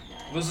second.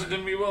 Listen to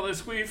me while I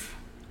squeef.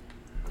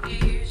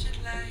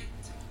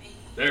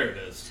 There it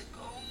is.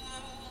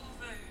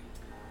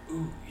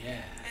 Ooh,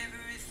 yeah.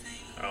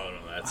 Oh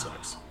no, that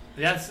sucks.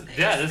 Yeah,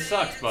 this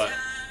sucks, but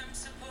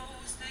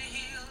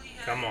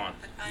Come on,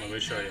 let me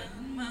show you.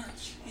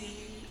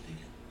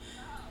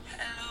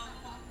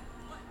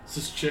 It's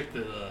this chick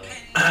that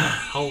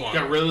Hold on.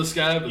 got rid of this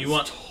guy, but You you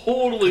want-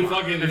 totally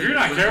fucking. if you're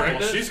not careful,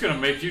 pregnant. she's gonna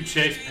make you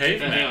chase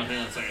pavement. Hang on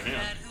a second. Hang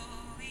on.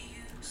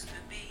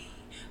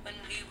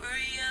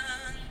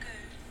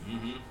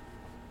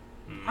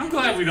 I'm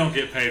glad we don't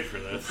get paid for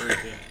this.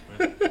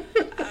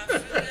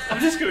 I'm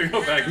just gonna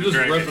go back You're to just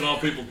drinking. ripping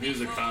off people's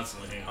music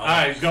constantly. Hang on.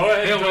 Alright, go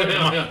ahead. Hang on, go hang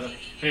on, ahead.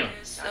 hang on.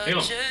 Hang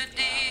on. See,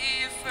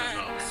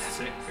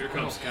 here it Oh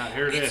comes. god,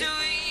 here it is.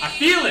 I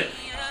feel it!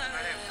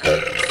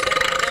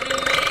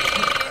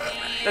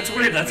 That's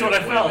weird, that's what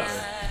I felt.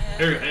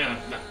 Here, hang on.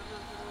 No.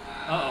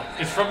 Uh-oh.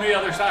 It's from the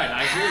other side,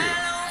 I hear you.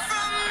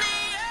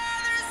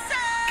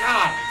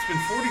 God, it's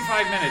been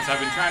 45 minutes. I've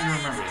been trying to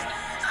remember that.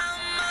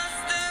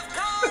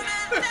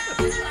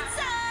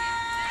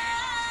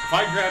 If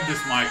I grab this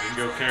mic and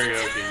go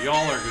karaoke,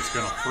 y'all are just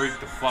gonna freak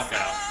the fuck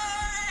out.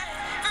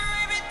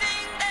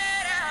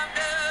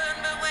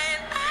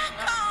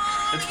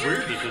 It's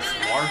weird that this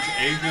large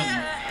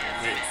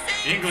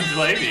English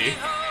lady,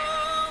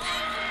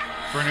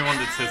 for anyone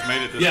that has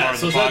made it this Yeah, far in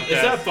so the it's that, podcast,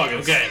 it's that fucking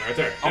Okay. scene right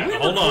there. are we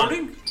Hold recording?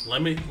 on.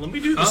 Let me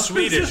do the Huh? Is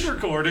Swedish. this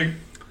recording?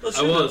 I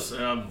was,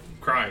 and I'm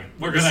crying.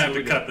 We're gonna have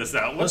to cut this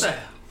out. What the?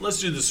 Let's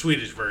do the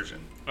Swedish version.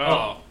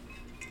 Oh,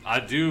 I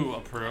do.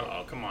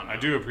 Oh, come on. I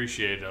do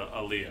appreciate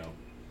a Leo.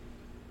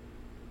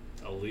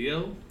 A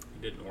Leo?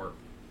 It didn't work.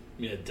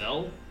 You mean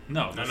Adele?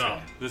 No, No, this no.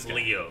 guy. This guy.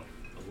 Leo.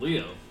 A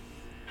Leo.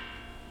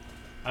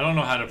 I don't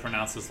know how to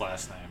pronounce his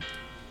last name.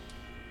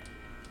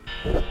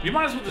 You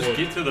might as well just Well,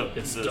 get to the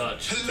It's the,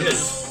 Dutch. to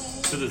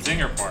the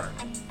zinger part.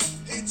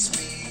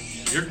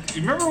 You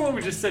remember when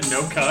we just said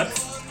no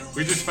cuts?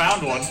 We just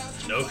found one.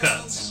 No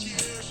cuts.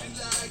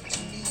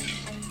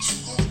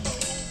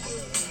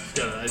 It's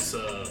got a nice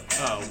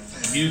Oh,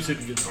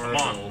 muted guitar. Come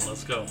on, roll.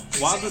 let's go.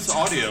 while this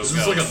audio Is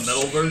goes, this like a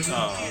metal version?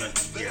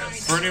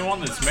 Yes. for anyone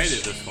that's made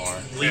it this far,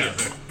 Leo.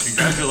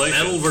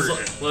 congratulations. Metal version.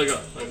 Let it go.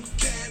 Let it go.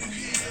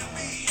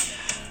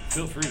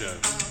 Feel free to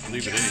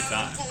leave at any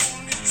time.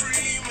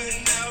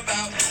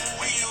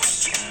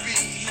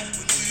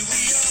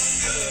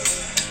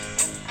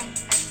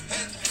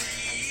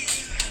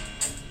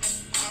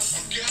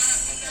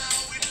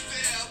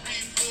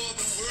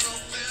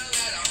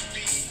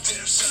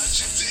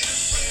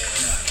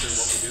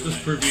 This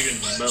proof you can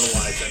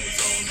metalize any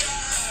song.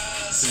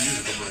 It's a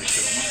musical break,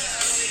 gentlemen.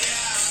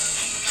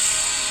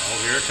 Oh,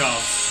 here it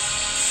comes.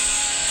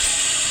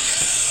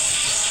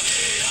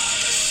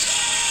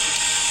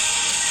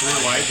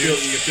 You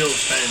can feel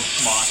his pain.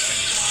 Moxing.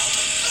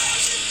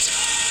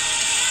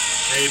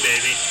 Hey,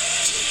 baby.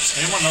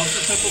 Anyone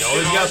else's nipples? You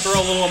always get got to hard?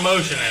 throw a little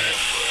emotion in it.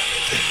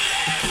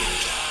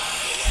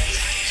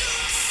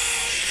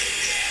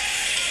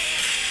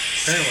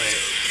 Apparently,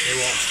 it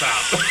won't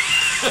stop.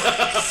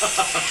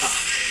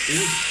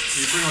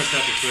 You pretty much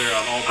have to clear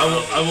out all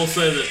the I will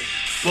say that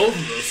both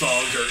of those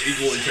songs are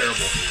equally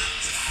terrible.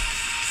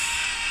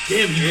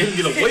 Damn, you couldn't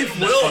get away from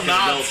that Will fucking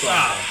not Adele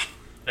stop. song.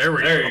 There we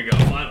go. There you go.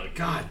 Finally.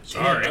 God,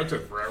 Sorry. damn, that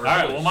took forever. All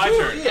right, well, my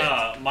turn.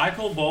 Yeah.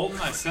 Michael Bolton,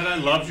 I said I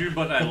loved you,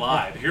 but I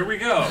lied. Here we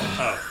go.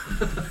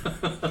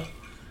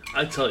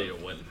 I tell you,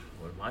 when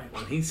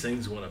he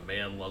sings "When a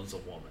Man Loves a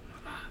Woman,"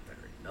 there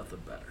ain't nothing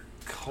better.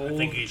 Cold. I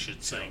think he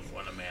should sing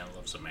 "When a Man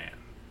Loves a Man."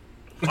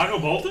 Michael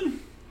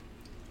Bolton?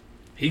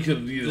 He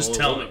could, Just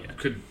tell me.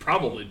 could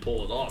probably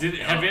pull it off.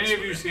 Have any of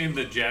you seen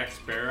the Jack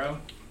Sparrow,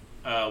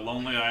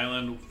 Lonely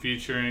Island,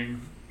 featuring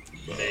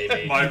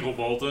Maybe. Michael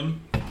Bolton?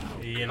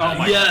 You Oh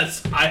my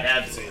Yes, I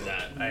have seen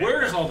that.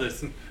 Where is all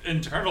this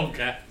internal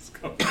gas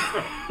coming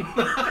from?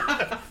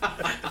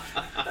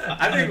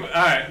 I think. All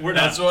right, we're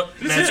That's done. what.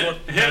 Just That's hit- what.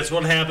 hit- That's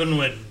what happened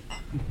when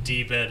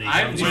Deep Eddie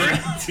I comes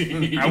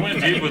around. went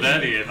deep with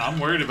Eddie, and I'm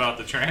worried about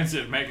the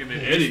transit making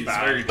it Eddie's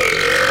eastbound. very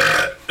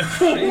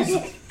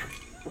Jesus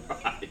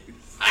Christ.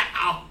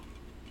 Ow.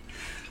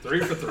 3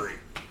 for 3.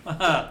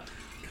 God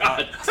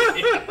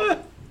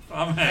damn.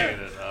 I'm hanging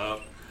it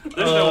up.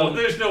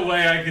 There's no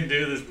way I can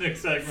do this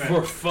next segment.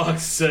 For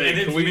fuck's sake. And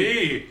it's we,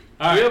 me.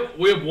 All right.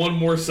 we have one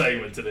more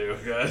segment to do,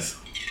 guys.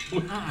 All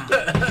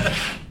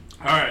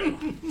right.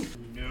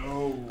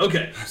 No.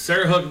 Okay,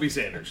 Sarah Huckabee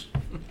Sanders.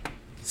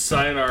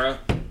 Sayonara.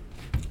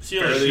 See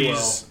you Fare later. thee well.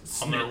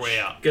 She's on their way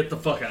out. Get the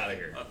fuck out of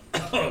here.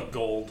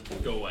 Gold.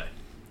 Go away.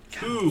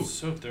 Who?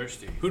 So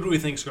thirsty. Who do we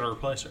think's going to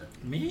replace her?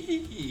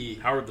 Me.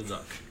 Howard the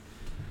Duck.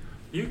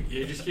 You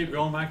just keep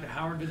going back to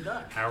Howard the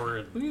Duck.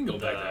 Howard. We can go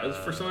back to that. That's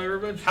the first time I ever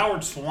mentioned.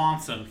 Howard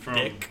Swanson from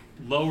Dick.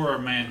 Lower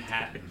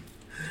Manhattan.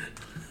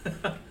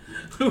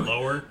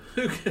 Lower.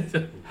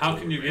 How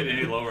can you get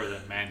any lower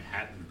than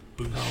Manhattan?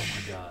 Oh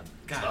my god.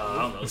 God.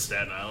 I don't know,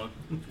 Staten Island.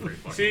 Pretty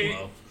fucking See,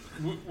 low.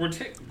 we're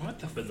taking what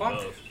the Been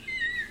fuck?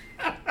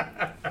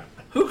 both.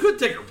 Who could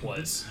take her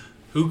place?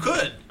 Who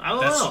could? I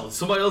don't know.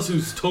 Somebody else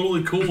who's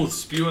totally cool with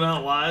spewing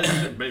out lies.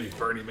 Maybe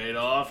Bernie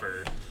Madoff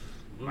or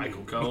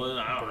Michael Cohen.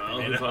 I don't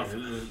know. Who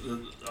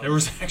fucking- There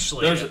was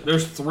actually.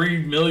 There's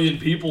 3 million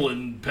people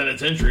in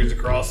penitentiaries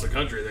across the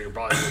country that could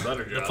probably do a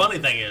better job. The funny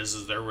thing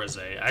is there was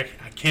I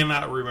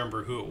cannot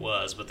remember who it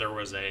was, but there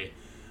was a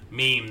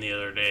meme the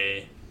other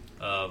day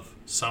of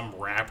some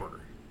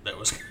rapper that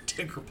was going to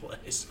take her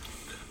place.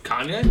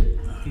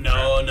 Kanye?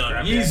 No.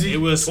 Yeezy. It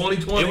was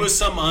 2020. It was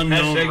some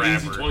unknown Hashtag Yeezy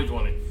rapper,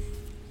 2020.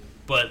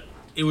 but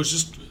it was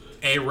just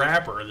a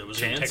rapper that was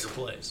going to Chance? take her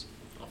place.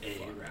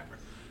 A rapper.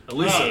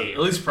 At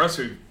least press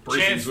briefings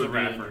Chance the would be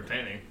Rapper.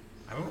 entertaining.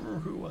 I don't remember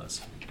who it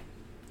was.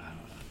 I don't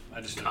know.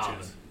 I just know Common.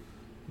 Chance.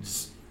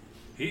 Just,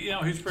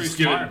 He's pretty just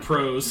give it smart.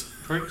 pros.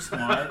 Pretty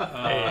smart.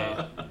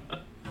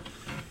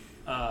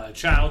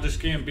 Childish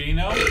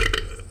Gambino.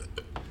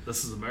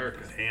 This is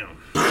America. Damn.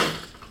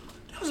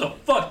 That was a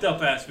fucked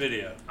up ass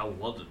video. I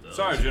loved it though.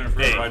 Sorry, Jennifer,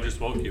 Hey. if I just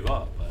woke you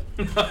up,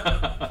 but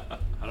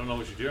I don't know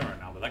what you're doing right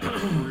now. But that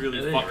got really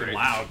It ain't fucking great.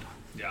 loud.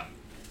 Yeah.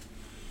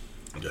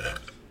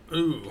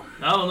 Ooh.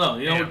 I don't know.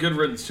 You know, Damn. good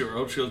riddance to her. I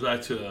hope she goes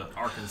back to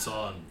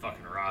Arkansas and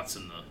fucking rots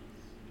in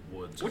the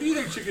woods. What do you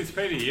think she gets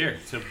paid a year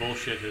to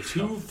bullshit his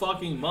Too stuff?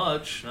 fucking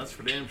much. That's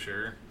for damn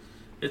sure.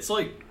 It's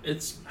like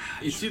it's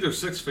either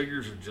 6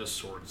 figures or just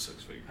sort of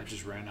 6 figures. I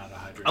just ran out of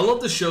hydration. I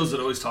love the shows that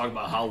always talk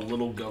about how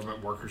little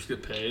government workers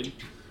get paid.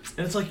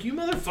 And it's like, you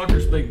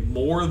motherfuckers make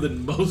more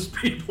than most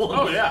people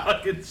Oh, in the yeah.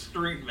 fucking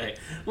street make.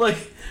 Like,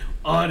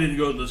 oh, I didn't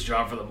go to this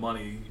job for the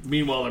money.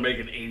 Meanwhile, they're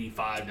making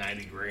 85,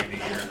 90 grand a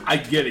year. I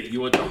get it.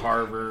 You went to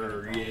Harvard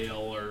or Yale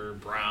or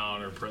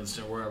Brown or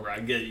Princeton or wherever. I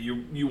get it.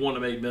 You want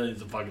to make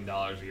millions of fucking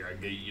dollars a year. I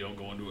get it. You don't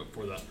go into it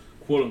for the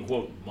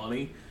quote-unquote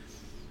money.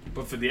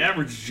 But for the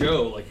average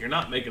Joe, like, you're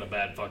not making a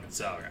bad fucking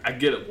salary. I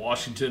get it.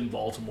 Washington,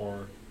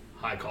 Baltimore,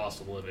 high cost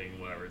of living,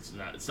 whatever.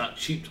 It's not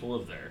cheap to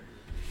live there.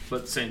 But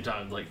at the same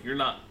time, like, you're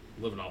not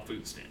living off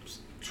food stamps.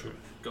 True.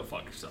 Go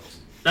fuck yourselves.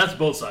 That's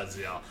both sides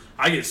of the aisle.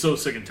 I get so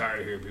sick and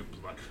tired of hearing people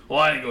like, well,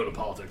 I didn't go to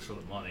politics for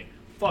the money.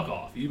 Fuck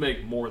off. You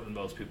make more than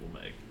most people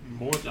make.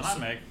 More than I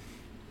make.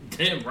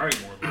 Damn right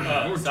more than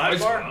more than twice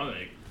sidebar? what I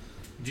make.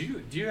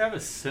 Do you have a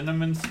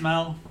cinnamon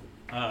smell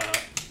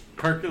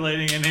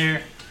percolating in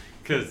here?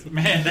 Because,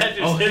 man, that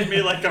just hit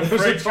me like a There's a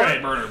freight tart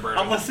train. burner burning.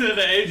 I'm listening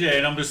to AJ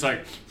and I'm just like,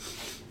 It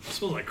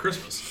smells like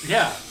Christmas.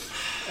 yeah.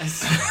 It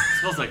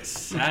smells like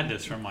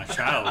sadness from my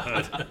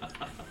childhood.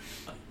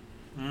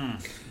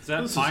 Is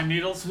that This is- pine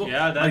needles? Well,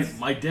 Yeah, that's...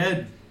 my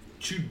dad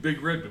chewed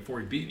Big Red before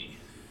he beat me.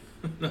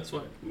 That's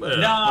why.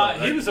 Nah,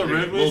 he was a little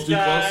Wrigley's too close,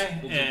 guy.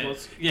 little too and-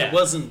 close. yeah. It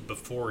wasn't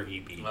before he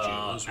beat you. It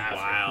was After.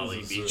 while he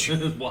This beat is,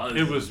 you. while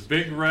It was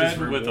Big Red his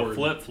with a reward.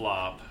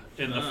 flip-flop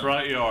in the Ah.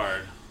 front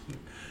yard.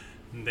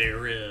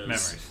 There is.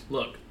 Memories.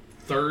 Look,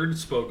 third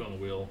spoke on the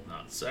wheel,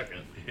 not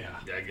second. Yeah.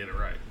 Gotta get it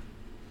right.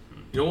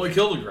 You don't want to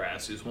kill the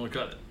grass, you just want to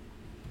cut it.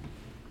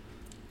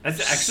 That's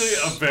actually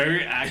a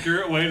very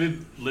accurate way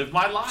to live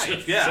my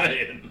life. Yeah.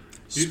 Saying.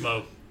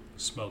 Smoke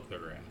the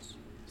grass.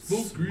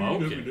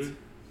 Smoke it.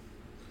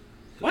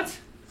 What?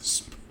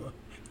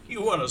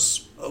 You want to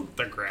smoke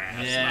the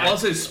grass? Yeah. Well, I'll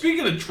say,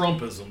 speaking of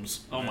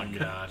Trumpisms, Oh my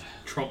god.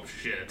 Trump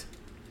shit.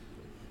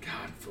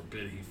 God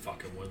forbid he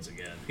fucking wins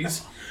again.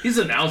 He's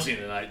announcing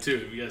tonight too.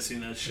 Have you guys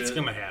seen that shit? It's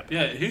gonna happen.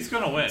 Yeah, he's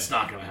gonna win. It's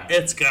not gonna happen.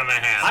 It's gonna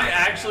happen. I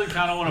actually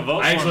kind of want to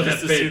vote I for him actually have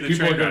just to see faith. the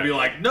People are train gonna be wreck.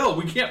 like, no,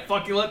 we can't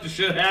fucking let this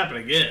shit happen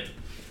again.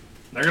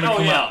 They're gonna Oh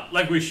come yeah, out.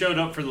 like we showed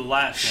up for the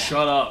last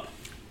Shut up.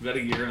 We got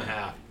a year and a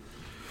half.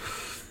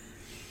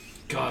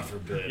 God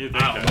forbid. You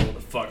think I don't know what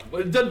the fuck.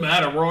 But it doesn't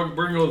matter. We're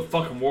gonna go to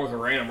fucking war with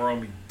Iran and we're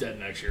gonna be dead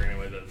next year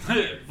anyway. Doesn't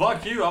matter. one.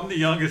 Fuck you, I'm the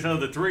youngest of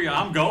the three.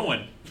 I'm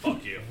going.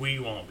 Fuck you. We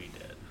won't be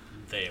dead.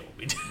 They will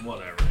be dead.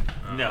 Whatever.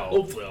 No.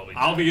 Hopefully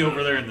I'll be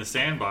over there in the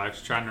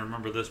sandbox trying to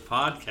remember this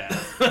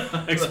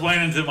podcast,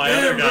 explaining to my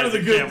other remember guys the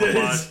in good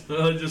camouflage.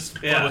 days.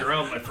 Just Yeah. fuck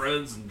around with my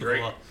friends and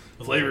drink With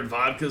a flavored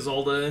vodkas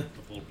all day.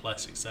 With a little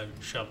plastic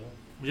shovel.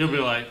 You'll be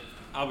like,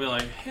 I'll be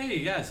like, hey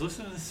guys,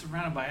 listen to this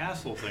Surrounded by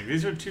Asshole thing.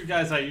 These are two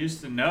guys I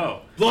used to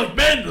know. Like,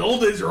 man, the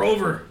old days are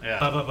over.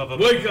 Yeah.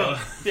 Wake up.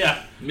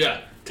 Yeah.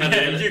 Yeah.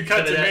 And you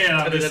cut to me and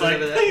I'm just like,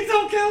 please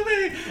don't kill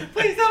me!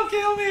 Please don't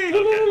kill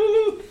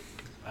me!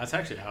 That's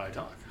actually how I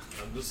talk.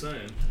 I'm just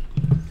saying.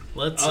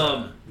 Let's.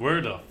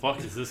 Where the fuck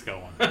is this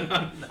going?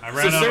 I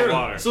ran out of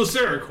water. So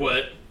Sarah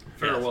quit.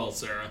 Farewell,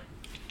 Sarah.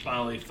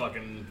 Finally,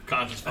 fucking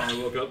conscious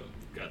finally woke up.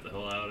 Got the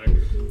hell out of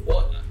there.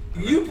 Well,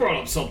 you brought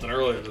up something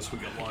earlier this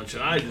week at lunch,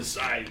 and I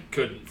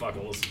couldn't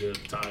fucking listen to it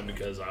at the time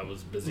because I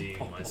was busy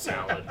eating my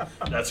salad.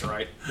 That's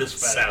right. This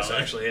fat ass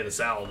Salad. actually ate a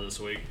salad this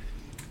week.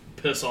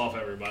 Piss off,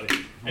 everybody.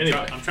 Anyway,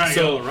 I'm trying to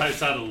go on the right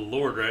side of the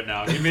Lord right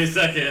now. Give me a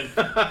second.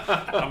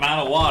 I'm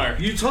out of water.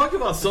 You talked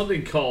about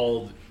something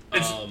called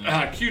It's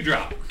Q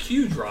drop.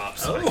 Q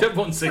drops. I kept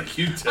wanting to say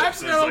Q-tips. I've and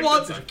it's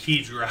got like, a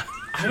key drop.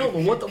 I don't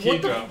know what the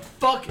Q-drop.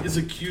 fuck is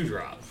a Q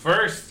drop.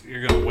 First,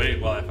 you're gonna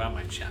wait while I find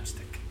my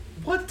chapstick.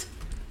 What?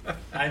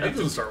 I That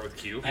doesn't start with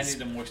Q. I need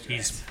to moisturize.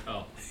 He's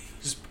Oh,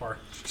 just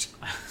parched.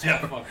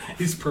 Yeah, fuck.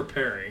 he's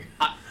preparing.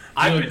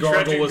 I've You been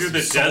gargle trudging with through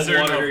the some salt desert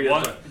water of here,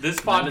 what? but- This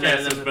podcast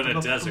has been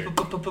a desert.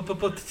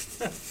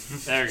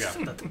 There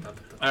we go.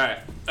 All right,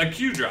 a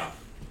Q drop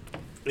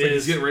He's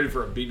is getting ready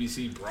for a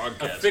BBC a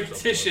broadcast. or something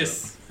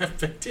fictitious.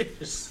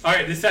 Fictitious. All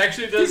right, this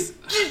actually does.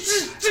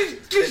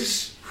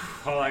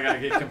 Oh, I gotta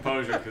get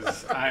composure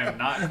because I am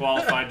not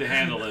qualified to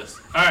handle this.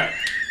 All right.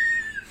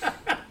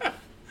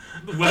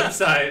 The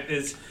website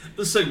is like that.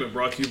 This segment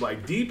brought to you by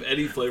Deep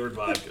Eddy flavored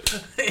vodka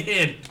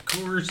And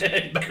Coors.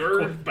 and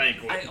Curve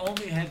Banquet I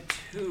only had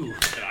 2.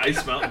 and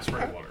Ice Mountain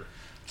Spring Water.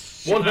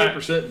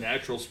 100%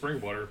 natural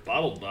spring water,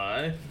 bottled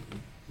by.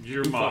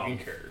 Your Who mom. fucking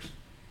cares?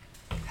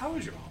 How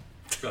is your mom?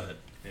 Go ahead.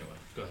 Anyway,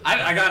 go ahead.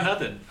 I got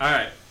nothing. All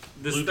right.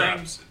 This Blue thing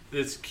drops.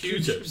 is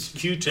Q-tips.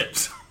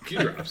 Q-tips. Q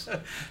drops.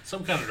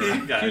 Some kind of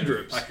drop. Got it.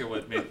 Q-drips. Fucking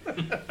with me. All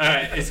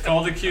right. It's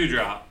called a Q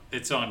drop.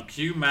 It's on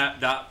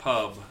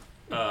qmap.pub.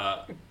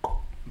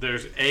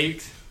 There's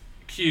 8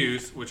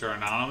 Qs, which are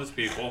anonymous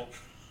people.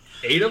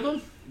 8 of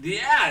them?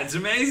 Yeah, it's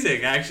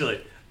amazing,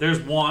 actually. There's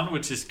 1,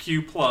 which is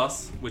Q+,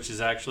 which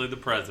is actually the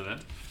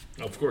president.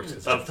 Of course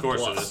it's Of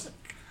course it plus.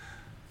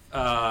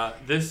 is.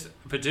 This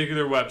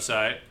particular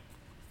website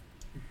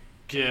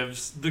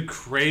gives the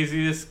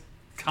craziest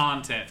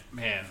content,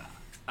 man.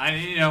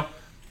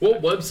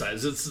 What website?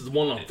 Is this the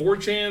one on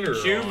 4chan or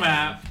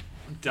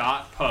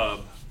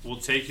qmap.pub will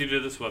take you to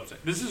this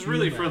website. This is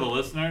really for the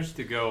listeners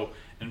to go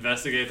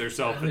investigate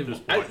themselves at this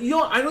point.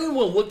 I don't even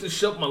want to look this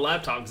shit up on my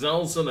laptop because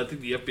all of a sudden I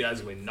think the FBI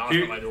is going to be knocking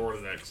Here- at my door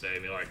the next day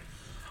and be like,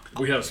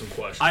 we have some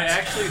questions. I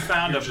actually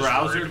found a just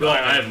browser worried called,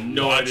 about I have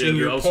no Watching idea.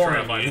 your I was porn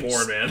trying to find views.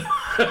 porn,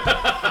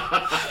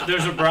 man.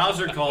 there's a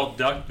browser called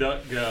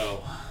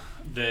DuckDuckGo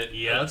that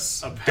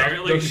Yes.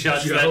 apparently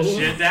shuts that DuckDuckGo?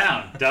 shit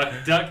down.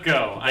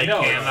 DuckDuckGo. I They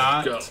know.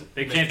 cannot. Go.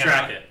 They can't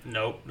track cannot- it.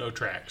 Nope. No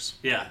tracks.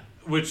 Yeah,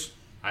 which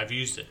I've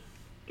used it.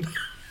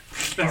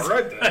 All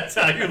right, then. that's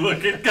how you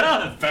look at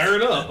guns. Fair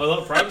enough. I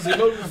thought privacy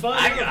mode was fine.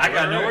 I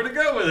got nowhere to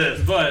go with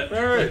this, but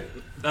All right.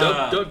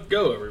 Duck,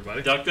 go,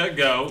 everybody.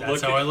 DuckDuckGo.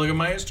 That's how I look at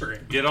my history.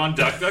 Get on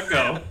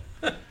DuckDuckGo.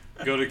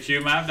 Go to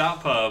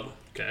qmap.pub.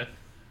 Okay.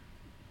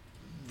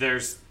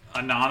 There's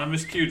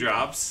anonymous Q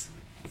drops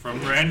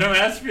from random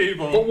ass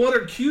people. But what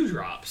are Q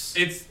drops?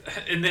 It's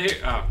in the.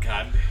 Oh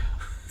God.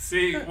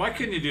 See, why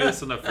couldn't you do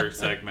this in the first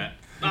segment?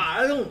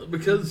 I don't,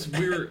 because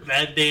we're.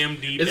 That damn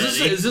deep.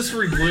 Is this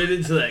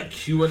related to that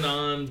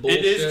QAnon bullshit?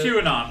 It is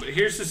QAnon, but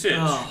here's the sitch.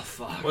 Oh,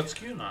 fuck. What's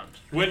QAnon?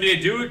 When they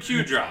do a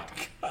Q drop,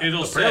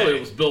 it'll Apparently say, it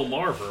was Bill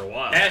Maher for a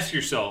while. ask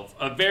yourself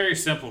a very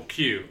simple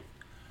Q.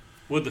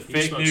 Would the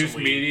fake smoke news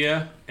some weed.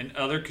 media and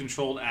other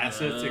controlled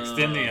assets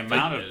extend the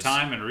amount of news.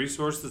 time and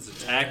resources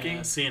attacking,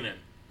 CNN.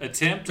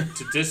 attempt to Any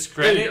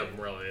discredit, of them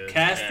really is.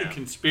 cast Yeah. the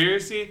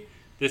conspiracy,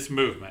 this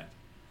movement?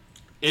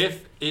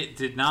 If it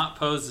did not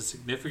pose a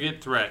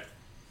significant threat,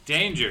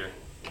 danger,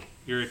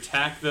 you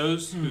attack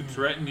those who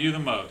threaten you the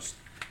most.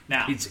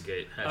 Now,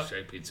 Pizzagate.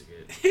 Hashtag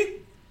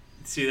Pizzagate.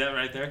 see that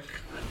right there?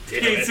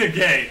 Damn it.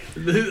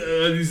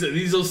 Pizzagate.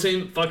 These those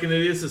same fucking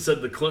idiots that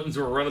said the Clintons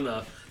were running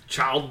a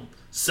child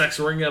sex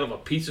ring out of a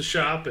pizza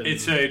shop. And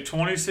It's a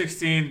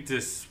 2016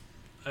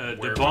 Where they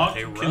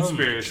debunked run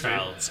conspiracy.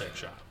 child sex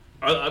shop.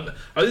 Are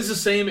these the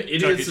same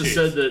idiots that Cheese.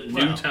 said that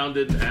Wow. Newtown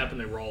didn't happen?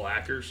 They were all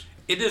actors.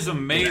 It is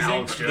amazing.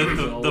 Alex Jones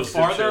and all The those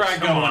farther shits. I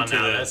go Come on into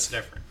now, that's this,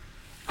 different.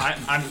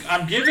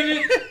 I'm giving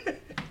it.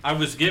 I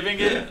was giving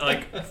it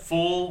like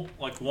full,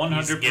 like 100%.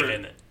 He's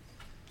giving it.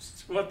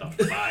 What the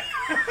fuck?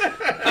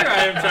 Here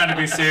I am trying to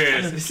be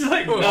serious. It's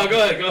like, No,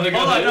 go ahead. hold on,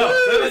 no.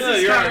 This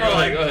is you're kind right, of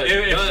like go ahead.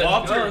 if Go ahead,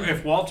 Walter go ahead.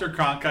 if Walter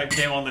Cronkite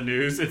came on the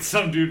news and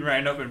some dude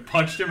ran up and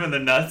punched him in the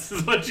nuts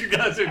is what you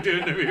guys are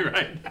doing to me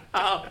right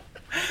now.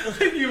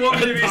 You want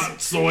me to be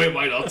Soy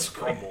my nuts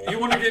crumble. you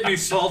want to get me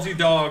salty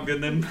dogged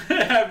and then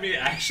have me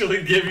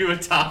actually give you a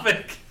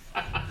topic?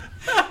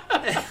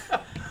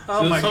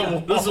 Oh my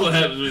god! This is what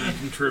happens when you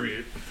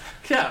contribute.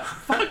 Yeah,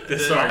 fuck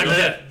this. Sorry, go argument.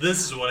 ahead.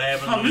 This is what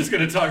happened. I'm just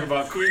gonna talk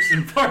about queefs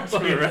and parts for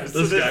the rest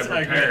This of this guy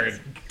segment.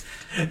 prepared.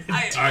 I All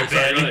right, sorry, go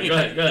ahead. Go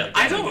ahead. Go ahead.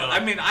 I don't. I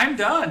mean, I'm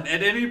done.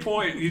 At any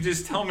point, you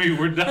just tell me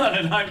we're done,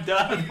 and I'm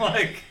done.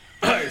 Like,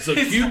 All right, so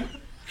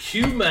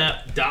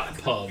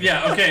qmap.pub.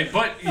 yeah, okay.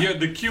 But you're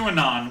the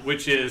QAnon,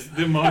 which is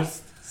the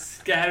most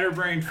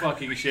scatterbrained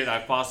fucking shit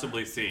I've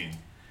possibly seen,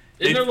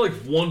 Isn't there like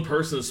one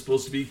person that's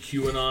supposed to be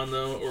QAnon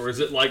though, or is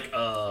it like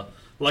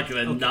an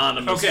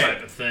anonymous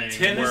type of thing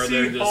where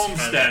they're Tennessee just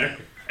Homesteader.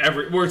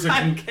 where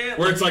I can't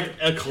where it's like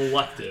a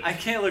collective? I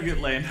can't look at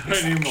Lando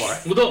anymore.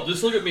 Well, don't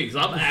just look at me because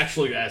I'm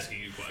actually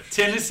asking you questions.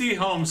 Tennessee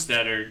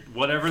Homesteader,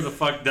 whatever the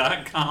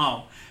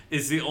fuck.com,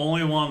 is the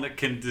only one that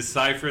can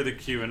decipher the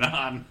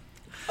QAnon.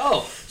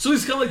 Oh, so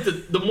he's kind of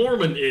like the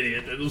Mormon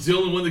idiot that was the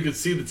only one that could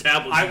see the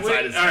tablets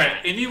inside his all right,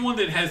 hat. anyone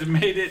that has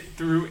made it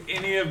through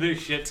any of this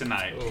shit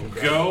tonight, go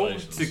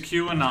congratulations. to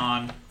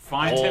QAnon,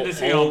 find all,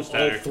 Tennessee all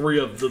Homesteader. three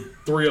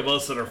of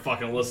us that are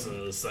fucking listening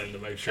to this thing to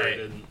make sure it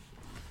didn't.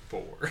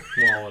 Well,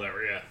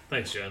 whatever. Yeah.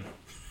 Thanks, Jen.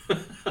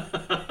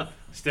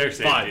 Stair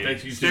safety. Fine,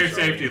 thanks, you too, Stair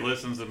Charlie. safety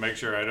listens to make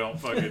sure I don't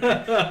fucking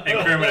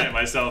incriminate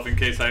myself in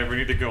case I ever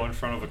need to go in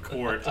front of a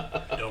court.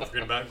 Don't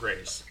forget about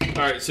Grace.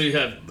 All right. So you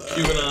have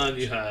QAnon.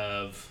 You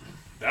have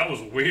That was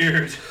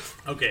weird.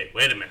 Okay,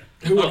 wait a minute.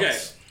 who Okay.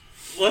 else?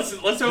 Let's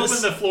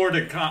open the floor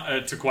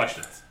to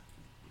questions.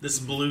 This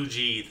Blue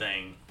G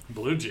thing.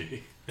 Blue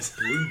G.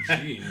 Blue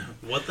G.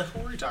 What the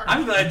hell are we talking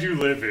I'm about? glad you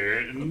live here,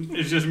 and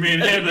it's just me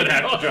and him that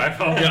have to drive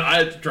home. Yeah, I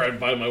had to try to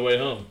find my way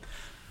home.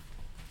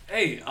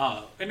 Hey,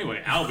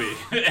 anyway, Albie,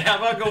 how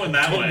about going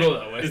that Don't way? go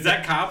that way. Is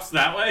that cops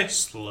that way?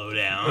 Slow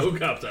down. No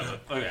cops that way.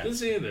 Okay. Let's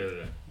see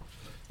there.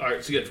 All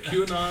right. So you have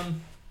QAnon.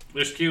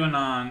 There's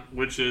QAnon,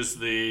 which is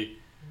they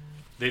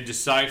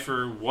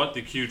decipher what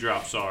the Q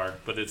drops are,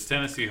 but it's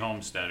Tennessee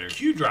Homesteader.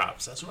 Q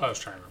drops. That's what I was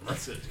trying to remember.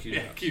 That's it. Q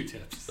Yeah, drops.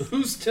 Q-tips.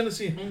 Who's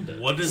Tennessee Homesteader?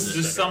 What is It's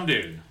it? just some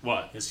dude.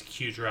 What? Is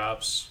Q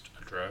drops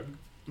a drug?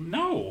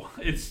 No,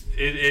 it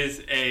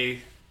is a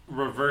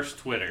reverse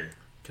Twitter.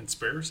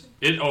 Conspiracy?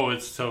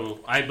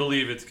 I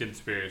believe it's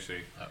conspiracy.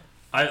 Oh.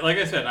 Like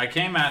I said, I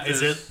came at Is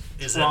this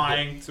it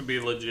trying to be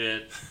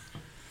legit,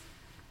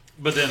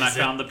 but then I Is it-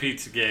 found the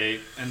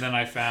Pizzagate, and then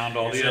I found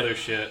all Is the it- other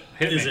shit.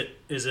 Hit me.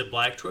 Is it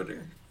Black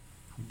Twitter?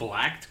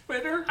 Black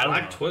Twitter? I don't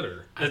Black know.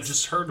 Twitter. I've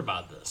just heard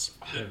about this.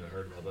 I haven't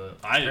heard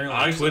about that. Apparently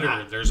on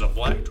Twitter, there's a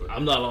Black Twitter.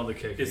 I'm not on the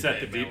KKK. Is that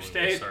the man. deep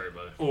state? Sorry,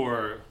 buddy.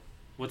 Or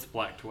what's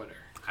Black Twitter?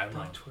 I don't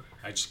know. Twitter.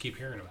 I just keep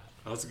hearing about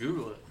it. Let's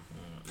Google it.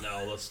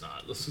 No, let's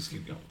not. Let's just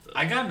keep going with this.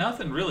 I got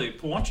nothing really.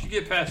 Once you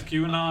get past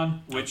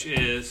QAnon, which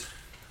is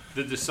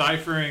the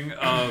deciphering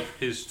of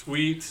his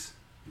tweets,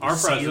 our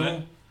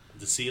president.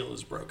 The seal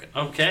is broken.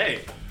 Okay.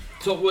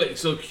 So wait,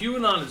 so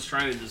QAnon is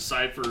trying to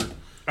decipher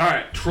All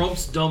right.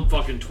 Trump's dumb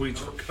fucking tweets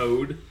for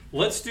code?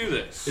 Let's do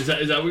this. Is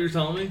that what you're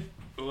telling me?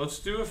 Let's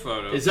do a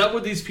photo. Is that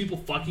what these people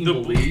fucking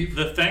believe?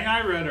 The thing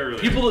I read earlier.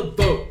 People that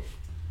vote.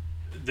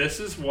 This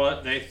is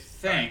what they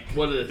think.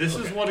 What is it? This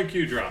Okay. is what a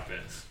Q drop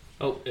is.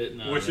 Oh,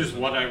 no, Which no, is no.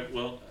 what I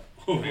will.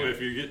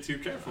 If you get too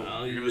careful,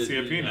 you're gonna see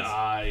a penis.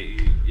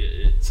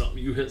 It's something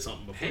you hit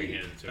something before you Hey,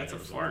 hit it. that's a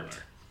fart.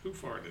 Who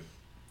farted?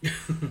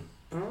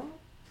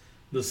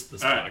 This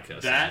All right,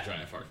 podcast that- is a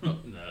giant fart. No,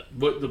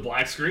 what the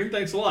black screen?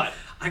 Thanks a lot.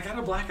 I got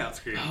a blackout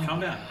screen. Calm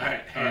down. All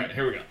right, All right,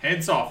 here we go.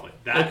 Hand softly.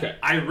 That, Okay.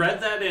 I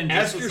read that in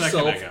just Ask a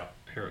second yourself.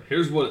 ago.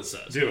 Here's what it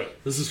says. Do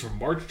it. This is from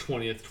March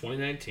 20th,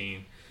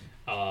 2019,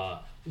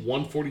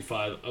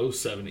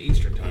 1:45:07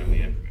 Eastern Time in the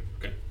afternoon.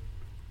 Okay.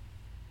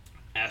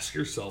 Ask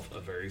yourself a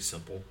very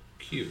simple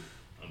Q.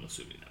 I'm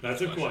assuming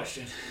That's a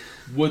question.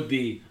 Would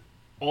the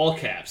all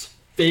caps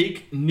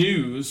fake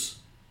news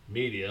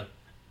media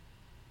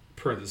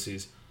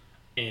parentheses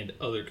and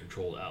other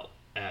controlled out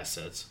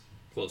assets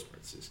close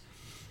parentheses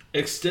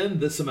extend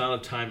this amount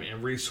of time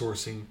and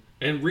resource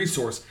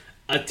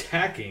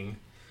attacking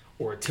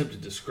or attempt to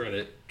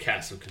discredit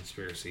cast of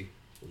conspiracy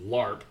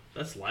LARP,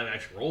 that's live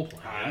action role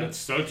playing, That's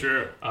so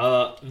true.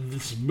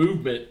 this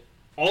movement,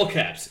 all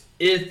caps,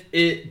 if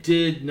it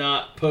did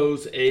not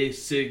pose a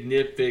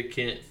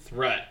significant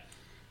threat.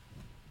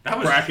 That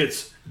was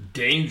Brackets,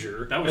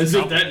 danger, That was as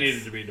if that confidence.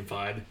 needed to be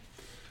defined.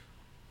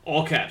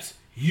 All caps,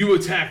 you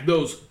attack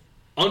those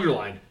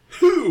underlined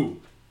who,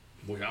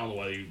 well, I don't know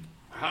why you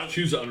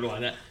choose to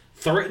underline that,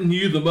 threaten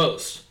you the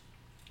most.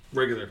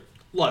 Regular,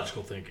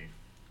 logical thinking.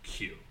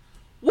 Q.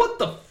 What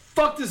the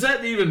fuck does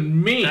that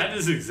even mean? That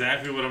is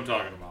exactly what I'm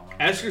talking about. Man.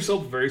 Ask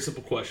yourself a very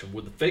simple question.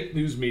 Would the fake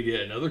news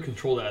media and other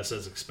controlled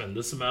assets expend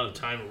this amount of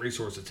time and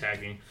resource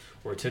attacking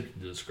or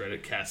attempting to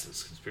discredit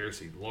Cass's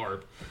conspiracy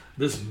LARP,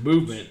 this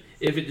movement,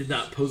 if it did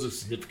not pose a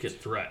significant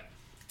threat?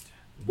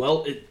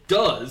 Well, it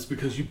does,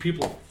 because you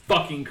people are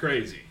fucking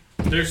crazy.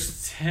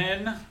 There's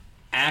 10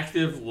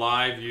 active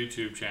live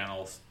YouTube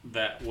channels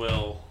that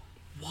will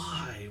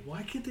Why?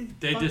 Why can't they?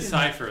 they fucking-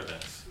 decipher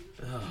this.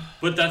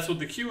 But that's what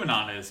the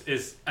QAnon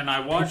is and I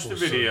watched People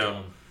a are so video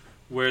dumb.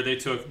 where they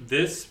took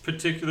this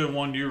particular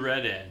one you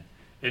read in,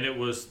 and it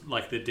was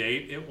like the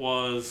date it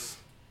was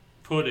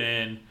put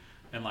in,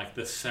 and like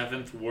the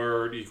 7th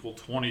word equal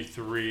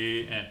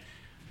 23, and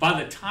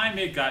by the time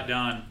it got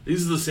done,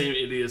 These are the same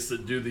idiots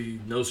that do the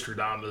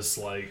Nostradamus,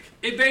 like,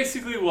 it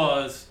basically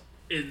was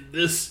in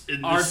this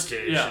our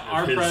stage of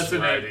our his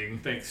president writing.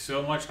 thinks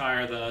so much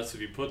higher than us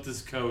if you put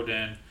this code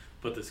in,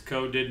 but this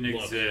code didn't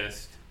Look.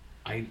 exist.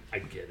 I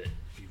get it.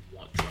 If you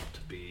want Trump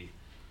to be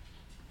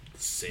the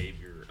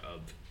savior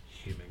of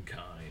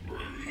humankind,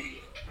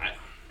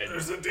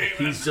 There's a demon.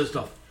 he's just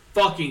a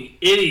fucking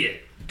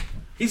idiot.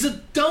 He's a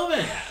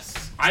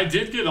dumbass. I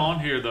did get on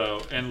here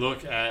though and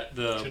look at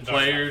the Shouldn't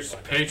players talk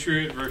about that.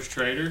 Patriot versus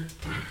Trader,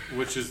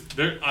 which is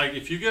there. Like,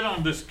 if you get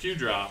on this Q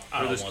drop I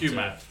or don't this want Q to.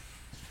 map,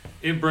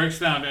 it breaks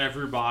down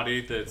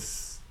everybody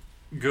that's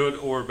good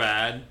or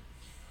bad,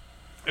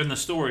 and the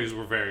stories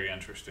were very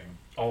interesting.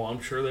 Oh,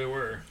 I'm sure they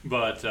were.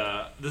 But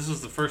this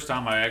is the first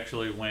time I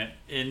actually went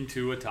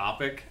into a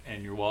topic,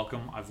 and you're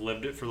welcome. I've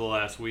lived it for the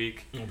last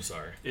week. I'm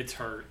sorry. It's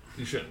hurt,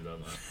 You shouldn't have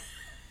done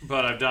that.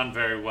 but I've done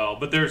very well.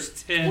 But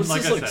there's 10, What's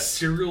like this, I like, said.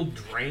 serial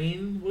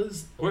drain? What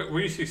is... Where do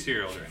you see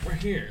Serial Drain? We're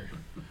here.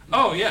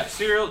 Oh yeah,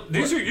 Serial.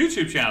 These are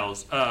YouTube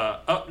channels.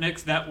 Up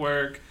Next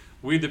Network,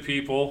 We the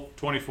People,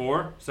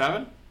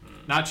 24/7.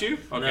 Not you?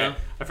 Okay, No.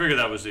 I figured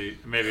that was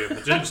maybe a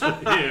potential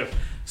you.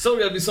 So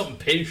gotta be something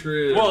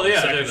Patriot. Well, or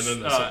yeah, Second there's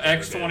Amendment, something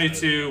like that.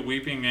 X22,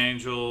 Weeping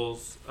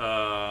Angels,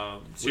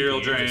 Serial Weeping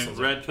Angels Drain, sounds like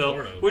Red Pill,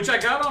 porno. which I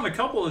got on a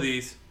couple of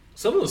these.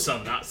 Some of those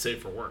sound not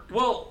safe for work.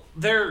 Well,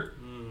 they're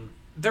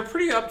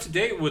pretty up to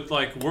date with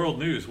like world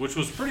news, which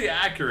was pretty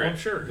accurate. I'm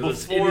sure.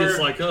 Because Before, idiots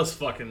like us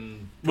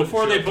fucking... put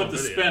before they shit put on the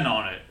video. spin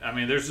on it. I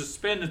mean, there's a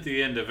spin at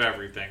the end of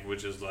everything,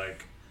 which is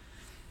like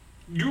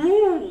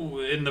you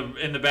in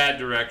the bad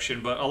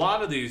direction. But a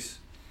lot of these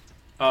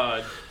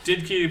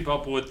did keep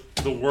up with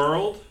the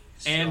world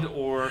and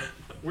or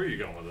where are you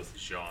going with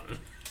this, Sean.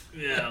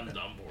 Yeah, I'm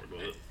on board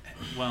with it.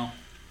 well,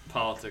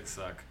 politics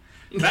suck.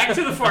 Back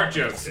to the fart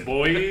jokes,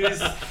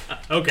 boys.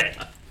 Okay,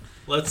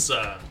 let's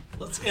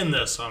end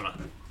this on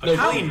a No,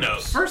 clean no.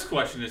 note. First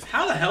question is,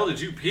 how the hell did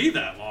you pee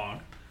that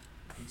long?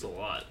 It's a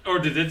lot. Or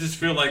did it just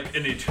feel like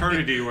an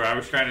eternity where I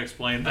was trying to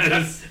explain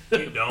this?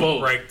 You don't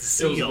Both. break the It was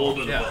a seal. little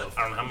bit Yeah. of both.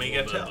 I don't know how many you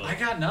got to Little tell. I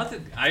got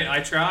nothing. I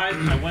tried.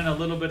 I went a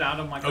little bit out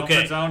of my comfort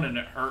Okay. zone and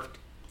it hurt.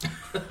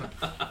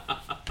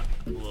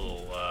 A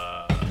little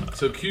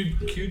So Q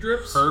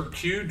drips? herb.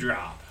 Q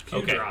drop. Q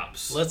Okay,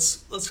 drops.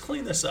 let's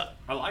clean this up.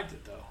 I liked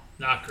it though.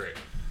 Not great.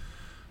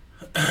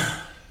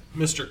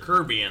 Mr.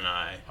 Kirby and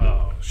I,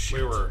 Oh shit.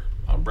 we were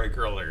on break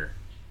earlier,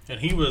 and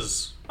he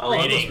was Oh, that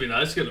must reading. be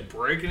nice. Get a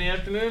break in the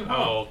afternoon.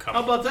 Oh, come How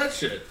on. about that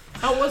shit?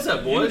 How was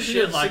that, boy? You Did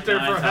shit sit like there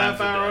for 9 a half times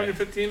a hour on day. your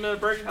 15-minute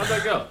break? How'd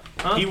that go?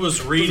 Huh? He was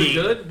Was reading. it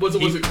good? Was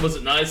He-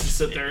 it nice to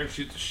sit there and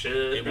shoot the shit?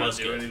 It not was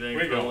do good. anything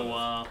Where for you a going? little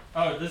while.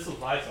 Oh, this was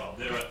Lysol.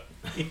 Do it.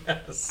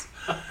 Yes.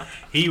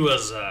 He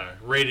was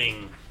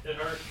reading. It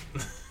hurt.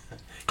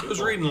 He was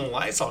reading the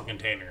Lysol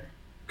container.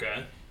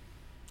 Okay.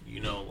 You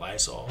know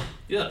Lysol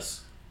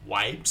Yes.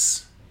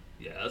 wipes.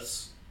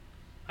 Yes.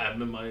 I have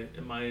them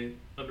in my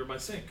under my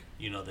sink.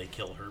 You know they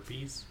kill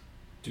herpes.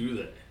 Do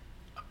they?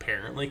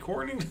 Apparently,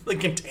 according to the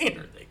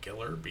container, they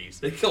kill herpes.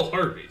 They kill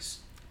herpes.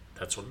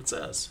 That's what it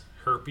says.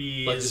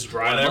 Herpes, Like just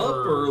dry them up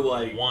whatever or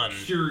like one.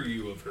 cure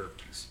you of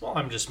herpes? Well,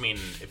 I'm just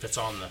meaning if it's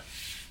on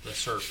the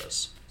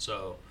surface.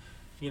 So,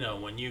 you know,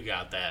 when you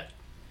got that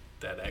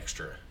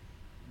extra,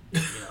 you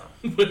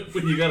know.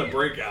 when you got a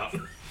breakout.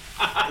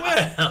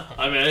 Well,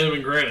 I mean, I haven't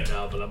been granted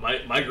now, but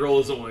my girl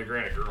isn't one to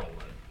grant a girl,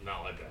 but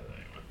not like that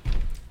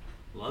anyway.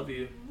 Love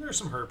you. there's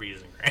some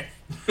herpes in Grant.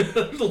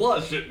 There's a lot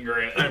of shit in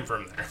Grant. I'm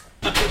from there.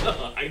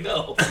 I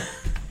know.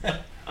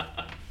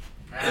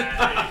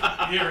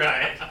 You're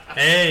right.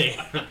 Hey,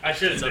 I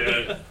shouldn't do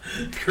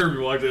it. Kirby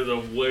walked in at a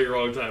way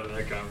wrong time in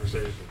that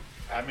conversation.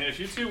 I mean, if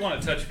you two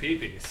want to touch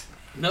peepees,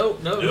 No,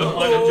 let him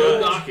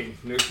judge. docking.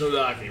 There's no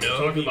docking. No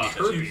We're talking about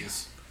peepees.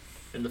 herpes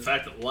and the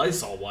fact that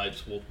Lysol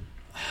wipes will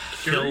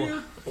cure kill.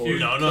 you.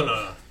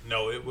 Or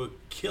No, it would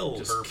kill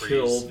just herpes.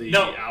 kill the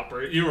No.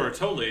 outbreak. you are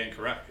totally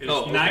incorrect. It's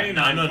Oh, okay.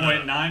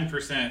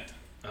 99.9%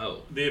 Oh,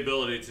 the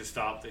ability to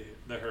stop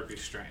the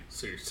herpes strain.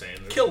 so you're saying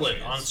there's Kill a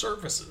it on chance.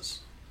 surfaces.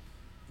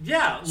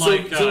 Yeah, So,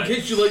 like so in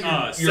case you let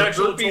your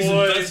sexual herpes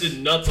toys,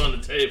 infested nuts on the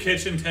table,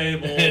 kitchen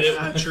table, And it-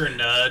 Not your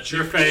nuts,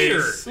 your your face.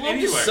 beard. Well,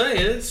 I'm just Anywhere.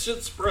 saying, it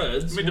shit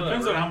spreads. I mean, it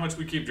depends whatever. on how much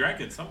we keep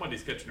drinking.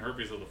 Somebody's catching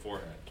herpes on the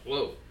forehead.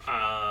 Whoa.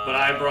 But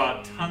I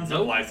brought tons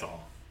nope. of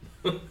Lysol.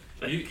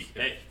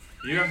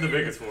 You have the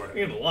biggest forehead.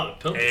 You got a lot of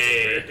pimples.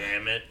 Hey, over there.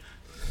 damn it.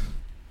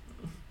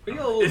 You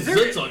got a little Is there-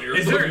 zits on your,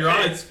 is on there- your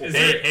eyes. is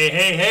Hey, there-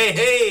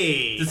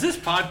 hey. Does this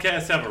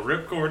podcast have a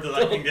ripcord that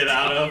I can get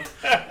out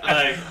of?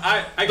 Like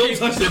I Don't keep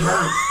touch the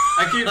burns.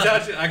 I keep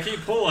touching, I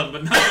keep pulling,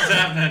 but nothing's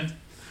happening.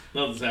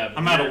 Nothing's happening.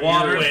 I'm out of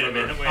water. wait a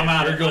minute, wait I'm a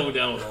out You're of. going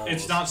down with all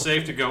It's this. not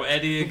safe to go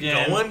Eddie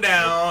again. Going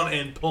down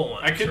and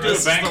pulling. I could So do a this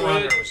is the wrong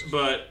banquet, conversation.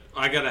 but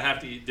I gotta have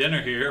to eat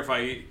dinner here if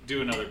I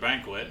do another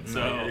banquet.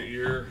 So,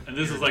 You're- and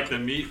this is like the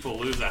Meat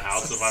Palooza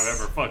house if I've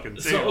ever fucking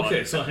seen So, okay,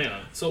 one. so hang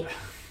on. So,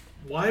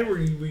 why were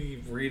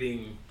we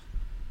reading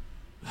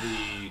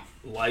the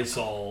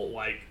Lysol,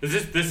 like, Is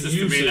this is to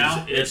usage me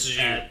now? This is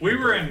you. at- We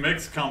were in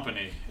mixed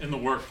company in the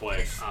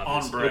workplace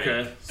on break. Okay,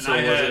 and so I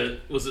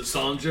had. was it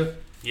Sanja?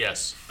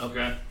 Yes.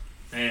 Okay.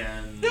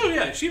 And Oh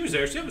yeah, she was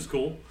there. She was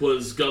cool.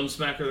 was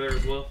Gumsmacker there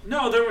as well?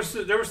 No, there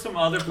were some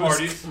other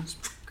parties.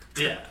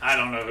 Yeah, I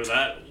don't know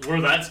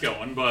where that's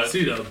going, but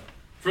C-Dub.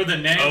 for the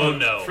name, Oh,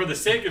 no. for the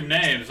sake of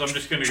names, I'm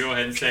just going to go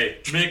ahead and say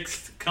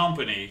mixed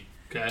company.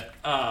 Okay.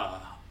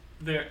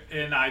 There,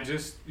 and I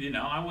just,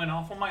 I went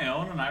off on my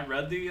own and I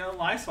read the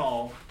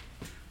Lysol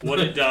what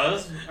it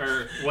does,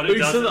 or what But it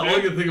you said doesn't that all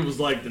I do. could think of was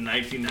like the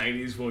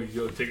 1990s when you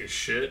go take a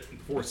shit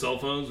before cell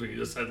phones, when you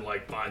just had to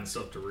like find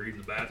stuff to read in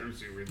the bathroom.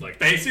 So you read like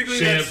Basically,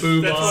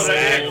 shampoo that's what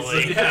bottles.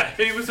 it is. Yeah,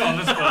 he was on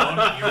his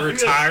phone. You were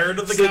tired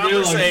of the So they're like,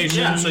 conversation,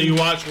 yeah. so you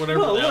watched whatever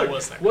Well, the hell look,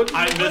 was there. what did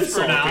I the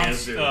Lysol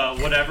cans mispronounced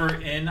do? whatever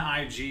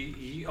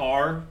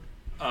Niger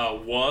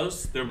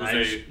was. There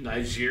was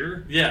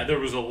Niger. there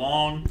was a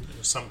long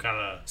Some kind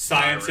of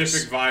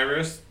scientific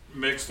virus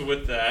mixed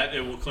with that.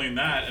 It will clean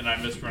that, and I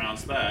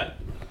mispronounced that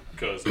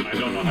because I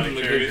don't know how to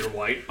Because carry. you're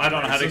white. I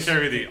don't know how to Racist.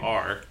 carry the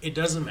R. It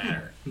doesn't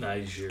matter.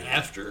 Niger.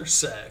 After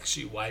sex,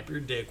 you wipe your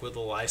dick with a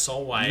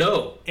Lysol wipe.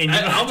 No, And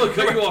I'm gonna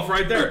cut you off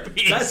right there.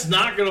 herpes. That's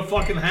not gonna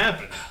fucking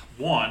happen.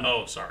 One,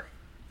 Oh, sorry.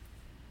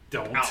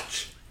 don't.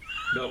 Ouch.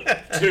 No.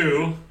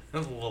 Two, A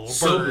little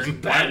So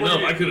burn. bad Why were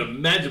enough. you- I could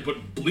imagine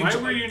putting bleach why on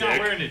were my you dick. not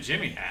wearing a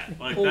Jimmy hat?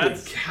 Like Holy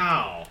that's.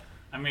 cow!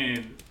 I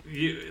mean,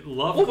 you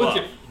love What was love.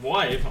 your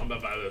wife? I'm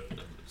about to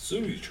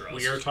assume you trust.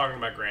 We are talking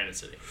about Granite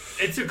City.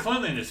 It's a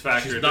cleanliness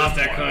factor. She's at not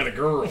this that point. kind of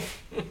girl.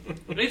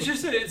 It's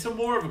just it's a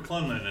more of a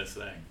cleanliness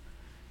thing.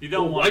 You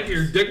don't Wipe want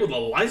your dick with a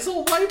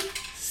Lysol wipe?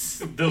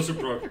 Those are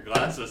broken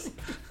glasses.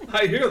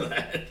 I hear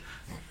that.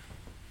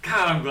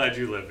 God, I'm glad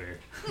you live here.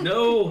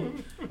 No,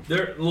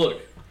 there.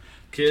 Look,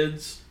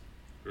 kids,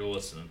 you're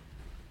listening.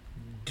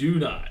 Do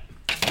not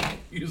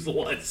use the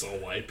Lysol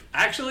wipe.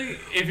 Actually,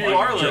 if you Like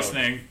are Joe.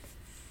 listening,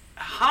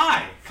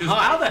 hi. Because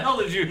Hi. how the hell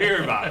did you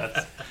hear about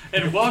us?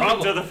 And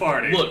welcome to the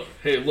party. Look,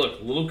 hey,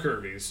 look, little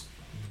Kirby's.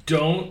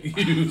 Don't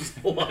use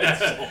the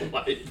Lysol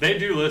wipe. They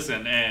do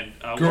listen, and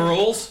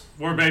Girls,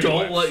 we're baby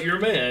don't wipes. let your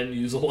man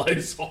use a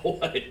Lysol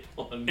wipe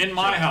on. In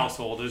my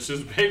household, it's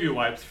just baby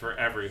wipes for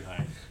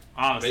everything.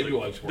 Honestly, Baby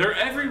wipes work they're for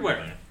everywhere.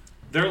 everything.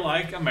 They're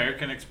like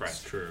American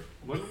Express. It's true.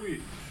 What do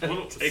we?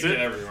 What do, Take it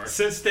everywhere.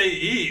 Sit, stay,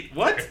 eat.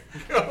 What?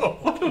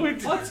 What do we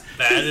do?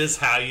 That is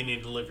how you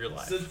need to live your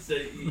life.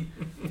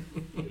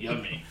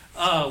 Yummy.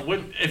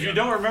 If you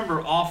don't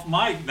remember off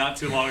mic not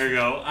too long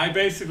ago, I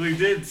basically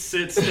did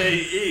sit, stay,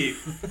 eat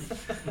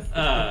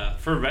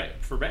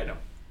verbatim.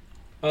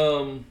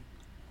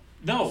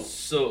 No,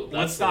 So that's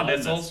Let's the not end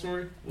Lysol this.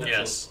 story.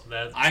 Yes,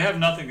 that I have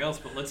nothing else,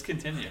 but let's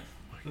continue.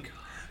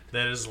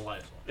 that is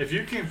delightful. If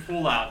you can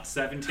pull out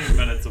 17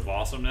 minutes of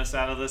awesomeness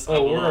out of this, I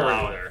Oh, will we're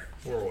allow already it.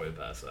 there. We're way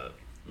past that.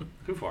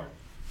 Who farted?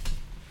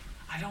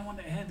 I don't want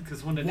to end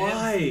because when it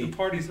Why? ends, the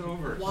party's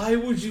over. Why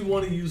would you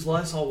want to use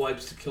Lysol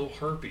wipes to kill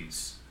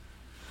herpes?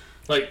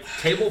 Like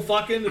table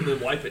fucking and then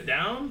wipe it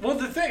down, Well,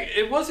 the thing,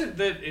 it wasn't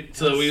that it.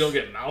 so we don't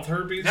get mouth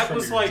herpes. That from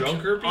was your like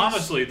junk herpes.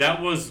 honestly,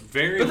 that was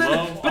very But then,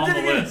 low on the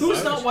again, list.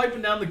 who's not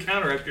wiping down the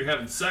counter after you're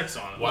having sex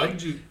on it? Why Like,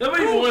 would you? that might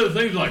be one of the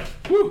things. Like,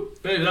 whew,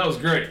 baby, that was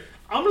great.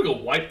 I'm gonna go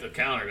wipe the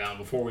counter down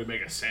before we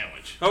make a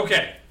sandwich.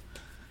 Okay.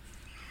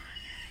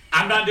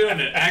 I'm not doing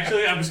it.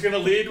 Actually, I was going to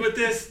lead with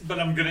this, but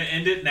I'm going to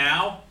end it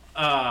now.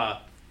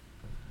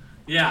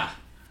 Yeah,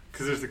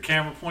 because there's the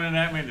camera pointing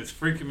at me and it's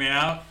freaking me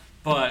out.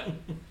 But,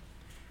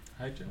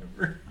 Hi,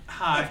 Jennifer.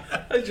 hi.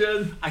 Hi,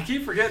 Jen. I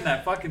keep forgetting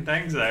that fucking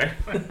thing's there.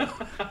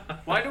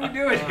 Why do we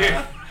do it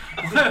here?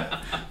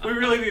 We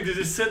really need to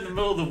just sit in the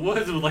middle of the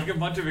woods with like a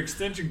bunch of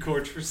extension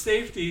cords for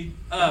safety.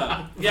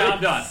 Yeah,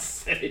 I'm done.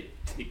 Safety.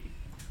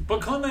 But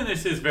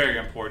cleanliness is very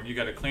important. You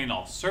got to clean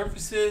all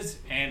surfaces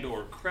and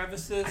or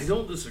crevices. I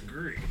don't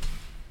disagree.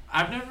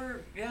 I've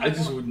never. Yeah, I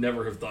just would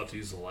never have thought to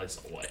use the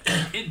Lysol wipe.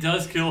 It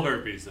does kill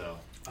herpes, though.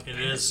 It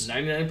is.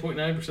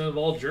 99.9% of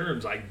all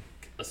germs, I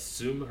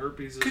assume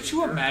herpes is Could a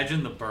you germ.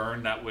 imagine the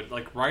burn that would,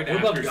 like, right What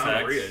about after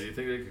gonorrhea? sex? Do you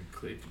think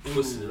they could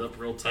twist it up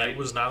real tight? It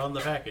was not on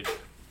the package.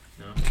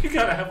 You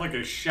gotta have, like,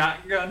 a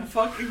shotgun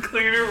fucking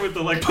cleaner with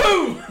the, like,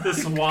 boom! The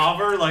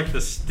swabber, like, the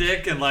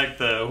stick and, like,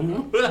 the.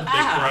 Big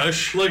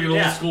brush. like an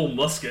Yeah. old school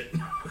musket.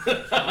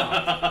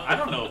 I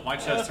don't know if my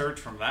chest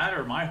hurts from that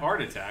or my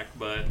heart attack,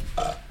 but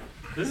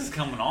this is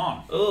coming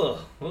on. Ugh.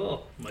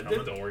 Well, my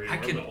dick don't work I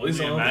anymore. can but at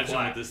least only I don't have imagine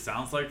plaque. what this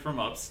sounds like from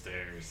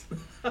upstairs.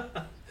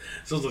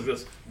 Sounds like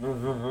this.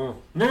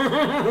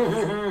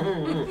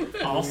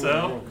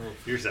 Also,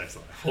 your sex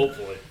life.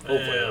 Hopefully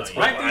that's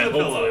right through the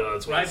hopefully pillow.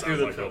 that's what Right it through sounds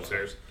the like pillow.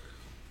 upstairs.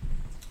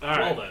 All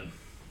Well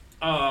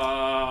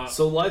right. then,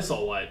 so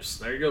Lysol wipes.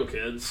 There you go,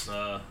 kids.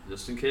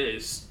 Just in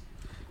case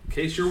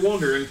you're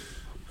wondering.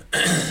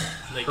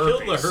 They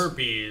killed the Herpes.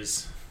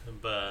 herpes,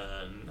 but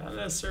not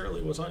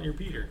necessarily what's on your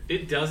Peter.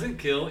 It doesn't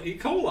kill E.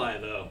 coli,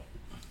 though.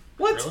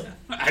 What? Really?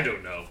 I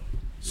don't know.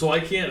 So I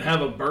can't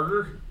have a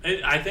burger?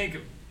 I think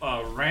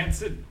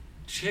rancid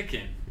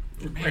chicken.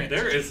 Man,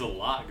 there is a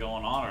lot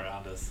going on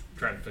around us. I'm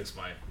trying to fix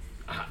my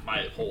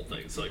whole thing.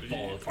 It's like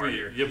falling apart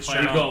here. You plan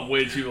We've on- gone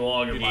way too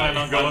long, and plan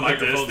my on going the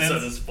microphone set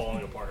distance? is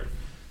falling apart.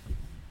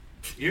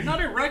 You're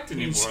not erect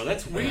anymore.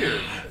 That's weird.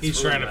 He's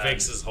really trying to bad.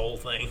 fix his whole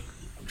thing.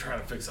 I'm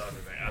trying to fix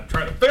everything. I'm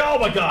trying to fix. Oh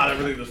my god!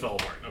 Everything just fell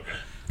apart.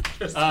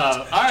 Okay.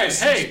 All right.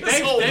 Hey,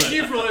 hold thank it.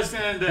 you for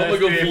listening to I'm gonna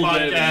go SBA full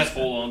Dave and just Podcast.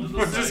 hold on to this.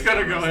 We're just thing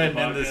gonna for the go rest ahead of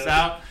and end the this podcast.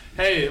 out.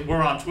 Hey,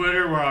 we're on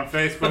Twitter, we're on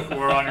Facebook,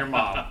 we're on your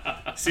mom.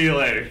 See you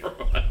later.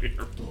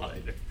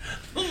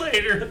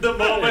 Later. The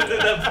moment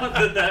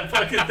that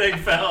fucking thing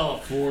fell,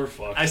 For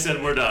fuck. I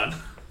said we're done.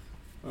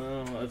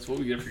 Well, that's what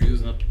we get for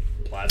using a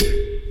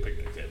plastic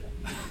picnic table.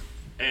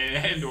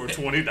 And or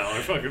 $20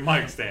 fucking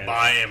mic stand.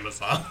 By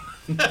Amazon.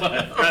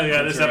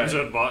 Yeah, this That's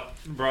right. episode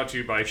brought to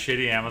you by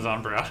shitty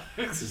Amazon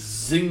products.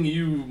 Zing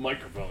you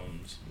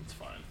microphones. It's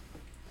fine.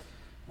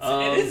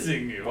 It is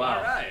Zing you. Wow.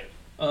 All right.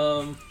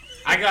 Um,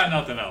 I got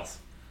nothing else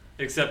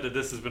except that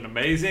this has been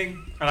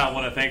amazing, and I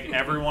want to thank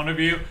every one of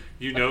you.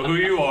 You know who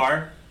you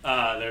are.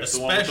 There's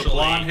the one with the Especially-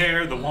 blonde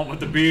hair, the one with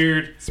the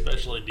beard,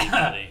 Especially Deep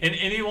Eddy. and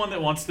anyone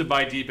that wants to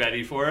buy Deep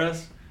Eddy for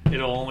us.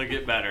 It'll only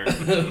get better.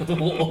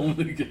 It'll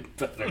only get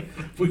better.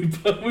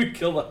 We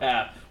killed a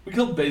half. We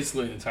killed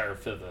basically an entire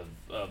fifth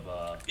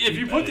of If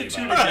you put the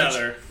two about it.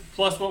 together,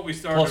 plus what we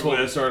started plus what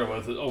we with, started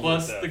with, over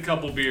plus that. the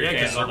couple beer Yeah,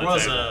 cans because on there the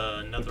was table.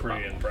 another pretty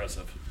bottle.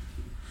 impressive.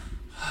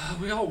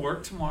 We all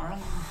work tomorrow.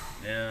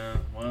 Yeah, It's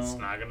well,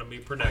 not going to be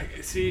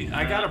productive. See,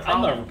 I got a I'm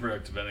problem. never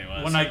productive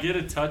anyway. When so. I get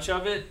a touch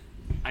of it,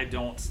 I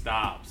don't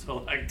stop. So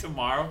like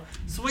tomorrow,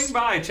 swing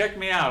by, check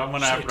me out. I'm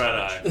gonna have red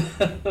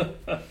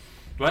eye.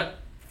 What?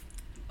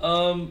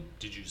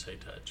 Did you say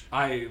touch?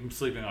 I am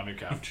sleeping on your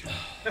couch.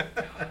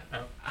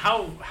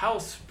 How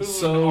spoon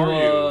So,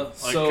 are you?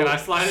 so- can I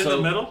slide in so-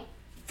 the middle?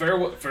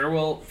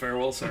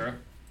 farewell, Sarah.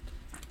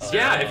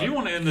 Yeah, if you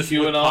want to end this with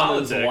QAnon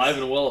politics. is alive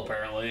and well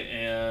apparently,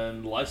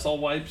 and Lysol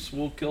wipes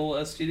will kill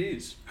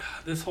STDs.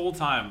 This whole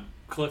time,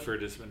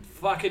 Clifford has been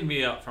fucking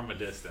me up from a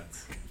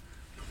distance.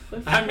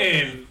 I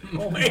mean,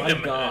 Oh Wait a my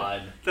minute.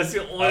 god! that's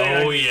the only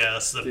Oh, thing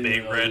yes, the Dude,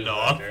 big oh, red he's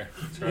dog. right there.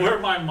 That's right. where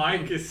my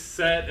mic is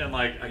set and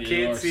like I You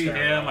can't are see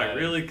staring him. I at it.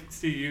 really can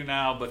see you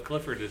now, but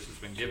Clifford has just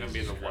been giving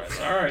me the what.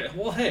 All right.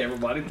 Well, hey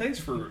everybody, thanks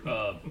for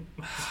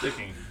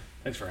sticking.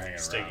 Thanks for hanging around.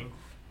 Sticking.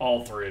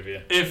 All three of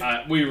you. If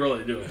we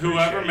really do.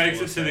 whoever appreciate makes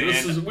you it to the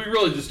listening. end- we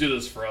really just do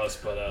this for us,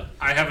 but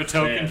I have a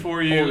token man,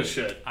 for you. Holy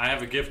shit! I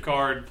have a gift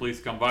card. Please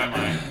come by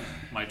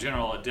my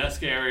general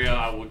desk area.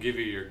 I will give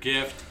you your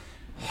gift.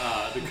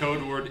 The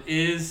code word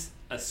is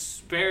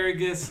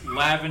asparagus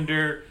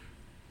lavender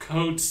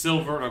code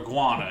silver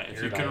iguana. If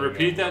You're you not can even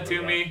repeat gonna that to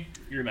remember me,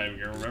 You're not even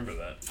gonna remember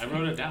that. I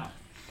wrote it down.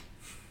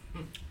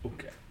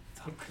 Okay.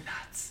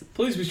 Nuts.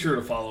 Please be sure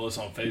to follow us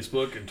on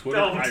Facebook and Twitter.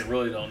 Don't. I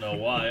really don't know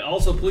why.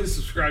 Also, please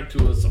subscribe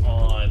to us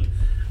on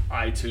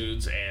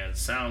iTunes and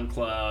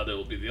SoundCloud. It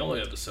will be the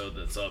only episode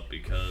that's up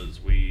because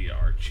we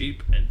are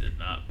cheap and did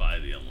not buy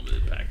the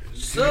unlimited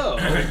package. So,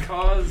 It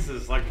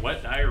causes like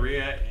wet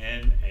diarrhea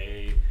in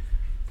a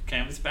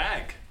canvas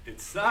bag.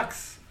 It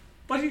sucks,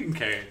 but you can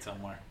carry it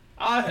somewhere.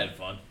 I had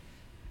fun.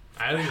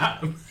 I think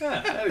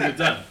Yeah, I had a good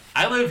time.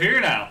 I live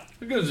here now.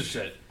 Who gives a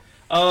shit?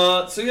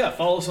 So yeah,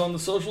 follow us on the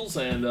socials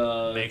and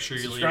Make sure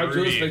you leave subscribe a to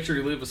us. review. Make sure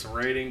you leave us a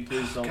rating.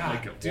 Please don't God,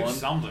 make it do one.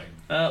 something.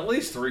 At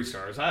least 3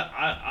 stars.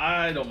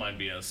 I don't mind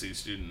being a C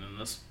student in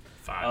this.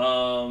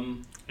 5.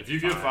 If you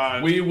give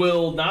 5, We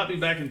will not be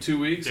back in 2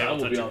 weeks. Yeah, I I'll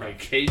will touch be your on crotch.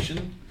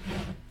 vacation.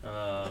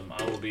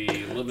 I will be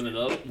living it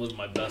up, living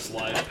my best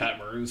life, Pat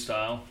Maroon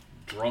style,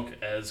 drunk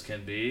as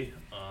can be.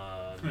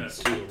 Next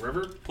to a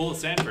river. pull a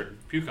Sanford,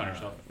 puke on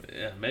yourself.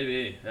 Yeah,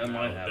 maybe that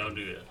might happen. Don't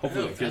do that.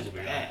 Hopefully the kids will be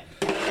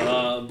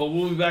gone. But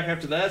we'll be back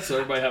after that. So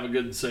everybody have a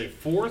good and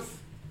safe 4th.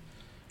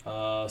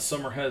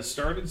 Summer has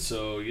started,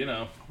 so you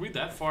know. Are we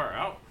that far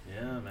out?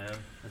 Yeah, man,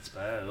 that's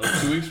bad.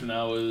 Like 2 weeks from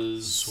now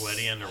is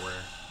Sweaty underwear.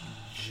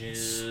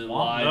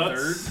 July Swamp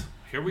 3rd. nuts.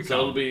 Here we So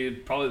it'll go. be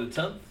probably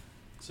the 10th.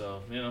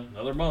 So, you know,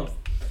 another month.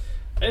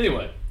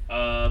 Anyway,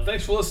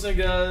 thanks for listening,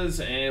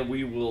 guys, and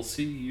we will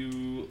see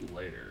you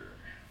later.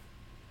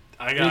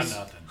 I got Peace.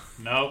 nothing.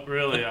 Nope,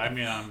 really. I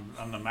mean,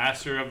 I'm the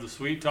master of the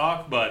sweet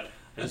talk, but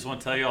I just want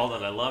to tell you all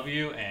that I love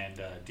you,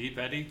 and Deep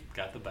Eddy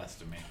got the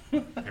best of me.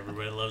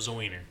 Everybody loves a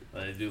wiener.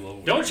 I do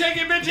love Don't shake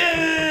it,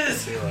 bitches!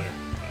 See you later.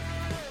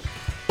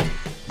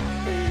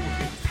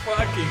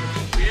 Fucking